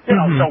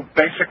so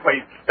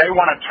basically they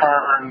want to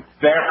turn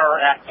their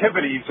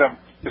activities of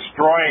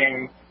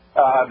destroying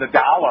the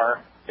dollar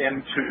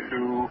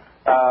into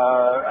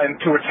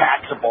a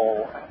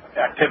taxable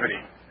activity,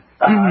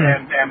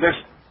 and this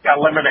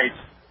eliminates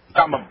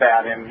some of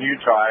that in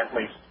Utah at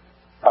least.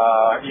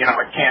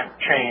 It can't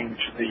change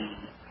the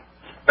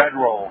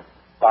federal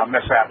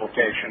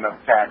misapplication of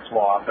tax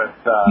law, but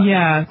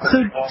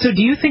So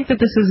do you think that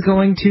this is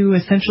going to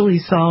essentially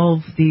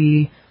solve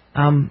the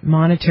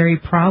monetary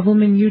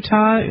problem in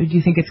Utah? Or do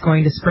you think it's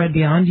going to spread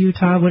beyond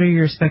Utah? What are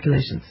your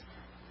speculations?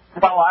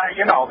 Well,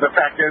 the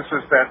fact is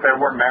that there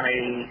were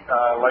many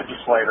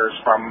legislators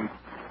from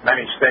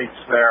many states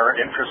there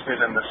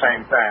interested in the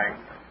same thing.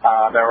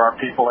 There are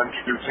people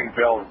introducing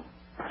bills.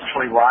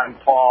 Actually, Ron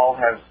Paul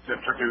has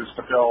introduced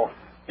a bill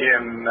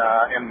in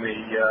the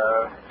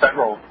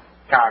federal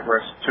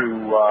Congress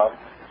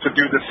to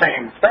do the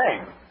same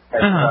thing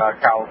as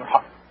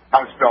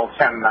House Bill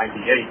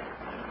 1098.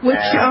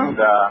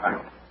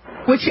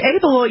 Which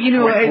Abel,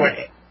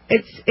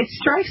 it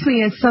strikes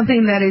me as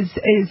something that is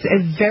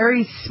a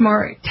very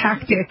smart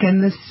tactic,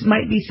 and this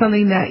might be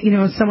something that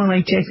someone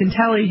like Jason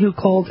Talley, who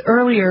called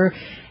earlier.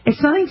 It's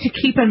something to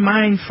keep in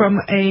mind from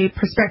a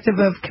perspective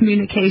of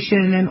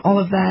communication and all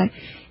of that,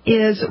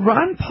 is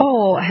Ron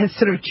Paul has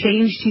sort of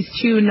changed his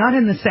tune, not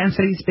in the sense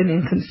that he's been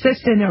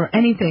inconsistent or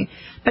anything,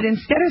 but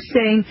instead of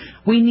saying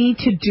we need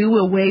to do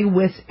away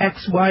with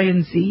X, Y,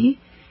 and Z,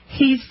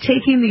 he's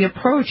taking the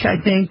approach, I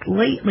think,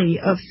 lately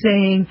of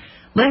saying,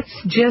 let's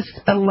just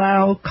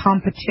allow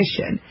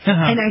competition.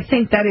 And I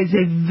think that is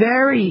a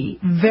very,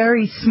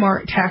 very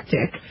smart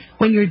tactic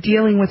when you're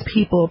dealing with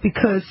people,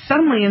 because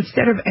suddenly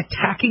instead of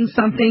attacking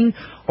something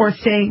or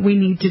saying we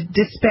need to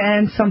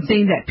disband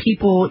something that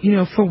people,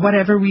 for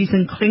whatever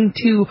reason cling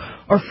to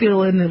or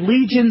feel an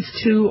allegiance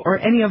to or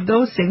any of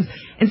those things,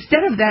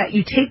 instead of that,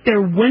 you take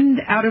their wind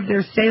out of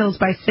their sails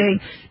by saying,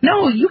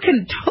 no, you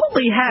can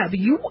totally have.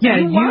 You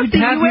want the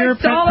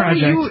U.S. dollar,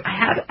 you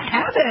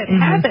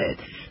have it.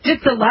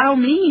 Just allow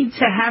me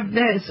to have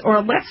this,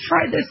 or let's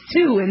try this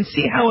too and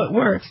see how it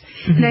works.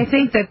 And I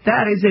think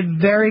that is a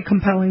very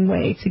compelling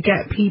way to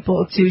get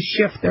people to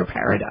shift their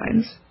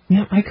paradigms.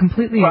 Yeah, I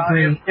completely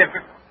agree.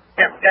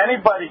 If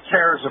anybody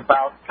cares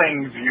about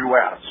things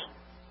U.S.,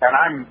 and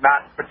I'm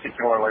not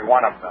particularly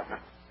one of them,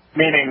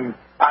 meaning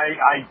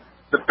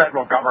the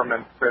federal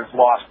government has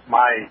lost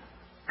my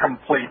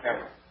complete,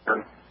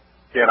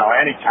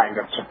 any kind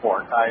of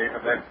support.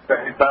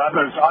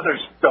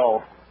 Others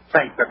still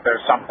think that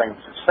there's something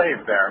to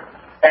save there,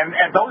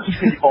 and those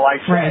people, I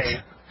say,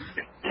 right.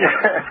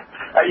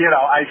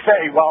 I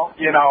say, well,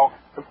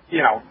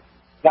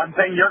 one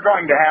thing you're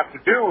going to have to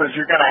do is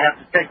you're going to have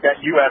to take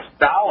that U.S.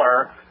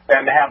 dollar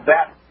and have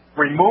that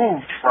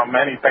removed from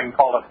anything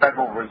called a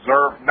Federal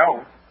Reserve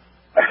note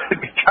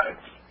because,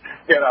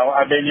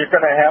 you're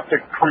going to have to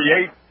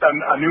create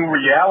a new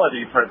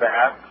reality for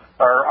that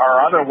or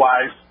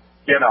otherwise,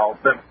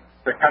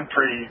 the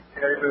country,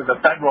 the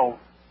federal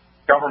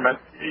government,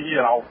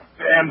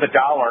 and the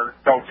dollar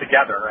go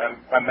together. And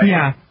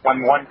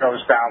when one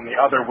goes down, the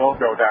other will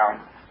go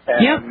down.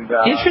 And,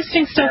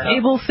 interesting stuff,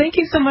 Abel. Thank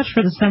you so much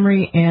for the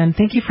summary, and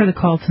thank you for the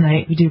call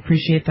tonight. We do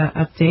appreciate that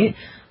update.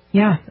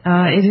 Yeah,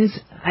 it is.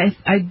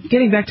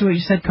 Getting back to what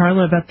you said,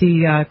 Carla, about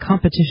the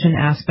competition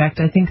aspect,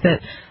 I think that,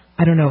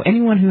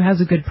 anyone who has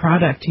a good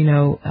product,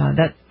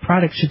 that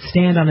product should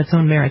stand on its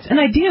own merits. And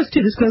ideas,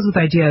 too. This goes with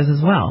ideas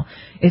as well.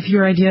 If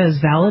your idea is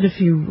valid,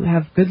 if you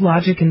have good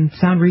logic and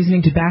sound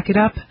reasoning to back it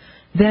up,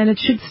 then it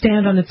should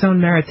stand on its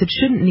own merits. It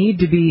shouldn't need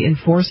to be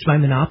enforced by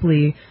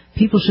monopoly.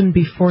 People shouldn't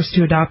be forced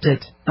to adopt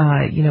it.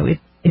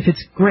 If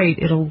it's great,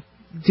 it'll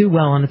do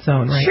well on its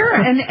own, right? Sure,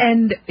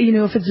 and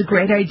if it's a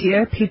great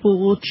idea, people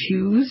will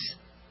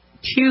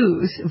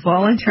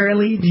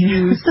voluntarily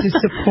choose to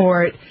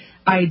support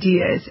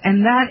ideas.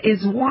 And that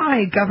is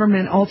why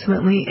government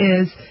ultimately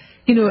is,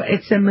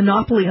 it's a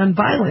monopoly on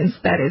violence.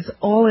 That is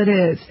all it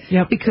is.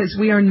 Yep. Because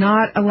we are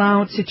not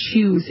allowed to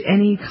choose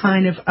any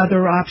kind of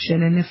other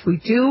option. And if we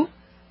do,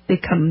 they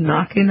come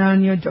knocking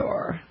on your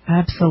door.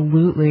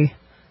 Absolutely.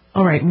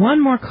 All right, one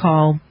more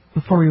call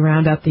before we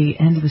round out the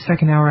end of the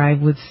second hour, I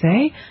would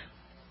say.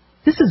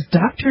 This is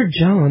Dr.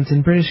 Jones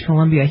in British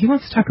Columbia. He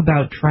wants to talk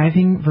about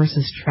driving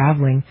versus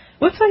traveling.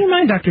 What's on your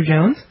mind, Dr.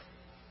 Jones?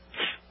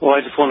 Well,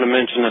 I just want to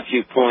mention a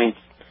few points,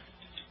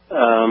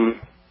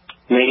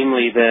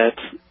 namely that,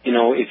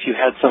 if you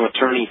had some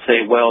attorney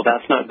say, well,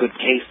 that's not good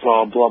case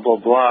law, blah, blah,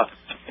 blah,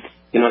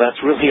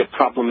 that's really a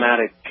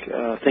problematic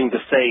thing to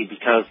say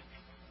because,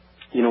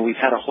 we've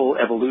had a whole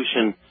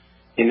evolution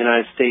in the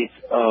United States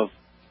of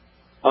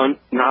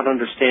not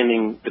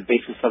understanding the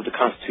basis of the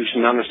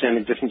Constitution, not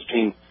understanding the difference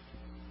between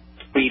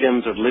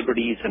freedoms or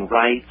liberties and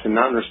rights, and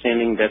not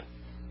understanding that,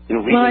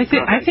 well, I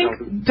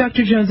think,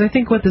 Dr. Jones, I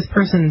think what this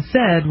person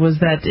said was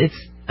that it's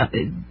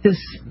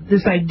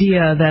this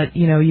idea that,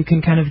 you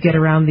can kind of get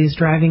around these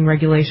driving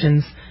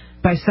regulations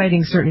by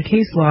citing certain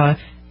case law.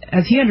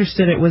 As he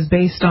understood it, was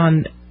based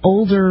on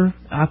older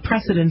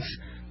precedents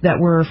that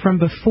were from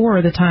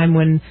before the time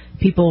when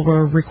people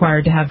were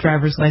required to have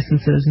driver's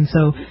licenses, and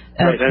so.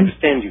 Right, I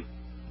understand you.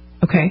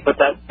 Okay. But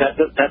that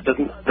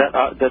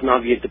doesn't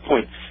obviate the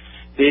point.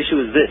 The issue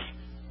is this: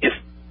 if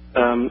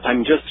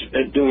I'm just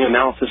doing an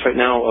analysis right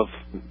now of,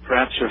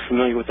 perhaps you're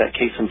familiar with that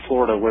case in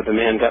Florida where the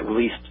man got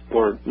released,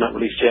 or not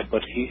released yet,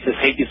 but his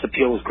habeas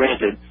appeal was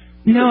granted.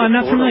 No, I'm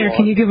not familiar.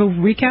 Can you give a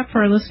recap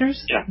for our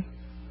listeners? Yeah.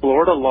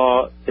 Florida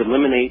law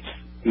eliminates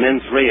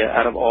mens rea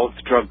out of all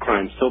its drug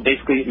crimes. So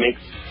basically it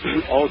makes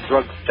all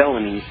drug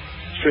felonies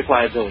strict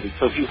liability.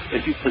 So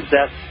if you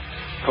possess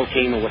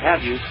cocaine or what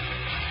have you,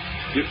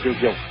 you're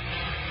guilty.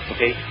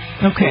 Okay?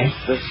 Okay.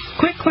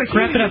 Quick,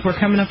 wrap it up. We're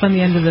coming up on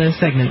the end of the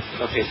segment.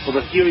 Okay, so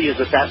the theory is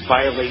that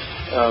violates,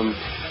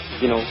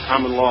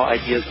 common law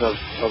ideas of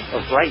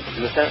rights.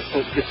 And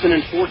it's been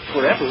enforced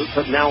forever,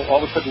 but now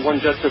all of a sudden one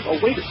judge says, oh,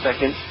 wait a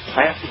second,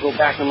 I have to go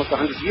back and look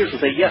 100 years and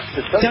say, yes,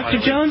 this does Dr.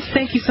 violate. Jones,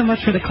 thank you so much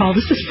for the call.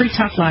 This is Free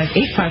Talk Live,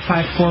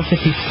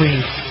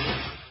 855-453.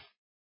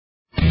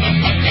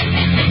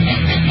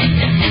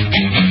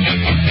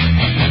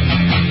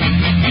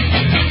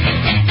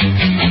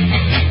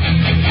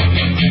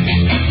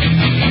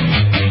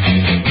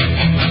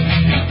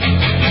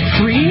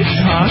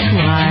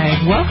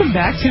 Welcome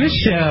back to the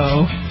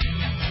show.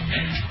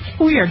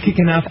 We are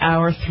kicking off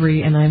hour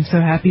 3, and I'm so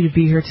happy to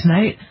be here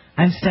tonight.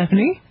 I'm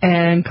Stephanie.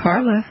 And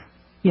Carla.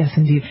 Yes,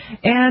 indeed.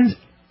 And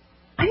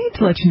I need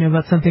to let you know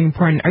about something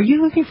important. Are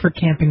you looking for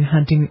camping,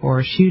 hunting,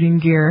 or shooting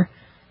gear?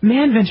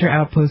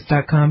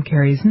 ManVentureOutpost.com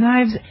carries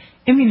knives,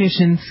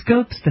 ammunition,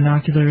 scopes,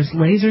 binoculars,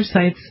 laser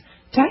sights,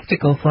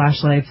 tactical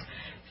flashlights,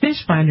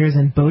 fish finders,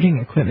 and boating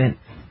equipment.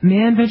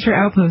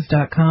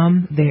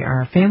 ManVentureOutpost.com. They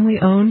are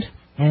family-owned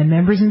and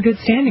members in good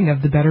standing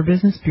of the Better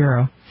Business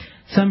Bureau.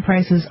 Some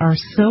prices are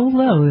so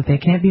low that they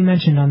can't be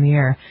mentioned on the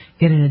air.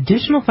 Get an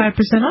additional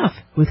 5% off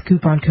with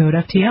coupon code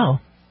FTL.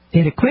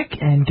 Get it quick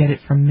and get it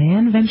from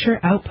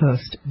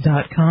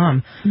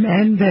ManVentureOutpost.com.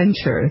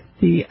 ManVenture,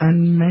 the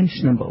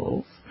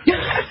unmentionables.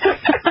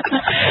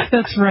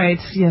 That's right.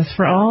 Yes,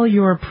 for all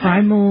your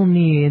primal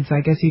needs, I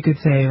guess you could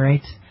say,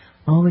 right?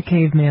 All the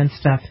caveman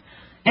stuff.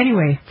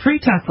 Anyway, Free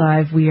Talk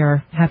Live, we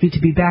are happy to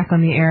be back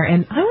on the air,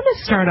 and I want want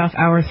to start off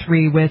hour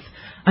 3 with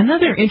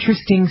another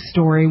interesting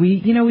story.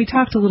 We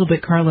talked a little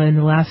bit, Carla, in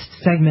the last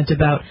segment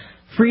about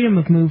freedom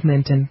of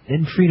movement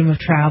and freedom of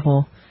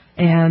travel.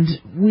 And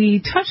we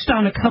touched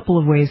on a couple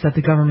of ways that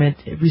the government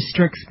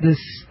restricts this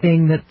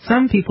thing that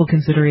some people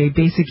consider a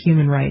basic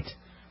human right,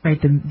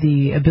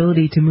 the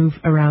ability to move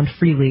around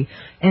freely.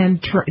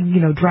 And,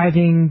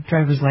 driving,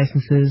 driver's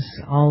licenses,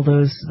 all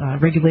those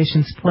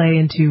regulations play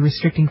into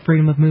restricting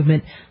freedom of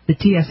movement. The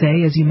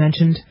TSA, as you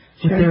mentioned,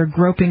 with their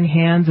groping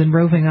hands and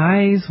roving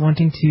eyes,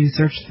 wanting to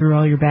search through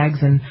all your bags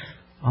and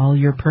all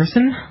your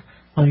personal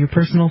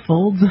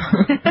folds,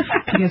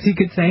 I guess you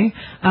could say.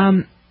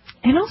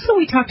 And also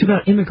we talked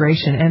about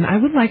immigration, and I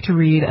would like to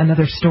read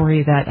another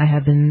story that I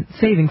have been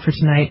saving for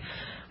tonight.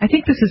 I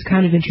think this is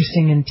kind of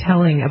interesting and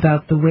telling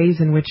about the ways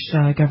in which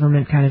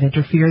government kind of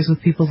interferes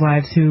with people's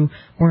lives who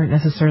weren't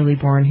necessarily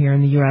born here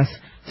in the U.S.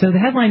 So the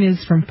headline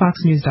is from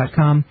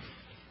FoxNews.com.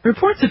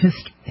 Reports of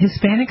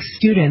Hispanic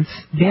students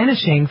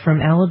vanishing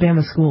from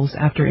Alabama schools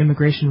after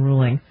immigration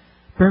ruling.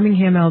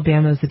 Birmingham,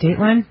 Alabama is the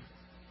dateline.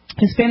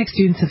 Hispanic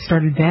students have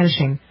started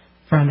vanishing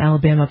from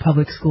Alabama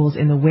public schools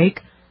in the wake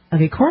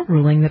of a court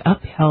ruling that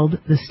upheld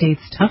the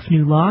state's tough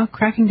new law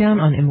cracking down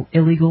on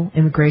illegal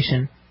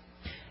immigration.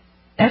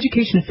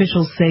 Education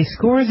officials say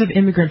scores of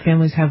immigrant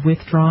families have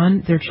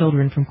withdrawn their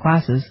children from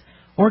classes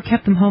or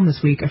kept them home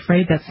this week,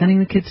 afraid that sending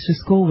the kids to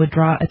school would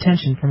draw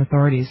attention from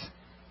authorities.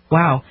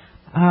 Wow.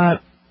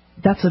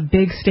 That's a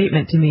big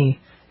statement to me.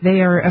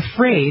 They are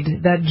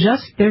afraid that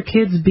just their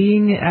kids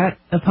being at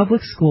a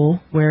public school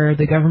where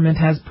the government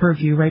has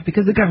purview, right?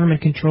 Because the government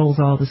controls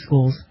all the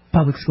schools,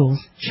 public schools.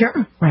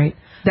 Sure. Right.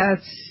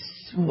 That's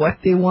what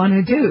they want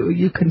to do.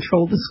 You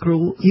control the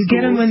schools. You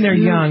get them when they're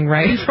young,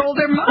 right? Control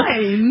their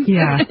mind.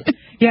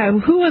 Yeah.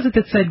 Who was it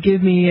that said,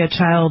 give me a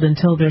child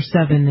until they're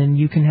 7 and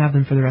you can have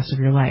them for the rest of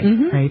your life,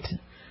 right?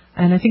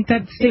 And I think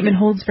that statement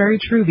holds very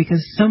true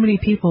because so many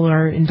people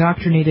are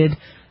indoctrinated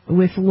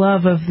with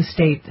love of the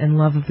state and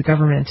love of the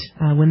government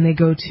when they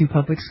go to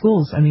public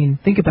schools. I mean,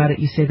 think about it.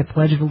 You say the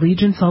Pledge of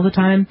Allegiance all the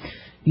time.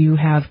 You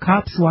have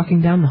cops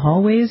walking down the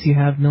hallways. You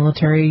have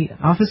military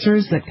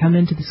officers that come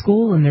into the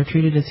school and they're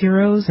treated as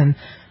heroes. And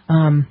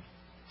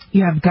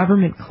you have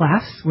government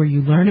class where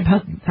you learn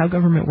about how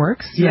government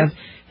works. You have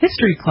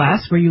history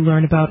class where you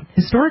learn about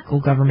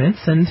historical governments.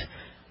 And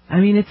I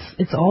mean,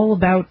 it's all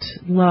about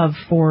love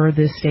for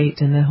the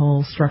state and the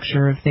whole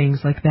structure of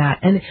things like that.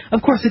 And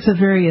of course, it's a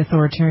very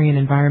authoritarian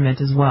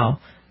environment as well.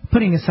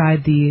 Putting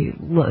aside the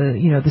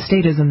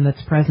statism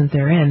that's present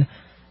therein,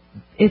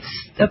 it's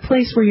a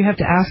place where you have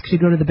to ask to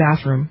go to the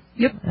bathroom.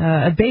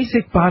 A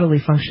basic bodily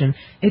function.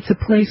 It's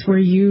a place where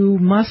you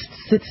must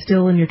sit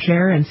still in your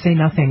chair and say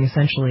nothing,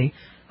 essentially.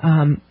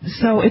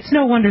 So it's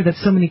no wonder that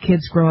so many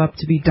kids grow up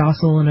to be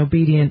docile and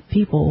obedient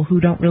people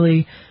who don't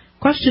really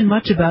question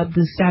much about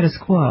the status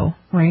quo,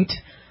 right?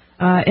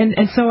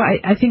 And so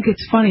I think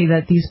it's funny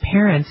that these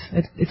parents,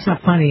 it's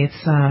not funny,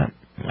 it's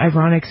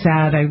ironic,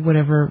 sad,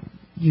 whatever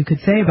you could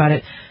say about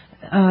it,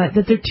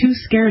 that they're too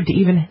scared to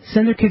even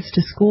send their kids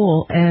to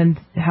school and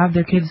have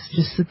their kids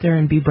just sit there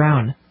and be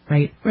brown,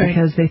 right?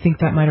 Because they think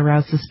that might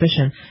arouse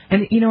suspicion.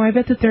 And, I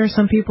bet that there are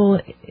some people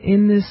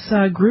in this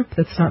group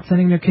that's not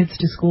sending their kids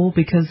to school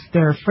because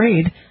they're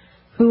afraid,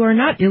 who are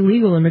not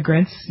illegal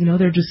immigrants.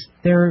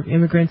 They're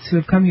immigrants who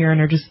have come here and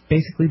are just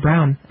basically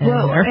brown and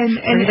are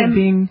afraid of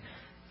being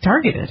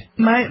targeted.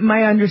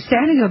 My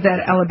understanding of that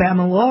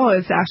Alabama law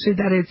is actually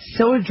that it's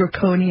so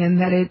draconian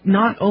that it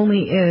not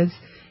only is,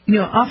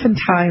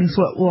 oftentimes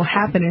what will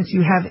happen is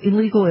you have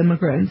illegal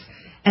immigrants,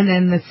 and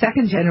then the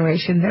second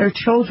generation, their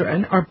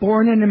children are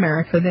born in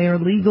America. They are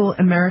legal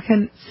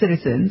American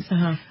citizens.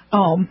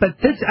 But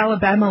this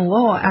Alabama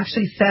law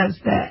actually says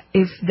that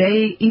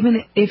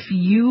even if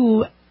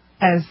you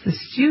as the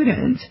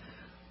student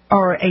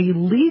are a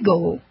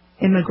legal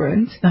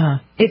immigrant,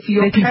 if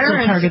your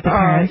parents target the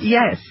parents.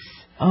 Yes.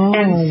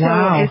 And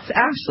so it's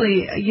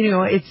actually,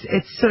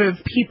 it's sort of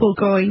people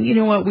going, you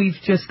know what, we've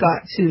just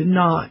got to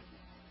not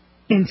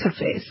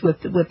interface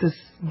with this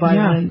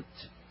violent.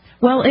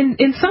 Well,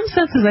 in some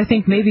senses, I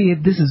think maybe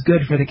this is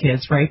good for the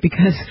kids, right?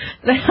 Because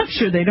I'm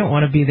sure they don't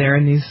want to be there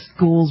in these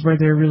schools where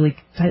they're really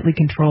tightly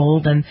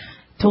controlled and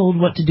told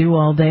what to do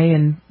all day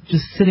and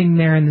just sitting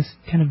there in this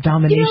kind of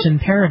domination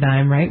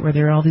paradigm, right, where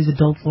there are all these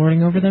adults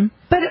lording over them.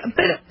 But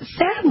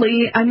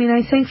sadly, I mean,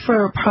 I think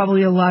for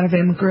probably a lot of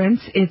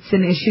immigrants, it's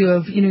an issue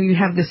of, you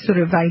have this sort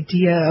of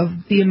idea of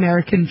the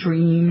American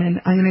dream,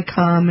 and I'm going to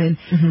come and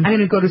I'm going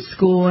to go to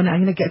school and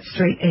I'm going to get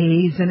straight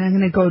A's and I'm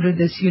going to go to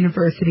this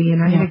university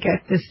and I'm going to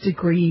get this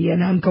degree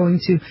and I'm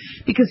going to,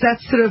 because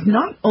that's sort of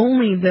not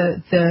only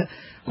the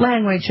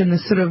language and the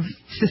sort of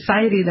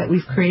society that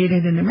we've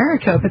created in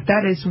America, but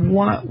that is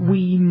what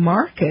we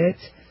market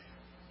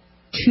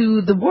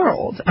to the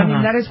world. I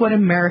mean, that is what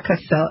America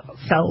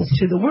sells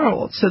to the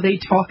world. So they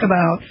talk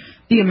about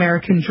the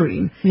American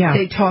dream.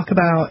 They talk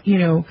about,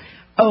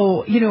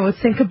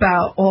 think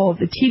about all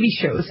the TV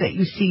shows that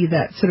you see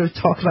that sort of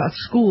talk about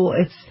school.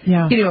 It's,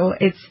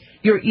 it's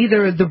you're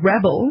either the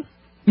rebel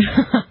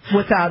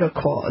without a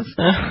cause,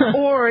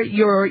 or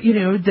you're,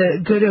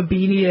 the good,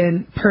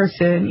 obedient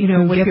person,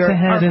 who with gets your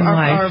ahead in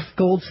life. Our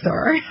gold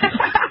star,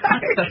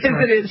 because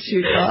it is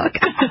shoot talk.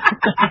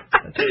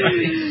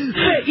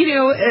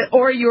 But,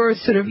 or you're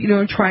sort of,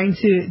 trying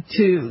to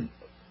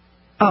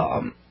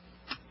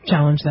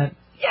challenge that.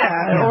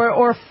 Yeah,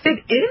 or fit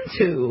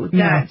into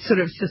that sort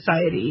of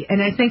society.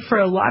 And I think for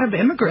a lot of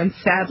immigrants,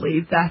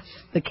 sadly, that's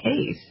the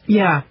case.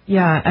 Yeah,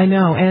 I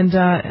know. And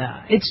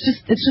it's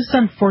just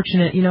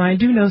unfortunate. I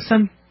do know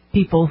some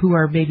people who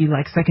are maybe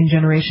like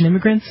second-generation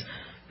immigrants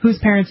whose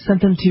parents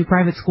sent them to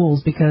private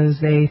schools because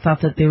they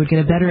thought that they would get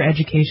a better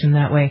education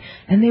that way.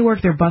 And they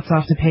worked their butts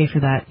off to pay for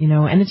that,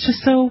 And it's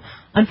just so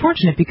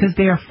unfortunate because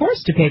they are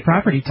forced to pay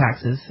property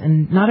taxes.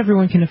 And not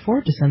everyone can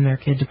afford to send their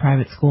kid to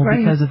private school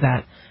because of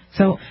that.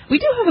 So we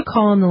do have a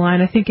call on the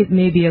line. I think it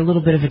may be a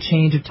little bit of a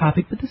change of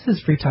topic, but this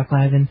is Free Talk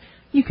Live, and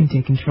you can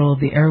take control of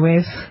the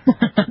airwaves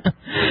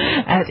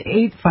at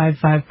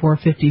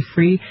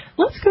 855-450-FREE.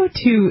 Let's go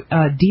to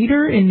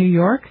Dieter in New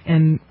York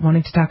and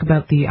wanting to talk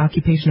about the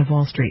occupation of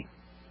Wall Street.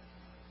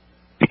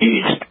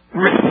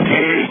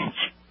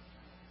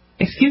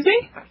 Excuse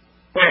me?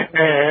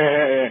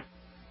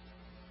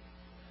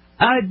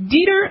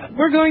 Dieter,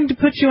 we're going to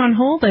put you on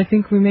hold. I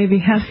think we may be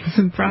having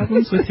some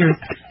problems with your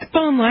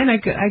phone line. I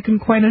couldn't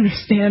quite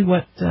understand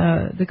what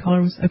the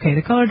caller was. Okay,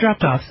 the caller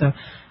dropped off, so...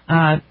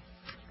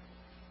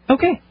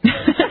 Okay.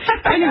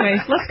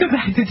 Anyways, let's go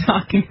back to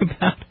talking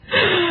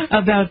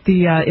about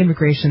the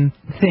immigration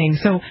thing.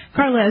 So,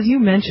 Carla, as you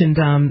mentioned,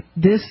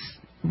 this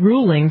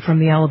ruling from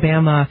the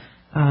Alabama,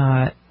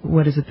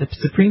 the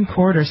Supreme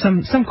Court or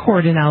some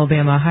court in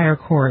Alabama, higher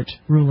court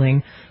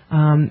ruling,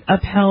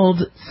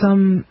 upheld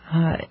some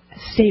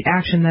state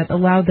action that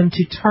allowed them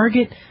to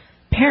target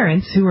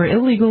parents who are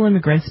illegal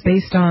immigrants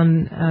based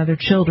on their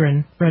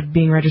children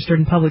being registered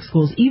in public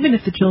schools, even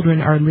if the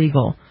children are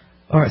legal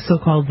or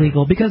so-called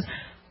legal, because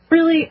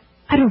really,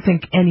 I don't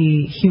think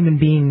any human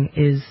being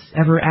is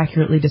ever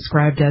accurately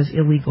described as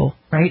illegal,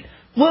 right?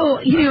 Well,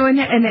 and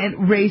it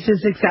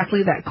raises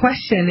exactly that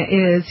question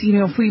is,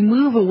 if we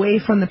move away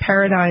from the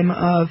paradigm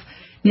of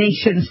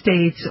nation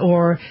states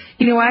or,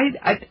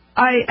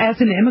 I, as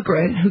an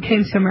immigrant who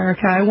came to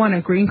America, I won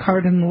a green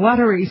card in the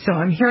lottery, so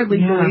I'm here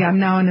legally. Yeah. I'm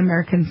now an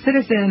American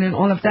citizen and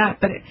all of that,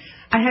 but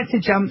I had to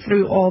jump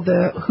through all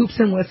the hoops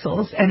and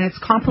whistles, and it's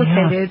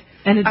complicated. Yeah.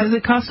 And does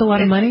it cost a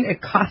lot of money?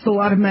 It costs a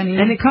lot of money.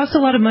 And it cost a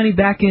lot of money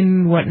back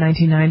in,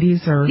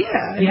 1990s? Or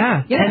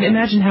Yeah. And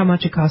imagine how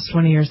much it costs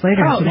 20 years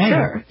later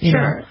today.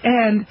 Sure.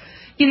 And,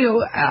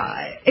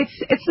 it's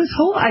this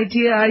whole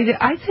idea,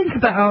 I think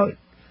about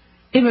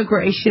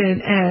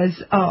immigration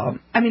as,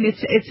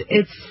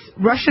 it's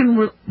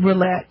Russian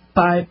roulette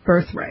by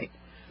birthright.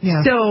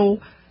 Yeah.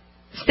 So,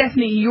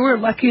 Stephanie, you were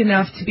lucky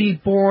enough to be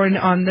born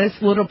on this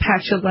little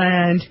patch of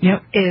land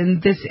in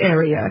this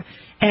area.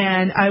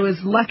 And I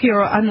was lucky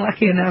or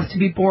unlucky enough to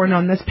be born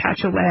on this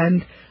patch of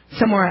land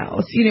somewhere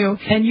else,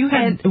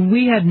 And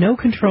we had no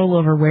control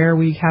over where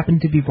we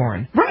happened to be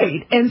born.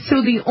 Right. And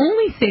so the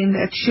only thing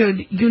that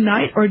should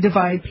unite or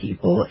divide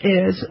people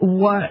is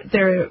what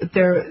their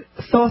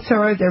thoughts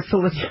are, their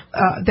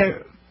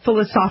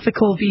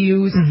philosophical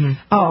views,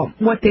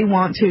 what they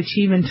want to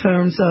achieve in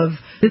terms of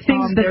the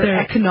things that their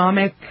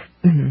economic...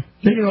 in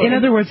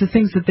other words, the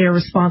things that they're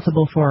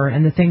responsible for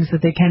and the things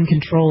that they can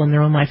control in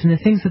their own life and the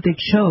things that they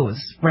chose,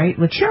 right?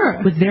 With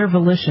their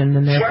volition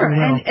and their free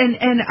will.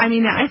 And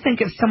I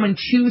think if someone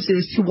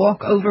chooses to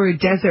walk over a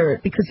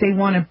desert because they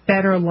want a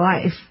better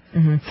life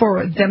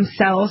for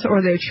themselves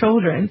or their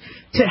children,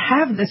 to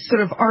have this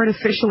sort of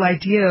artificial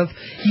idea of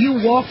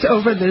you walked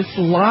over this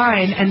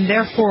line and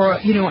therefore,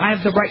 I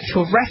have the right to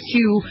arrest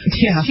you,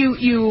 shoot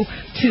you,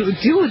 to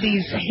do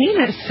these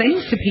heinous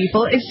things to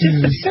people, it's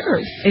just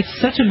absurd.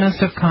 It's such a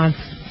messed up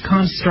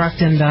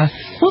construct, and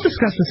we'll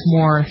discuss this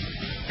more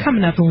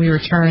coming up when we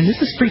return. This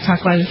is Free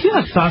Talk Live. If you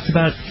have thoughts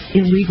about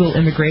illegal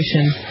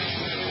immigration,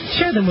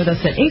 share them with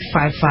us at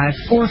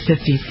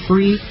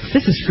 855-450-FREE.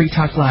 This is Free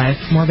Talk Live.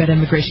 More about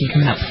immigration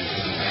coming up.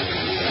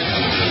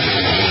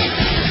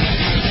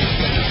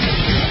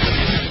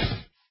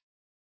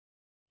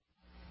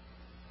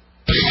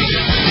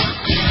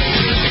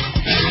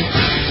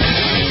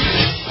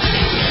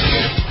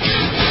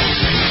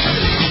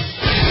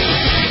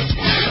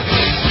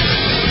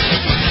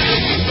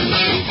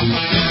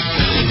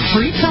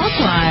 Free Talk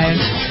Live.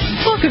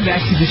 Welcome back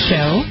to the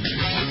show.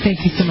 Thank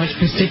you so much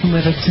for sticking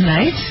with us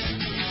tonight.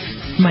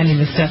 My name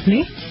is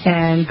Stephanie.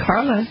 And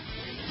Carla.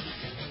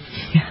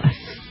 Yes.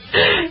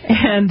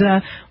 And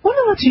want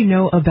to let you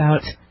know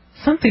about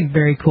something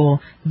very cool.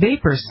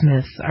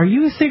 Vaporsmiths. Are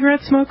you a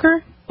cigarette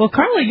smoker? Well,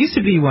 Carla used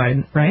to be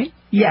one, right?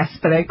 Yes,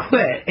 but I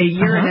quit a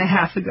year and a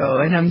half ago,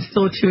 and I'm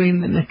still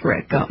chewing the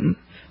Nicorette gum.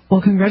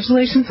 Well,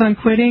 congratulations on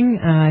quitting.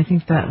 I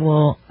think that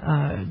will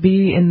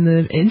be in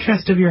the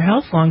interest of your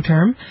health long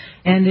term.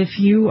 And if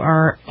you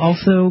are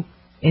also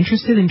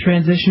interested in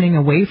transitioning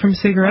away from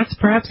cigarettes,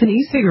 perhaps an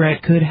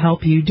e-cigarette could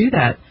help you do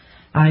that.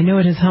 I know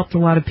it has helped a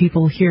lot of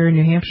people here in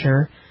New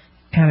Hampshire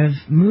kind of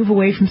move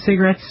away from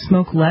cigarettes,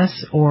 smoke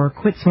less, or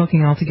quit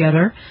smoking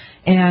altogether.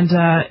 And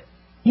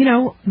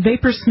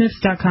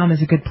Vaporsmiths.com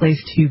is a good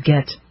place to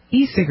get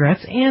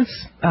e-cigarettes and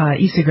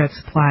e-cigarette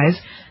supplies.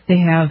 They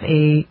have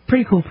a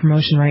pretty cool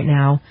promotion right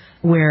now,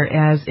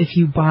 whereas if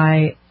you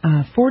buy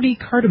 40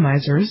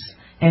 cartomizers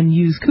and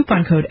use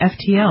coupon code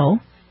FTL,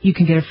 you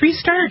can get a free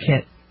starter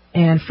kit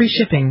and free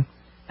shipping.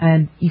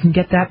 And you can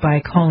get that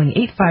by calling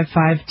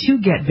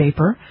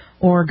 855-2-GET-VAPOR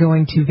or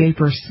going to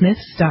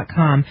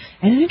vaporsmiths.com.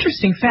 And an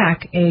interesting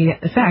fact, a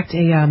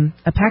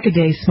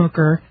pack-a-day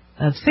smoker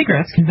of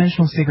cigarettes,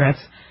 conventional cigarettes,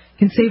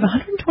 can save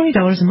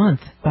 $120 a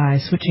month by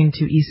switching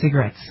to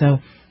e-cigarettes. So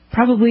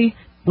probably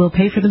will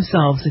pay for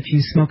themselves if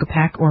you smoke a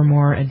pack or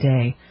more a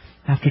day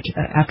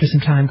after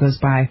some time goes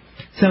by.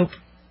 So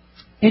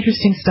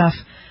interesting stuff.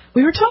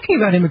 We were talking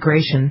about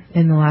immigration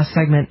in the last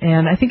segment,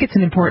 and I think it's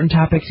an important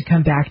topic to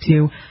come back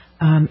to.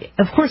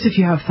 Of course, if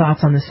you have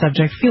thoughts on this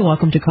subject, feel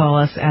welcome to call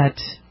us at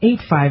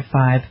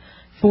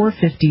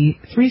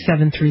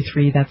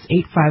 855-450-3733. That's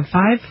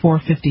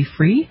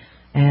 855-450-FREE.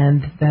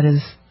 And that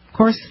is, of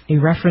course, a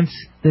reference.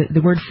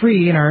 The word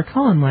free in our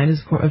call-in line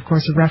is, of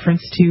course, a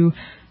reference to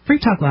Free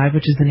Talk Live,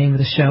 which is the name of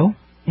the show.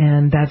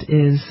 And that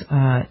is,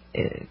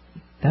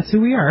 that's who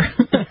we are.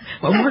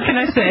 What more can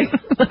I say?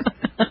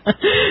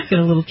 Get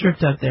a little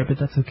tripped up there, but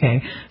that's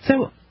okay.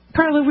 So,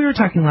 Carla, we were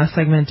talking last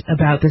segment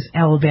about this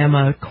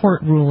Alabama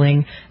court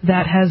ruling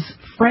that has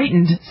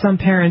frightened some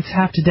parents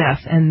half to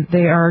death, and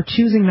they are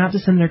choosing not to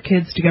send their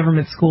kids to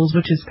government schools,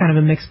 which is kind of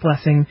a mixed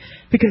blessing,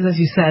 because, as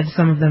you said,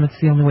 some of them it's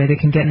the only way they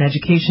can get an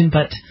education,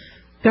 but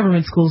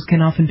government schools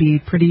can often be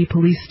pretty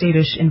police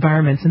state-ish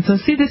environments. And so,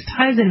 see, this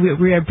ties in.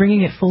 We are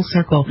bringing it full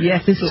circle.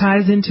 Yes. This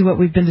ties into what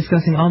we've been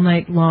discussing all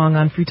night long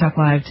on Free Talk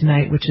Live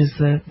tonight, which is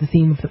the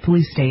theme of the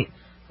police state,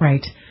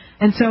 right?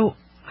 And so,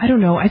 I don't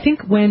know. I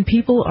think when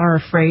people are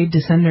afraid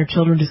to send their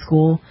children to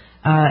school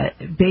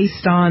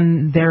based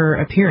on their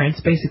appearance,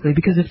 basically,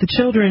 because if the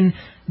children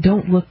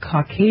don't look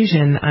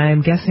Caucasian,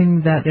 I'm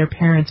guessing that their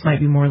parents might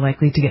be more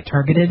likely to get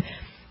targeted.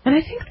 And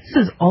I think this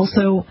is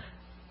also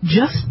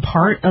just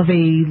part of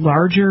a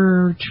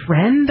larger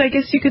trend, I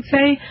guess you could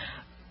say.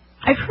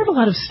 I've heard a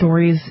lot of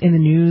stories in the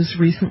news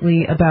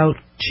recently about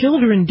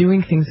children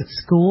doing things at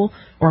school,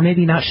 or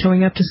maybe not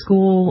showing up to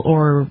school,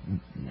 or,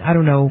 I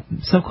don't know,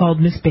 so-called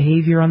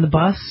misbehavior on the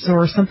bus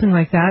or something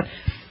like that.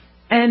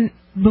 And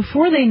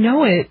before they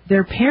know it,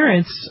 their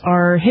parents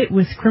are hit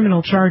with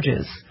criminal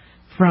charges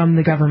from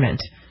the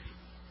government.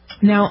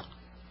 Now,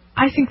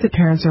 I think that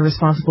parents are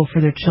responsible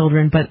for their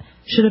children, but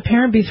should a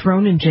parent be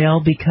thrown in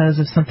jail because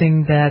of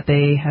something that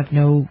they have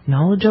no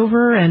knowledge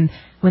over? And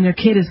when their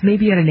kid is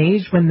maybe at an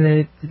age when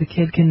the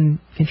kid can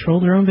control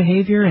their own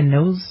behavior and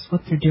knows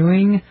what they're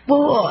doing?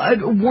 Well,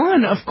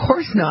 one, of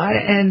course not.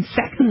 And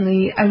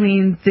secondly, I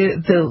mean,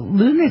 the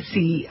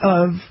lunacy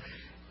of,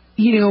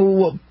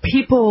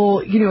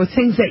 people,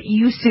 things that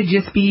used to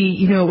just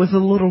be, it was a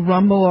little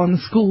rumble on the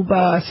school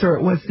bus, or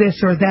it was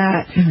this or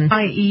that,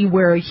 i.e.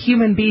 where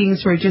human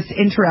beings were just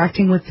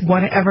interacting with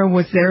whatever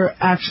was their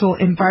actual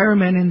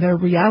environment and their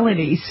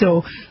reality.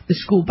 So the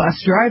school bus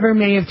driver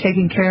may have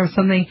taken care of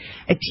something,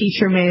 a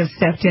teacher may have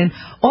stepped in.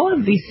 All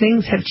of these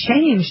things have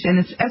changed, and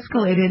it's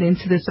escalated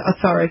into this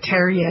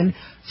authoritarian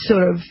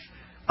sort of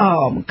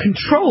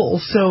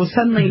control. So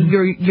suddenly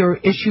you're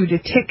issued a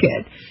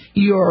ticket.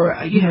 You're,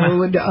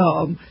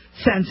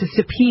 sends a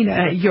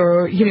subpoena.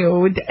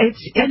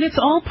 It's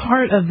all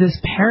part of this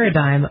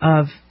paradigm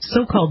of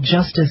so-called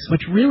justice,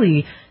 which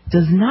really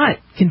does not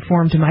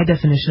conform to my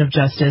definition of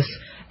justice.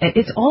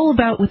 It's all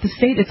about, with the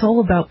state, it's all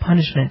about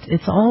punishment.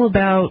 It's all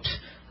about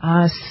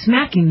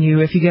smacking you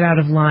if you get out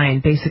of line,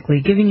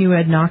 basically, giving you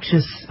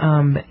obnoxious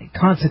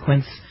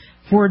consequence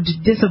for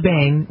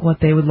disobeying what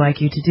they would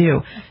like you to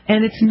do.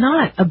 And it's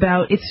not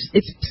about, it's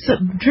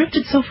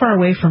drifted so far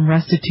away from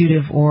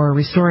restitutive or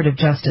restorative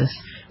justice,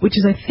 which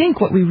is, I think,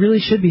 what we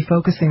really should be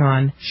focusing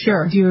on.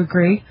 Sure. Do you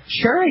agree?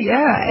 Sure,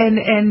 yeah.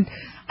 And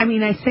I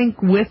mean, I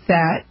think with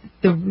that,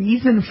 the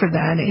reason for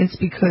that is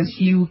because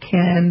you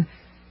can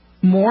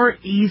more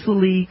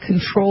easily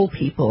control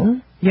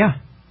people. Yeah.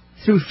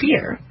 Through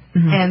fear.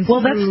 And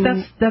well,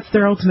 that's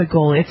their ultimate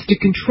goal. It's to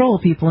control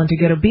people and to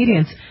get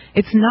obedience.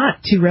 It's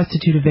not to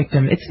restitute a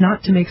victim. It's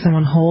not to make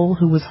someone whole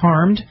who was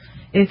harmed.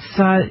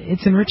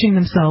 It's enriching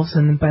themselves,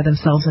 and by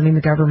themselves, I mean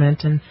the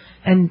government,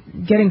 and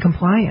getting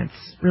compliance.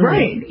 Really.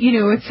 Right.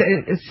 It's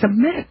a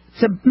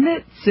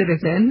submit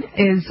citizen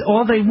is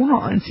all they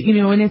want.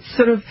 And it's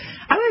sort of,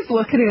 I always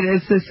look at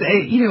it as this.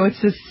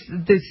 It's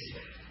this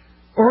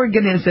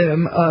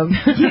organism of,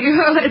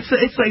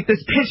 it's like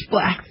this pitch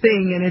black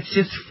thing, and it's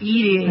just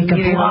feeding. Like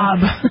a blob.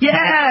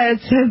 Yeah,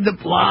 the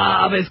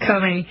blob is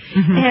coming.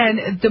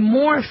 And the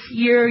more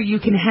fear you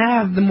can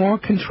have, the more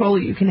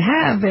control you can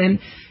have. And,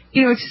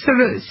 to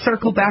sort of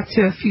circle back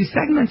to a few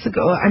segments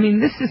ago, I mean,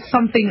 this is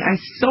something I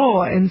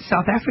saw in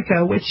South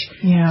Africa, which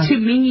to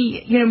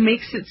me,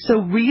 makes it so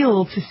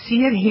real to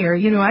see it here.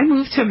 I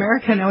moved to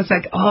America and I was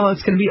like, oh,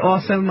 it's going to be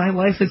awesome. My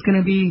life is going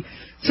to be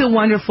so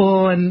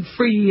wonderful and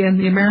free and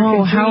the American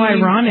dream. How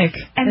ironic.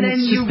 And then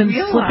it's just been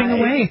slipping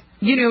away.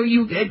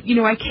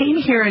 I came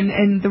here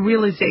and the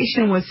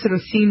realization was sort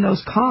of seeing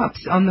those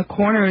cops on the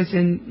corners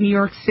in New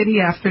York City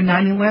after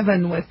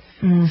 9/11 with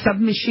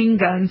submachine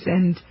guns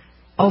and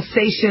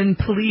Alsatian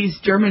police,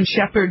 German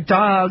Shepherd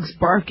dogs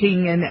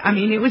barking. And I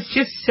mean, it was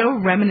just so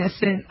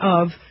reminiscent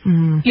of,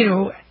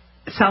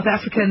 South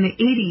Africa in the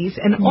 80s,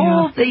 and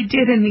all they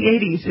did in the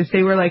 80s is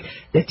they were like,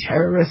 the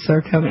terrorists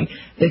are coming,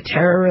 the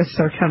terrorists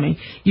are coming,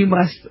 you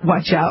must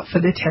watch out for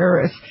the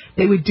terrorists.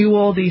 They would do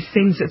all these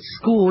things at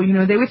school.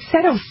 They would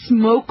set off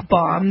smoke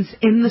bombs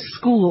in the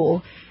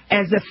school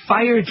as a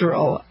fire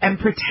drill and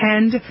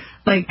pretend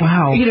like,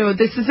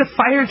 this is a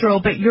fire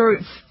drill, but you're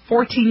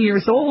 14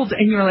 years old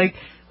and you're like,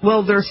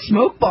 well, there's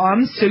smoke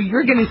bombs, so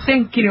you're going to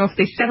think, if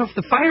they set off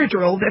the fire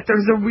drill, that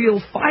there's a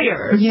real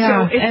fire.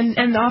 Yeah, so it's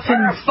and often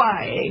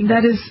terrifying.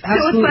 That is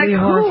absolutely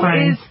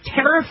horrifying. Who is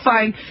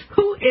terrifying?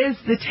 Who is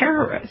the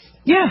terrorist?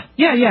 Yeah,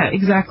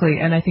 exactly.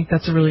 And I think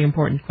that's a really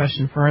important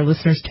question for our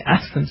listeners to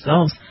ask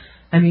themselves.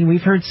 I mean,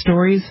 we've heard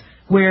stories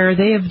where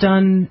they have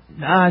done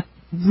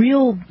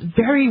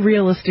very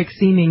realistic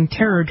seeming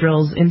terror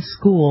drills in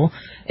schools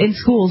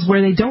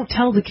where they don't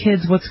tell the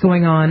kids what's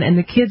going on, and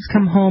the kids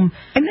come home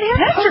and they have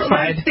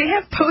petrified. They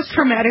have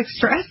post-traumatic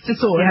stress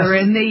disorder,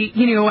 and they,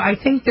 I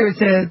think there's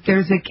a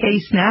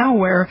case now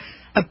where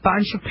a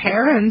bunch of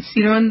parents,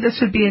 and this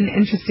would be an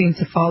interesting thing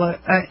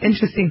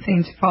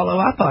to follow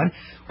up on,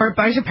 where a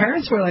bunch of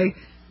parents were like,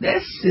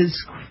 this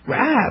is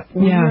crap.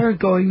 We're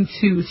going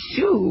to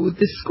sue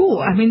the school.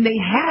 I mean, they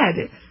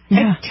had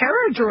a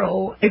terror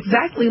drill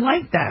exactly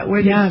like that,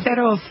 where they set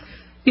off,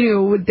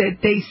 that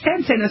they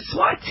sent in a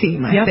SWAT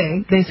team, I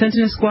think. They sent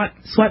in a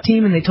SWAT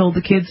team, and they told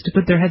the kids to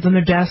put their heads on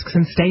their desks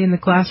and stay in the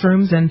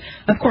classrooms, and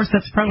of course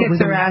that's probably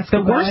the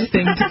worst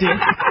thing to do.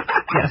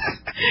 Yes,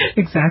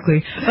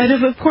 exactly. But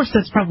of course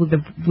that's probably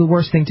the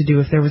worst thing to do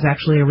if there was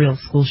actually a real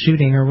school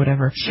shooting or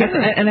whatever.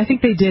 Sure. And I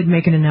think they did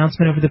make an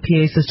announcement over the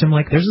PA system,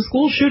 like, there's a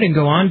school shooting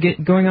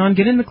going on,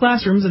 get in the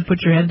classrooms and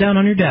put your head down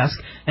on your desk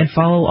and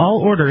follow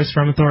all orders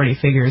from authority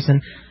figures.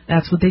 And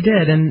that's what they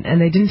did,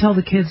 and they didn't tell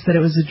the kids that it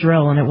was a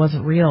drill and it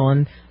wasn't real,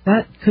 and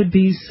that could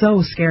be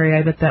so scary.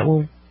 I bet that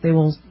will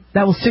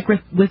stick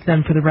with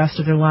them for the rest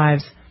of their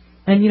lives.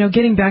 And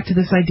getting back to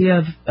this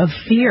idea of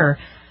fear,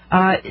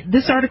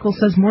 this article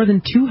says more than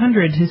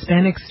 200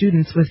 Hispanic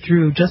students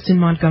withdrew just in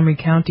Montgomery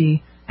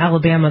County,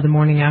 Alabama, the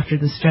morning after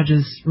this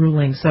judge's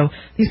ruling. So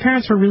these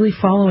parents were really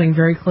following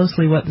very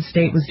closely what the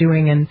state was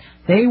doing, and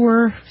they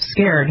were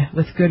scared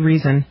with good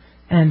reason.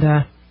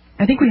 And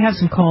I think we have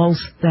some calls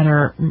that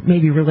are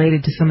maybe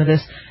related to some of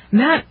this.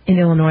 Matt in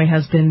Illinois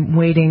has been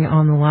waiting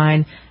on the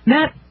line.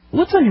 Matt,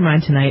 what's on your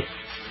mind tonight?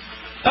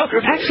 Oh,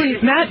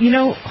 actually, Matt,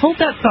 hold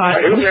that thought.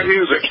 I don't have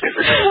music.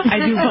 I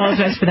do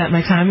apologize for that.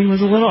 My timing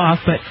was a little off,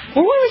 but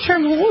when we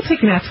return, we'll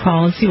take Matt's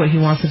call and see what he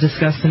wants to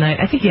discuss tonight.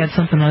 I think he had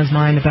something on his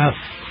mind about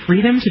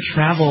freedom to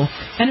travel.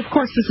 And, of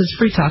course, this is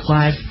Free Talk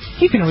Live.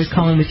 You can always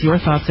call in with your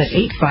thoughts at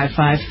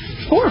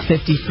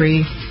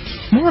 855-450-FREE.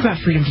 More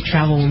about freedom to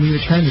travel when we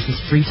return. This is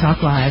Free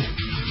Talk Live.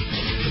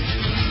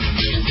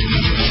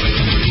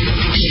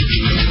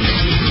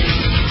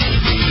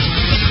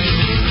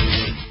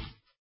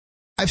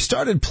 I've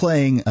started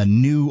playing a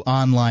new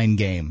online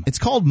game. It's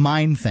called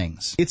Mine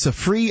Things. It's a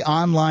free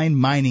online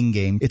mining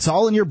game. It's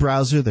all in your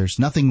browser. There's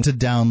nothing to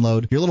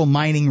download. Your little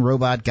mining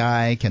robot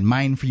guy can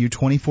mine for you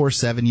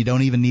 24/7. You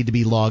don't even need to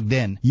be logged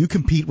in. You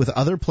compete with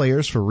other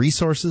players for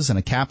resources in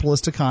a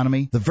capitalist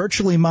economy. The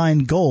virtually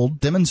mined gold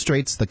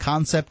demonstrates the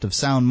concept of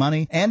sound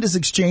money and is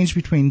exchanged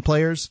between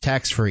players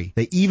tax-free.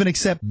 They even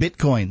accept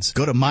bitcoins.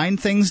 Go to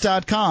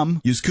minethings.com,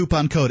 use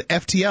coupon code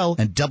FTL,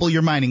 and double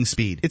your mining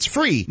speed. It's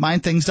free.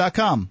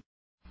 Minethings.com.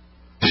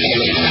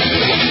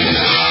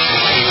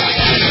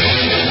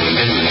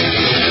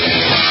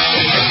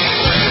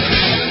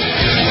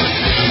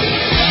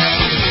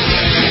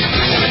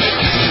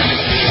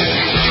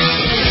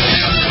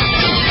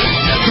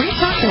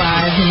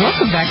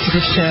 Welcome back to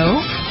the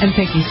show, and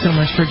thank you so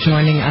much for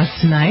joining us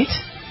tonight.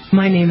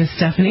 My name is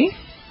Stephanie.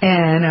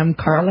 And I'm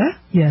Carla.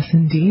 Yes,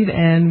 indeed.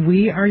 And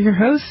we are your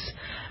hosts.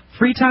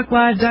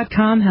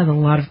 FreeTalkLive.com has a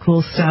lot of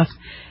cool stuff,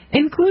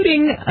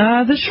 including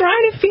the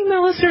Shrine of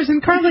Female Listeners.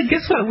 And Carla,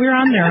 guess what? We're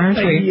on there, aren't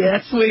we?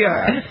 Yes, we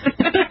are.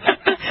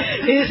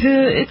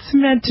 It's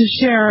meant to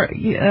share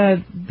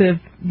the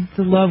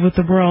love with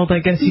the world, I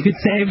guess you could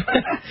say.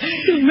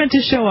 It's meant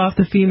to show off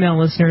the female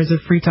listeners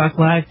of Free Talk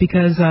Live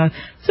because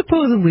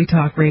supposedly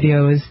talk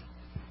radio is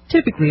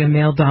typically a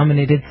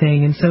male-dominated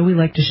thing, and so we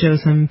like to show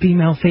some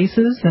female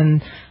faces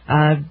and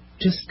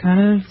just kind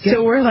of get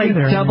So we're like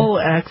together. double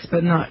X,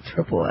 but not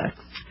triple X.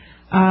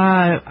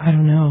 I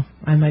don't know.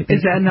 I might be.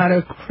 Is that not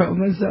a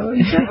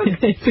chromosome joke?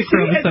 It's a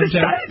chromosome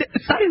joke. It's a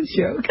science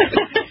joke.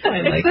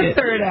 I like it's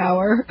the third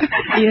hour.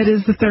 Yeah, it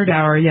is the third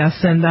hour,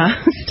 yes. And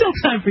still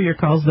time for your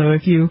calls, though,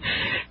 if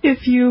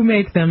you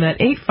make them at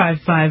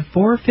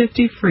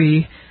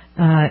 855-450-FREE,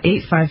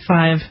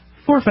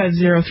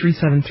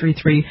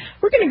 855-450-3733.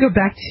 We're going to go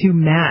back to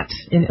Matt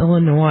in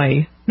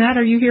Illinois. Matt,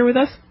 are you here with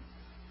us?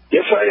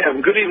 Yes, I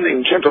am. Good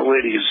evening, gentle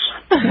ladies.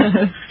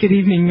 Good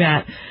evening,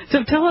 Matt.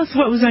 So tell us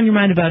what was on your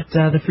mind about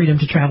the freedom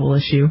to travel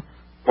issue.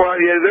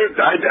 Well, yeah,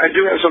 I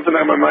do have something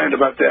on my mind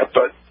about that,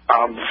 but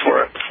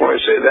before I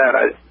say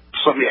that,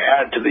 let me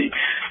add to the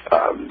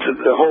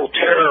whole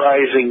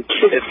terrorizing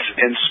kids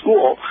in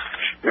school.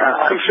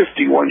 I'm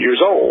 51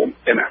 years old,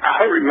 and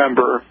I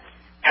remember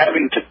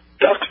having to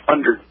duck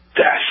under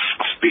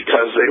desks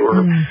because they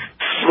were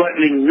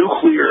threatening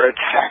nuclear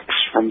attacks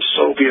from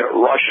Soviet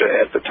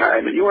Russia at the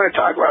time. And you want to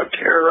talk about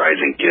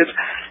terrorizing kids?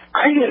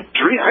 I had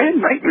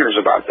nightmares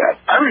about that.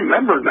 I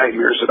remember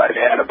nightmares that I've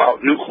had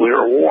about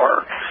nuclear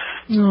war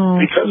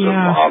because of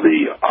all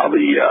the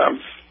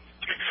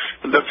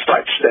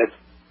threats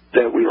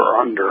that we were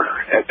under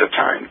at the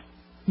time.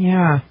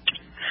 Yeah.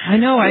 I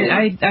know.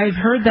 I've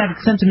heard that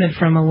sentiment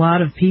from a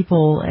lot of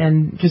people,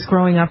 and just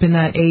growing up in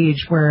that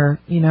age where,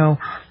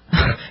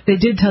 they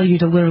did tell you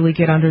to literally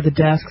get under the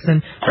desks.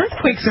 And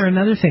earthquakes are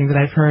another thing that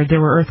I've heard. There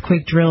were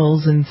earthquake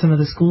drills in some of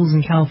the schools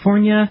in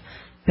California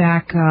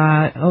back,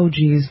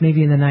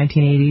 maybe in the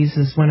 1980s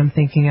is what I'm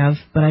thinking of.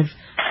 But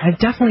I've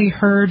definitely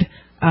heard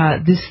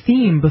this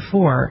theme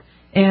before.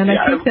 And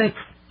I think that...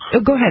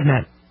 Oh, go ahead,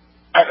 Matt.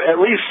 At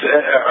least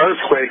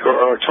earthquake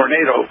or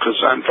tornado,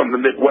 because I'm from the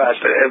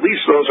Midwest, at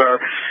least those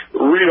are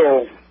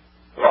real...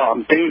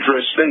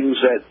 dangerous things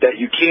that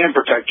you can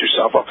protect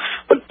yourself of.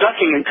 But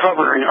ducking and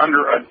covering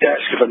under a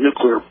desk if a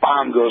nuclear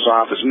bomb goes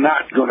off is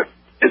not going to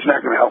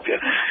help you.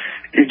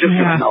 You're just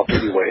going to melt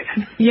anyway.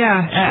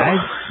 Yeah,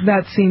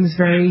 that seems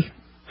very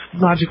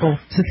logical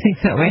to think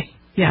that way.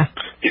 Yeah.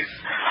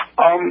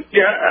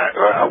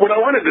 What I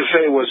wanted to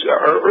say was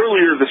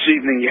earlier this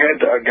evening you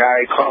had a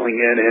guy calling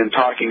in and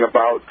talking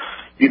about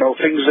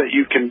things that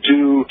you can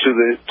do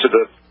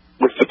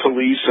with the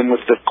police and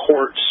with the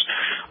courts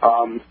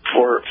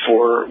for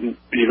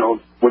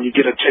when you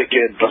get a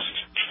ticket,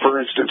 for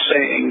instance,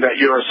 saying that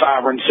you're a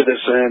sovereign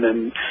citizen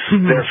and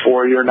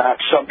therefore you're not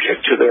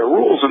subject to their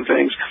rules and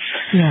things.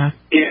 Yeah.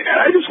 And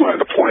I just wanted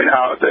to point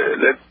out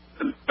that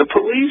the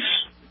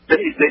police,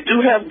 they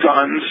do have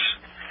guns.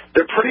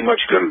 They're pretty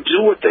much going to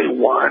do what they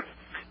want,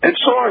 and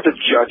so are the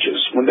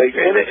judges and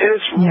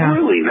it's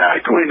really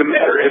not going to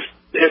matter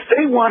if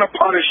they want to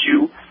punish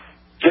you.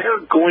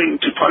 They're going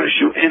to punish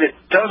you, and it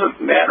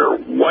doesn't matter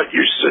what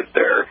you sit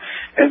there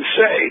and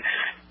say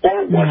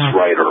or what's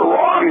right or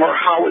wrong or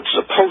how it's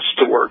supposed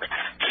to work.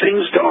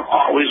 Things don't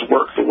always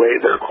work the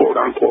way they're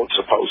quote-unquote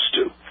supposed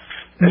to.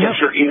 And I'm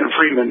sure Ian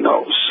Freeman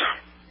knows.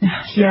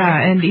 Yeah,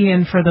 and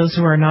Ian, for those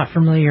who are not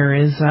familiar,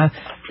 is the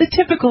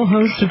typical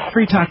host of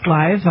Free Talk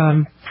Live.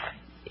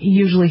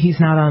 Usually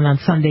he's not on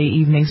Sunday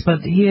evenings,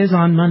 but he is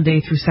on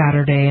Monday through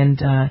Saturday, and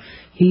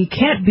he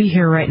can't be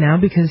here right now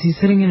because he's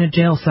sitting in a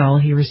jail cell.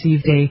 He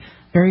received a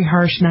very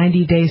harsh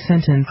 90-day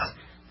sentence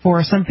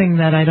for something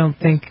that I don't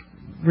think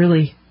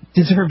really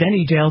deserved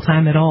any jail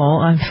time at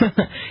all.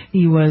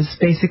 He was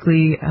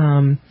basically,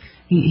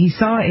 he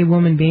saw a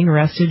woman being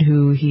arrested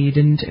who he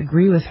didn't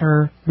agree with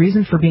her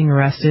reason for being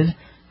arrested.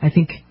 I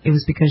think it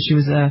was because she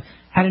was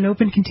had an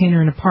open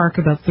container in a park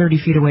about 30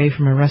 feet away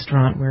from a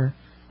restaurant where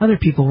other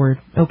people were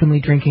openly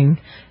drinking.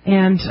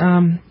 And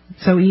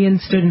so Ian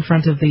stood in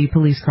front of the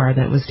police car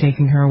that was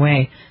taking her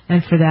away.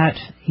 And for that,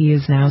 he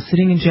is now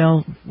sitting in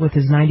jail with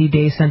his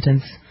 90-day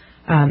sentence.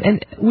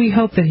 And we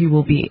hope that he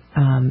will be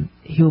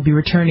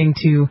returning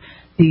to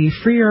the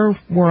freer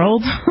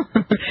world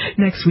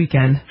next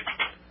weekend.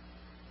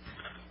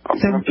 I'm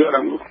good.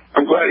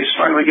 I'm glad he's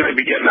finally going to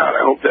be getting out.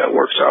 I hope that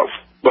works out.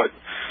 But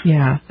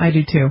yeah, I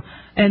do too.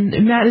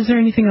 And Matt, is there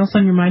anything else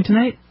on your mind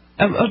tonight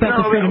about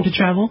the freedom to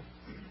travel?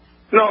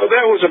 No,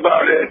 that was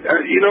about it.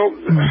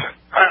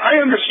 I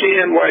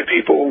understand why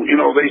people,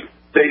 they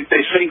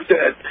think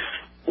that,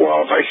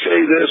 well, if I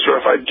say this or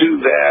if I do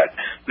that,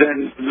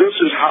 then this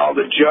is how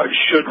the judge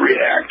should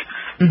react.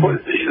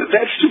 But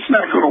that's just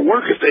not going to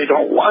work if they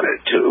don't want it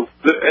to.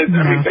 I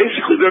mean,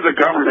 basically, they're the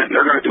government and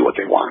they're going to do what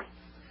they want.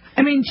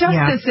 I mean,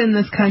 justice in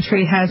this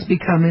country has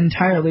become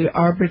entirely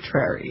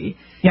arbitrary.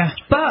 Yeah.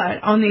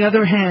 But on the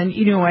other hand,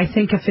 I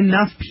think if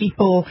enough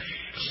people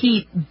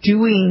keep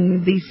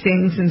doing these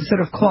things and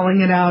sort of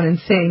calling it out and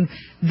saying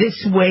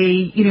this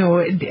way,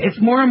 if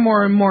more and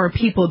more and more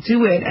people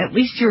do it, at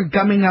least you're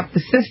gumming up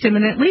the system.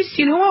 And at least,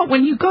 you know what,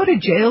 when you go to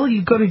jail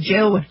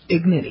with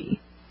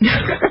dignity.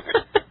 I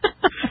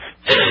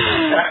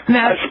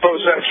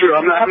suppose that's true.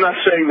 I'm not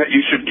saying that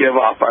you should give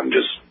up. I'm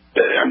just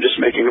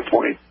making a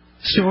point.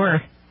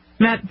 Sure.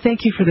 Matt,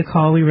 thank you for the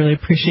call. We really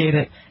appreciate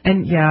it.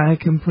 And, yeah, I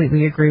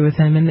completely agree with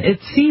him. And it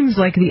seems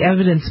like the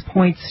evidence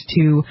points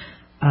to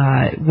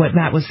what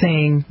Matt was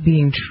saying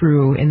being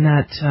true, in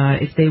that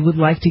if they would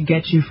like to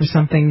get you for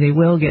something, they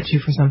will get you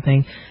for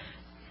something.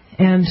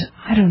 And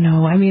I don't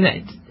know. I mean,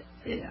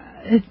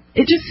 it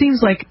just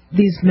seems like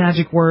these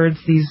magic words,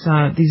 these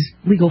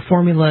legal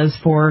formulas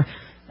for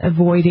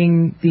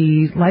avoiding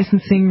the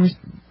licensing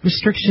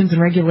restrictions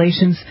and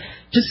regulations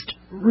just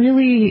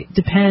really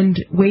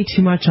depend way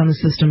too much on the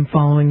system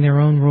following their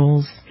own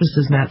rules, just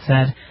as Matt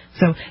said.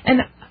 So,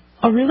 and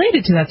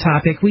related to that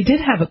topic, we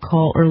did have a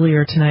call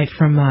earlier tonight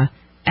from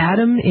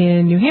Adam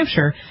in New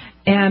Hampshire,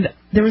 and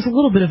there was a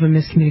little bit of a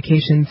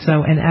miscommunication,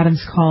 and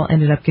Adam's call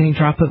ended up getting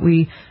dropped, but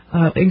we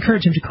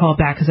encouraged him to call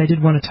back because I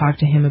did want to talk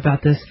to him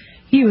about this.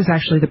 He was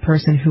actually the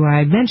person who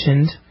I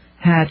mentioned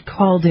had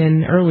called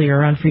in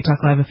earlier on Free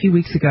Talk Live a few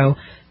weeks ago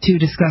to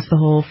discuss the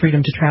whole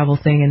freedom to travel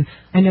thing, and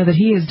I know that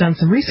he has done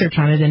some research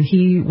on it, and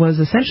he was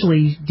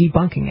essentially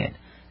debunking it,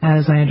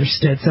 as I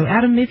understood. So,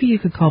 Adam, maybe you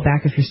could call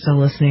back if you're still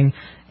listening,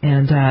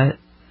 and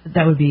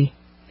that would be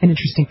an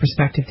interesting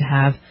perspective to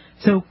have.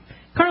 So,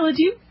 Carla,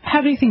 do you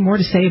have anything more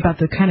to say about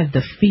the kind of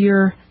the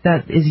fear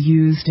that is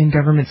used in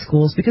government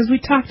schools? Because we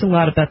talked a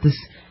lot about this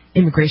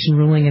immigration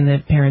ruling and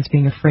the parents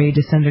being afraid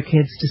to send their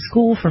kids to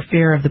school for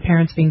fear of the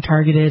parents being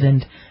targeted,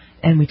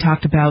 and we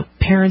talked about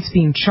parents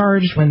being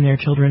charged when their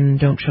children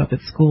don't show up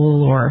at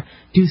school or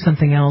do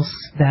something else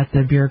that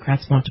the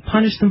bureaucrats want to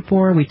punish them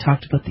for. We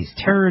talked about these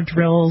terror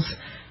drills.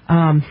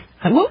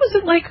 What was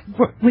it like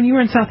when you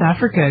were in South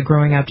Africa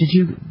growing up? Did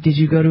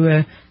you go to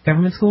a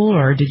government school,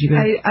 or did you go?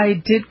 I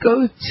did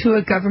go to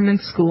a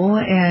government school,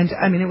 and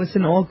I mean it was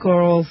an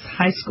all-girls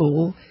high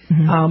school.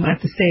 At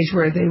the stage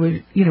where they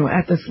would,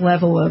 at this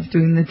level of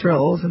doing the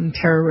drills and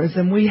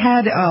terrorism. We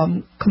had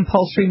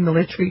compulsory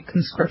military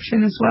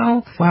conscription as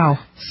well. Wow.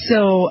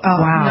 So,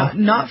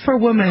 not for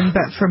women,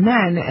 but for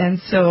men. And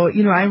so,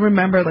 I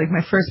remember like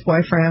my first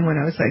boyfriend when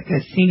I was like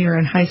a senior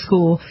in high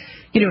school.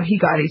 He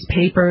got his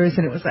papers,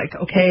 and it was like,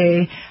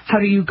 okay, how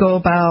do you go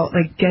about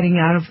like getting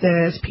out of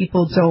this?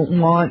 People don't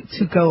want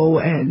to go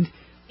and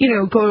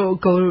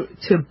go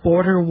to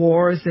border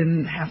wars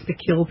and have to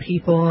kill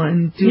people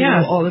and do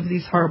all of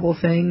these horrible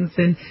things.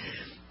 And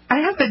I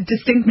have a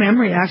distinct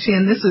memory, actually,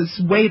 and this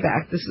is way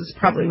back. This is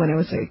probably when I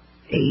was like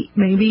 8,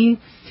 maybe,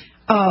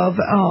 of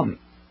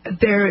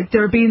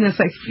there being this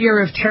like fear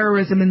of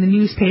terrorism in the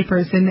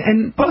newspapers.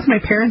 And both my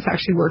parents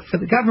actually worked for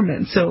the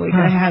government, so like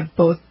I had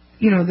both,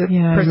 the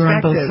perspectives. You're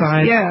on both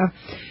sides. Yeah,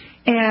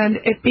 and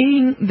it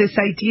being this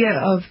idea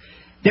of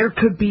there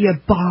could be a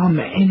bomb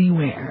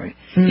anywhere,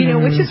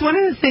 which is one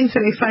of the things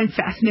that I find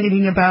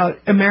fascinating about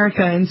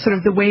America and sort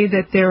of the way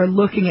that they're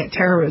looking at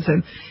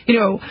terrorism.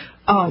 So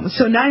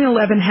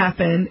 9/11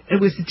 happened. It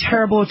was a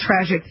terrible,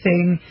 tragic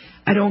thing.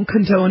 I don't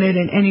condone it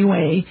in any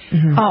way.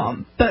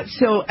 But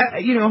so,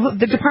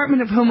 the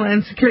Department of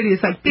Homeland Security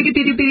is like, bitty,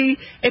 bitty, bitty.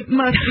 It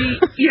must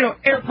be,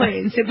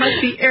 airplanes. It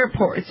must be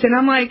airports. And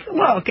I'm like,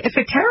 look, if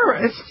a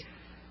terrorist...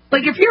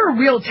 Like, if you're a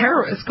real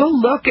terrorist, go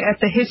look at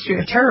the history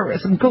of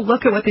terrorism. Go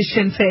look at what the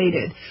Sinn Féin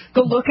did.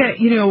 Go look at,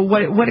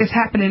 what has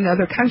happened in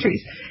other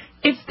countries.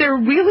 If they're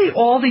really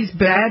all these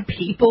bad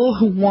people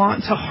who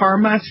want to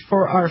harm us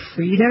for our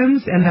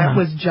freedoms, and that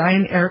was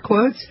giant air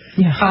quotes,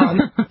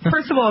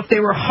 first of all, if they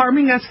were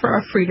harming us for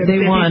our freedom, they'd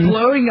be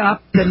blowing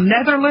up the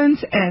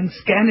Netherlands and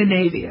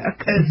Scandinavia,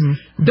 because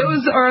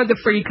those are the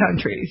free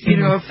countries,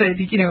 if they,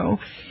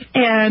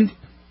 and...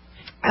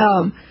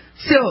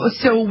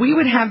 So we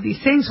would have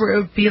these things where it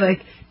would be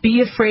like,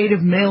 be afraid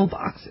of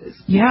mailboxes.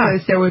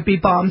 Because there would be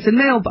bombs in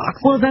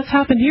mailboxes. Well, that's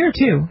happened here,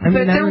 too.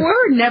 But there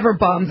were never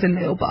bombs in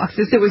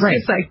mailboxes. It was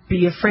just like,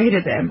 be afraid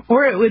of them.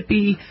 Or it would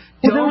be,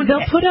 they'll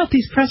put out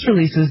these press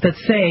releases that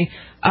say,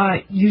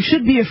 you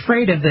should be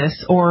afraid of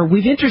this, or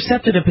we've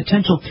intercepted a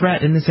potential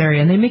threat in this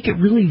area. And they make it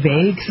really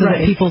vague so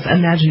that people's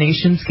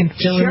imaginations can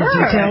fill in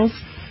the details.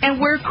 And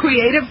we're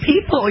creative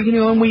people, and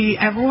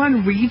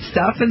everyone reads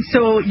stuff, and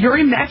so your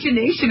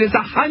imagination is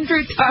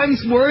 100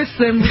 times worse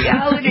than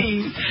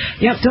reality.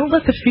 Don't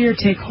let the fear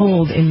take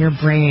hold in your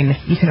brain.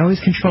 You can always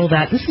control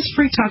that. This is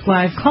Free Talk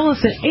Live. Call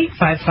us at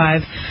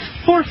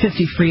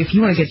 855-450-FREE if you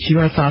want to get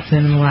your thoughts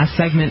in the last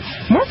segment.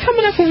 More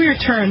coming up when we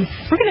return.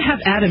 We're going to have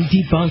Adam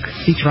debunk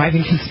the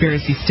driving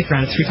conspiracy. Stick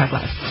around. It's Free Talk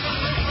Live.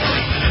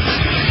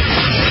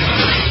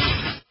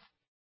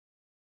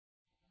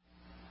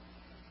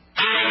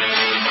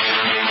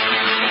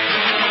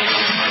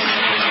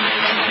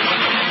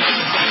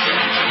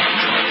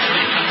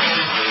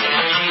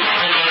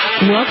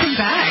 Welcome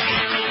back.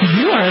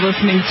 You are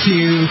listening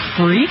to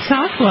Free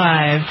Talk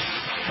Live,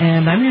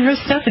 and I'm your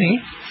host,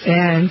 Stephanie.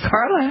 And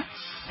Carla.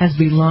 As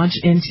we launch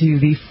into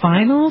the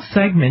final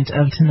segment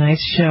of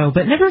tonight's show.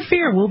 But never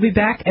fear, we'll be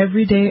back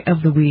every day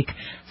of the week.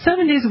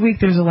 7 days a week,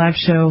 there's a live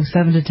show,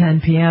 7 to 10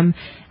 p.m.,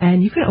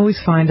 and you can always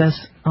find us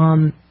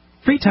on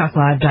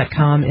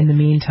freetalklive.com in the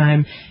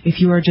meantime. If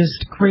you are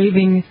just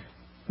craving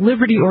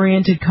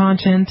liberty-oriented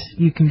content,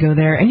 you can go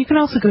there. And you can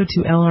also go to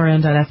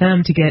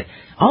LRN.FM to get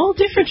all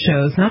different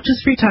shows, not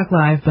just Free Talk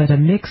Live, but a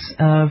mix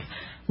of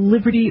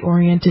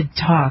liberty-oriented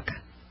talk.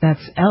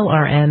 That's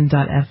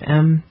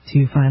LRN.FM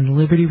to find the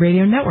Liberty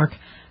Radio Network.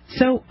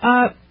 So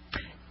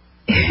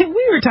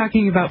we were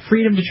talking about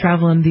freedom to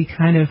travel and the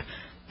kind of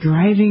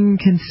driving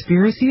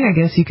conspiracy, I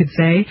guess you could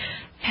say.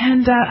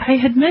 And I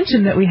had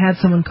mentioned that we had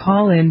someone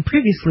call in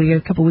previously, a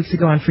couple weeks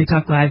ago on Free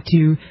Talk Live,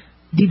 to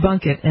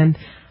debunk it. And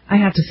I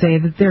have to say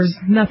that there's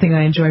nothing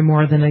I enjoy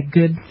more than a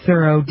good,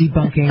 thorough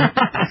debunking.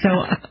 So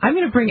I'm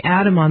going to bring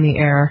Adam on the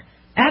air.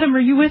 Adam, are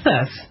you with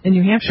us in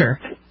New Hampshire?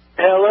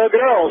 Hello,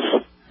 girls.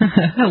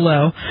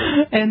 Hello.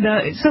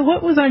 And so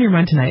what was on your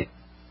mind tonight?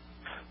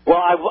 Well,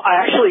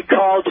 I actually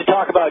called to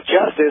talk about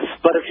justice,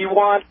 but if you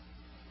want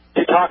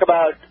to talk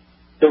about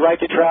the right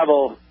to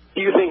travel,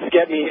 few things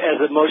get me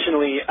as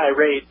emotionally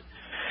irate.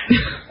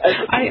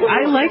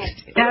 I liked,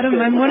 Adam,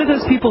 I'm one of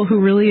those people who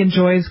really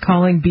enjoys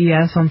calling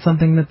BS on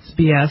something that's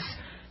BS.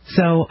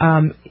 So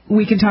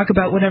we can talk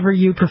about whatever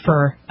you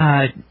prefer,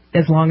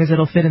 as long as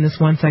it'll fit in this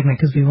one segment,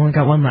 because we've only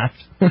got one left.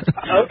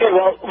 Okay,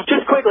 well,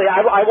 just quickly,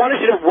 I wanted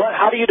to know,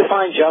 how do you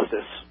define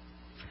justice?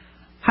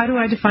 How do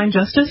I define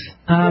justice?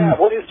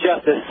 What is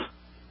justice?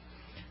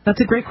 That's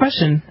a great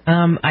question.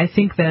 I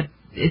think that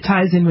it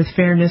ties in with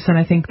fairness, and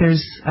I think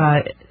there's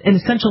an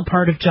essential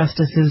part of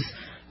justice is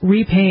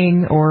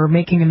repaying or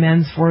making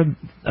amends for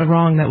a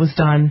wrong that was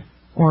done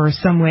or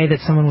some way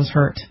that someone was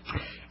hurt.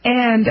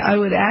 And I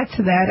would add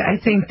to that, I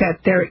think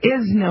that there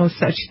is no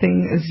such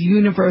thing as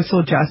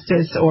universal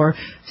justice or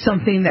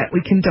something that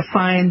we can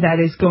define that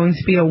is going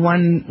to be a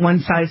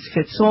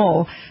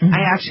one-size-fits-all. Mm-hmm.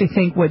 I actually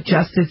think what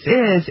justice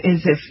is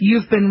if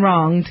you've been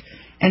wronged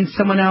and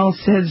someone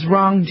else has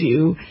wronged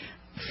you,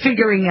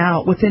 figuring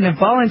out within a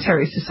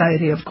voluntary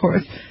society, of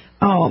course,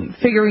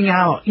 figuring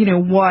out,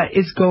 what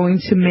is going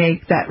to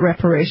make that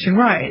reparation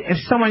right. If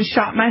someone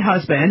shot my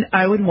husband,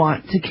 I would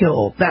want to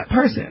kill that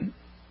person.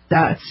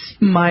 That's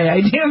my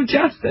idea of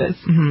justice.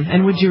 Mm-hmm.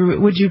 And would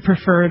you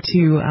prefer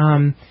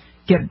to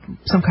get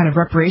some kind of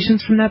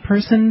reparations from that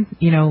person?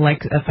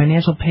 Like a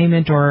financial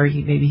payment, or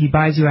maybe he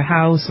buys you a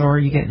house, or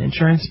you get an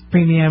insurance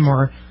premium,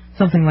 or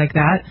something like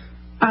that?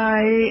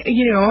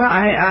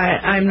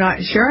 I'm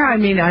not sure. I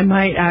mean, I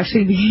might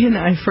actually be an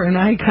eye for an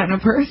eye kind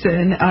of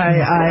person.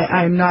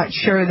 I'm not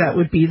sure that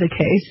would be the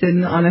case.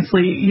 And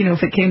honestly,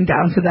 if it came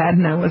down to that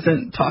and I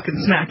wasn't talking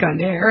smack on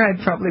air,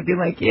 I'd probably be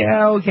like,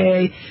 yeah,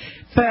 okay.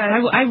 But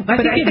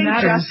I think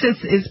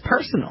justice is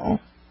personal.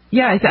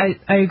 Yeah,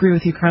 I agree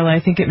with you, Carla. I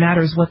think it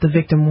matters what the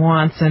victim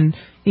wants, and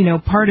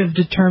part of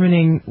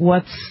determining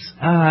what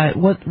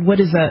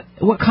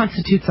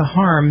constitutes a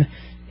harm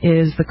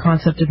is the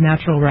concept of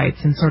natural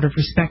rights and sort of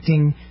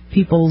respecting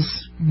people's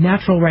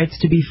natural rights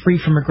to be free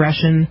from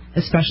aggression,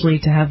 especially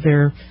to have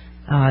their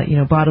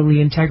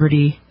bodily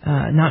integrity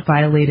not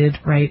violated,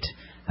 right?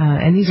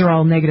 And these are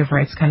all negative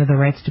rights, kind of the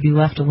rights to be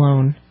left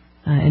alone.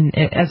 And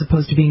as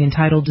opposed to being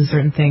entitled to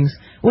certain things.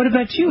 What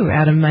about you,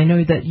 Adam? I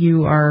know that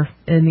you are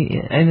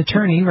an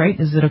attorney, right?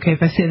 Is it okay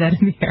if I say that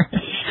in the air?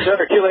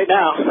 Sure, too late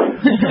now.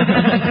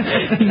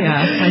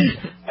 Yeah.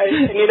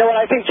 And you know what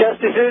I think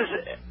justice is?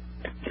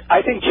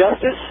 I think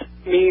justice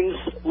means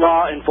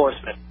law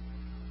enforcement.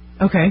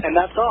 Okay. And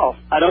that's all.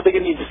 I don't think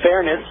it means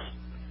fairness.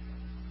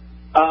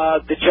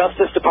 The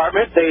Justice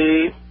Department,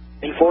 they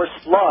enforce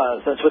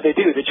laws. That's what they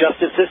do. The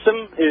justice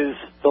system is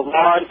the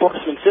law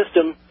enforcement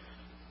system.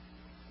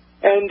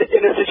 And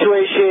in a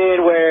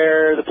situation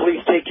where the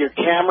police take your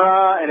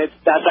camera and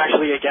that's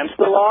actually against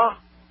the law,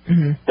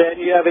 mm-hmm. then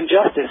you have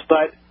injustice.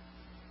 But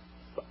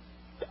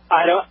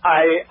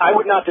I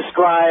would not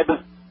describe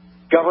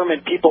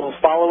government people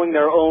following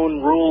their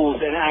own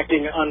rules and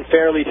acting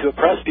unfairly to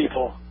oppress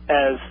people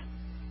as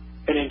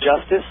an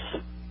injustice.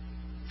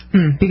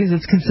 Because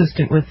it's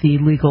consistent with the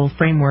legal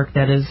framework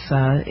that is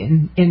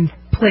in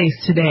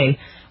place today.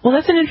 Well,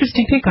 that's an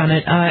interesting take on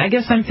it. I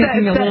guess I'm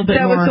thinking a little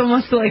bit more... That was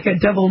almost like a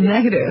double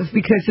negative,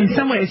 because in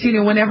some ways,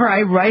 whenever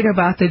I write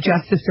about the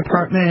Justice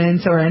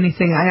Department or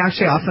anything, I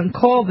actually often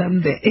call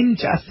them the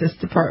Injustice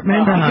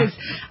Department, because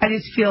I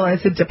just feel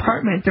as a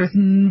department, there's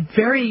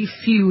very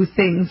few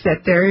things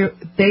that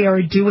they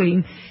are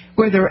doing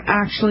where they're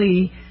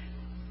actually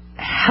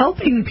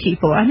helping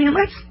people. I mean,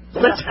 let's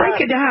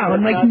break it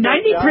down. Like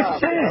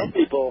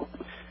 90%.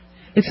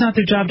 It's not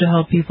their job to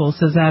help people,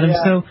 says Adam.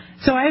 Yeah.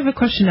 So I have a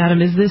question, Adam.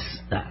 Is this,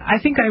 I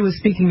think I was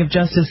speaking of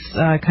justice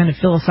kind of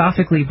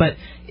philosophically, but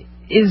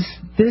is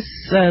this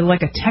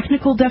like a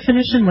technical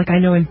definition? Like I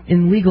know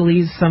in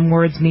legalese some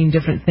words mean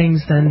different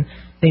things than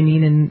they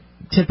mean in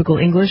typical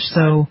English,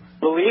 so... I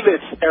believe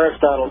it's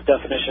Aristotle's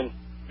definition.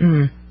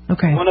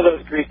 Okay. One of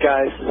those Greek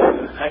guys.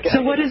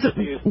 So what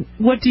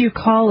do you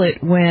call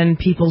it when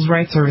people's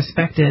rights are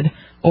respected?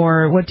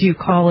 Or what do you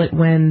call it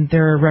when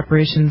there are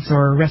reparations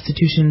or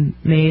restitution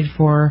made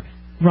for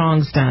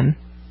wrongs done?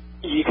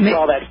 You can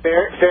call that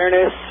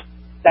fairness,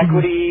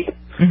 equity,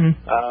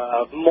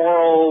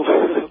 moral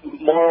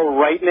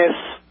rightness.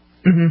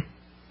 Mm-hmm.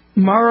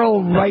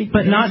 Moral right,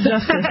 but not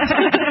justice.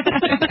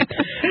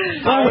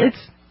 Well,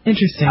 it's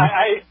interesting.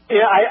 A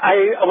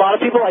lot of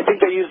people, I think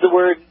they use the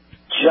word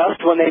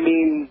just when they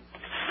mean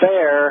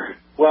fair.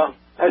 Well,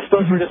 I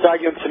suppose we're just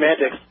arguing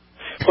semantics.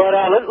 But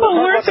let's talk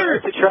about the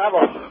right to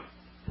travel.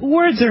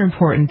 Words are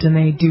important, and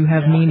they do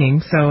have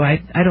meaning, so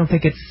I don't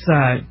think it's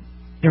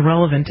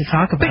irrelevant to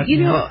talk about.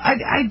 But,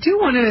 I do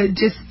want to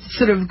just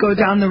sort of go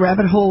down the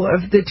rabbit hole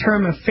of the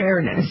term of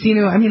fairness.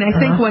 I mean, I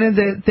think one of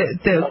the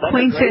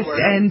quaintest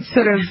and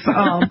sort of...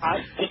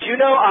 Did you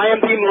know I am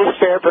the most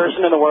fair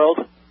person in the world?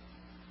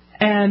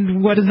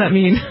 And what does that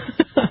mean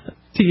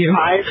to you?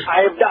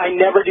 I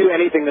never do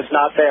anything that's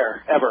not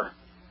fair, ever.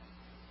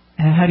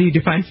 How do you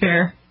define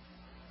fair?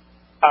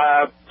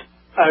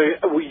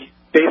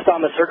 Based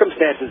on the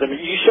circumstances. I mean,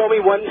 you show me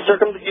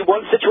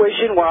one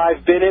situation where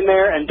I've been in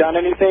there and done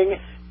anything,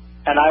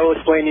 and I will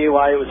explain to you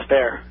why it was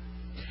fair.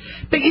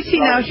 But you see,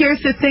 now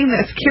here's the thing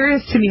that's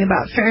curious to me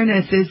about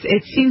fairness is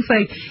it seems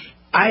like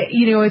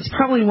it's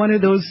probably one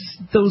of those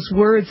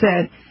words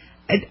that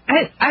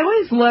I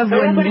always love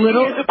when little.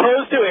 Nobody is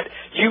opposed to it.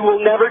 You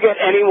will never get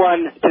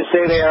anyone to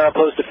say they are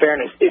opposed to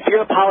fairness. If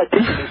you're a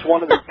politician, it's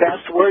one of the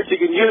best words you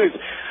can use.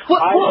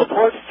 I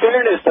support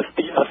fairness, the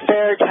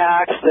fair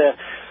tax,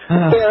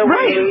 fair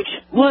wage.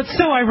 Well, it's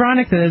so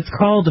ironic that it's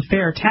called a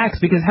fair tax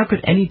because how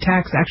could any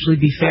tax actually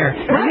be fair?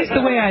 At least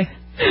the way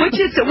Which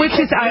is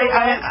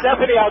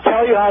Stephanie, I'll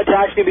tell you how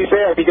tax can be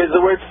fair because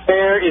the word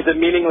fair is a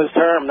meaningless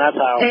term. That's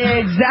how.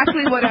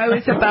 Exactly what I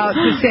was about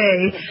to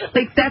say.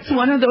 Like, that's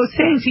one of those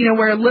things,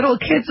 where little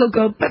kids will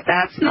go, but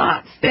that's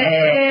not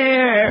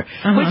fair.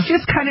 Which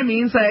just kind of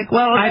means like,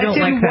 well, it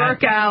didn't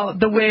work out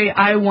the way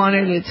I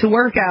wanted it to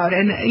work out.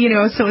 And,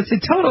 so it's a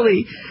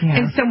totally,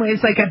 in some ways,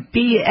 like a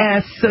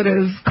BS sort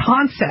of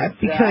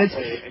concept because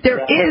there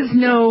is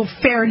no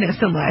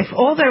fairness in life.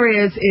 All there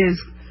is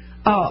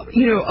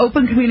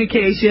open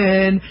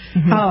communication,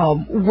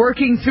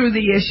 working through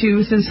the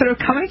issues and sort of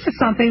coming to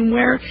something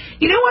where,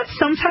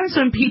 sometimes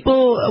when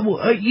people, one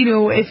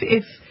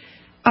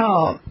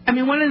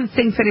of the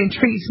things that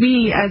intrigues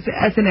me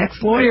as an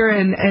ex-lawyer,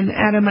 and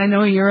Adam, I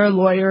know you're a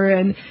lawyer,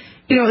 and,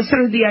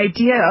 sort of the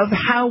idea of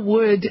how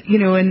would,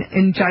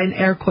 in giant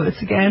air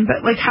quotes again,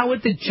 but like how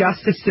would the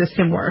justice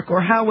system work,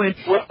 or how would,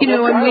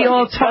 and we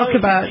all talk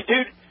about...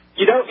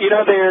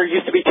 there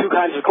used to be two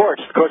kinds of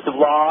courts, the courts of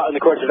law and the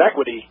courts of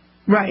equity.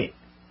 Right.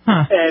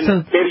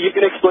 And maybe you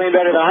can explain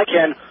better than I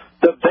can.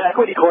 The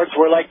equity courts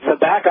were like the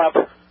backup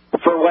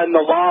for when the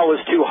law was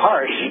too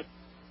harsh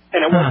and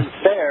it wasn't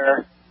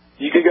fair.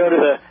 You could go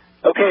to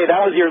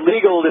that was your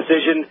legal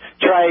decision,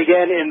 try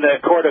again in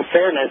the court of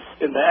fairness,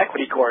 in the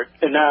equity court.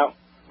 And now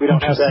we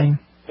don't have that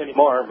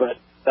anymore, but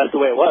that's the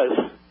way it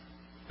was.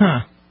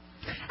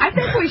 I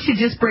think we should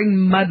just bring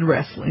mud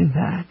wrestling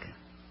back.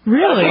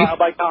 Really? Trial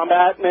by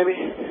combat, maybe?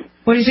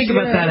 What do you think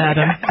about that,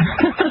 Adam?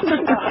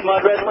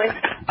 Mud wrestling?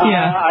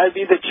 Yeah. I'd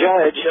be the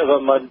judge of a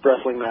mud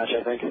wrestling match,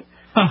 I think.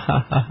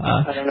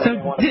 I don't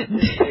know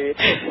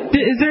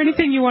is there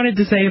anything you wanted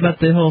to say about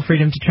the whole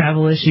freedom to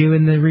travel issue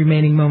in the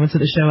remaining moments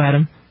of the show,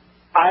 Adam?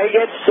 I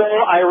get so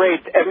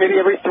irate. Maybe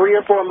every 3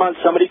 or 4 months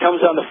somebody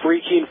comes on the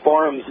Free Keen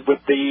forums with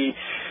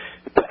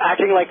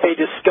acting like they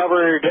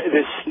discovered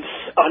this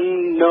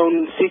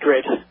unknown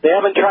secret. They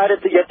haven't tried it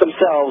yet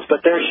themselves,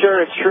 but they're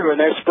sure it's true, and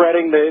they're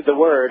spreading the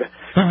word.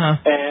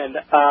 And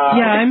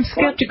I'm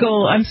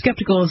skeptical. I'm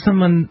skeptical of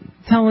someone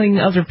telling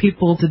other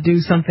people to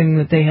do something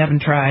that they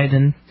haven't tried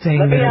and saying.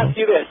 Let me ask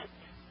you this: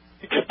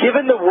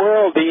 given the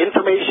world, the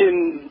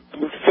information,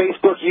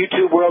 Facebook,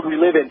 YouTube world we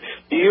live in,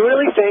 do you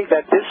really think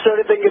that this sort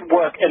of thing could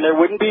work, and there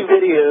wouldn't be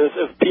videos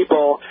of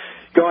people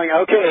going,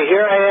 okay,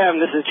 here I am,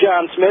 this is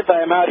John Smith,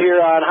 I am out here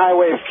on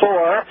Highway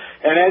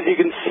 4, and as you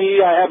can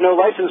see, I have no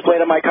license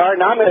plate on my car, and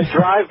I'm going to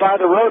drive by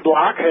the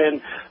roadblock, and,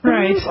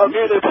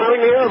 okay, they're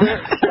pulling me over,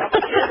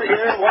 over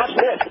here, watch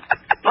this.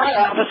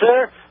 Hi,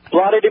 officer,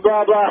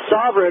 blah-de-blah-blah,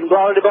 sovereign,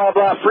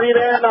 blah-de-blah-blah, free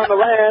land on the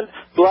land,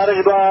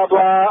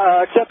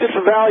 blah-de-blah-blah, accepted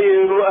for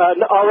value,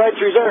 all rights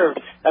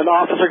reserved. And the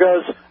officer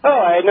goes, oh,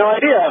 I had no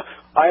idea.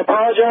 I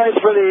apologize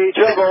for the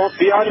trouble.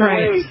 Be on your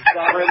way,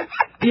 sovereign.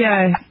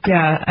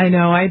 Yeah, I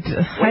know. I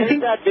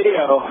think that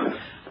video.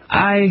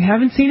 I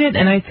haven't seen it,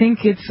 and I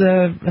think it's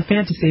a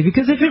fantasy,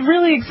 because if it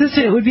really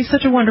existed, it would be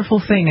such a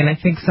wonderful thing, and I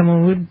think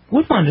someone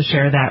would want to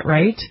share that,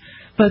 right?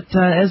 But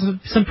as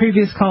some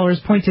previous callers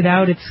pointed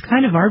out, it's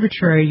kind of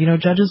arbitrary.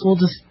 Judges will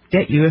just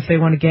get you if they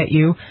want to get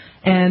you.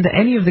 And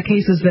any of the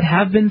cases that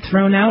have been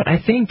thrown out, I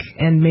think,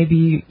 and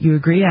maybe you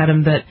agree,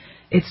 Adam, that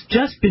it's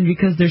just been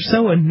because they're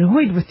so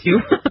annoyed with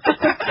you.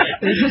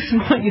 They just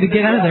want you to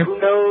get out of there. Who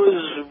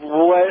knows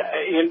what...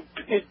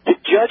 the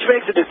judge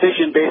makes a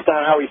decision based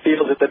on how he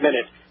feels at the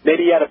minute.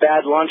 Maybe he had a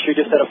bad lunch, or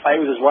just had a fight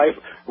with his wife,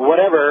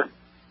 whatever.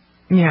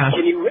 Yeah.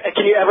 Can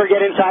you ever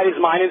get inside his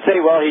mind and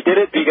say, well, he did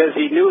it because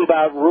he knew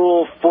about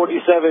Rule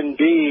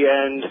 47B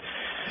and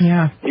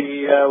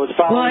he was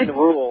following the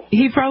rule?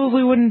 He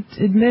probably wouldn't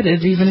admit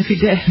it, even if he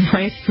did,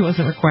 right? He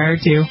wasn't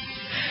required to.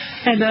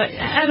 And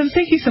Adam,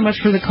 thank you so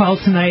much for the call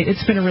tonight.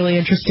 It's been a really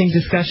interesting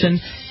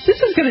discussion. This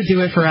is going to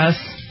do it for us.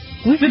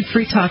 We've been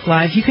Free Talk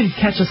Live. You can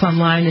catch us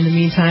online in the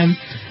meantime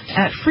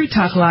at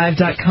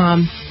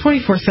freetalklive.com,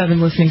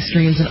 24/7 listening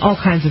streams and all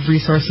kinds of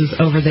resources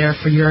over there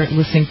for your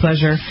listening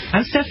pleasure.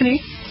 I'm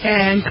Stephanie.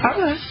 And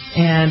Carla.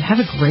 And have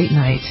a great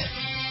night.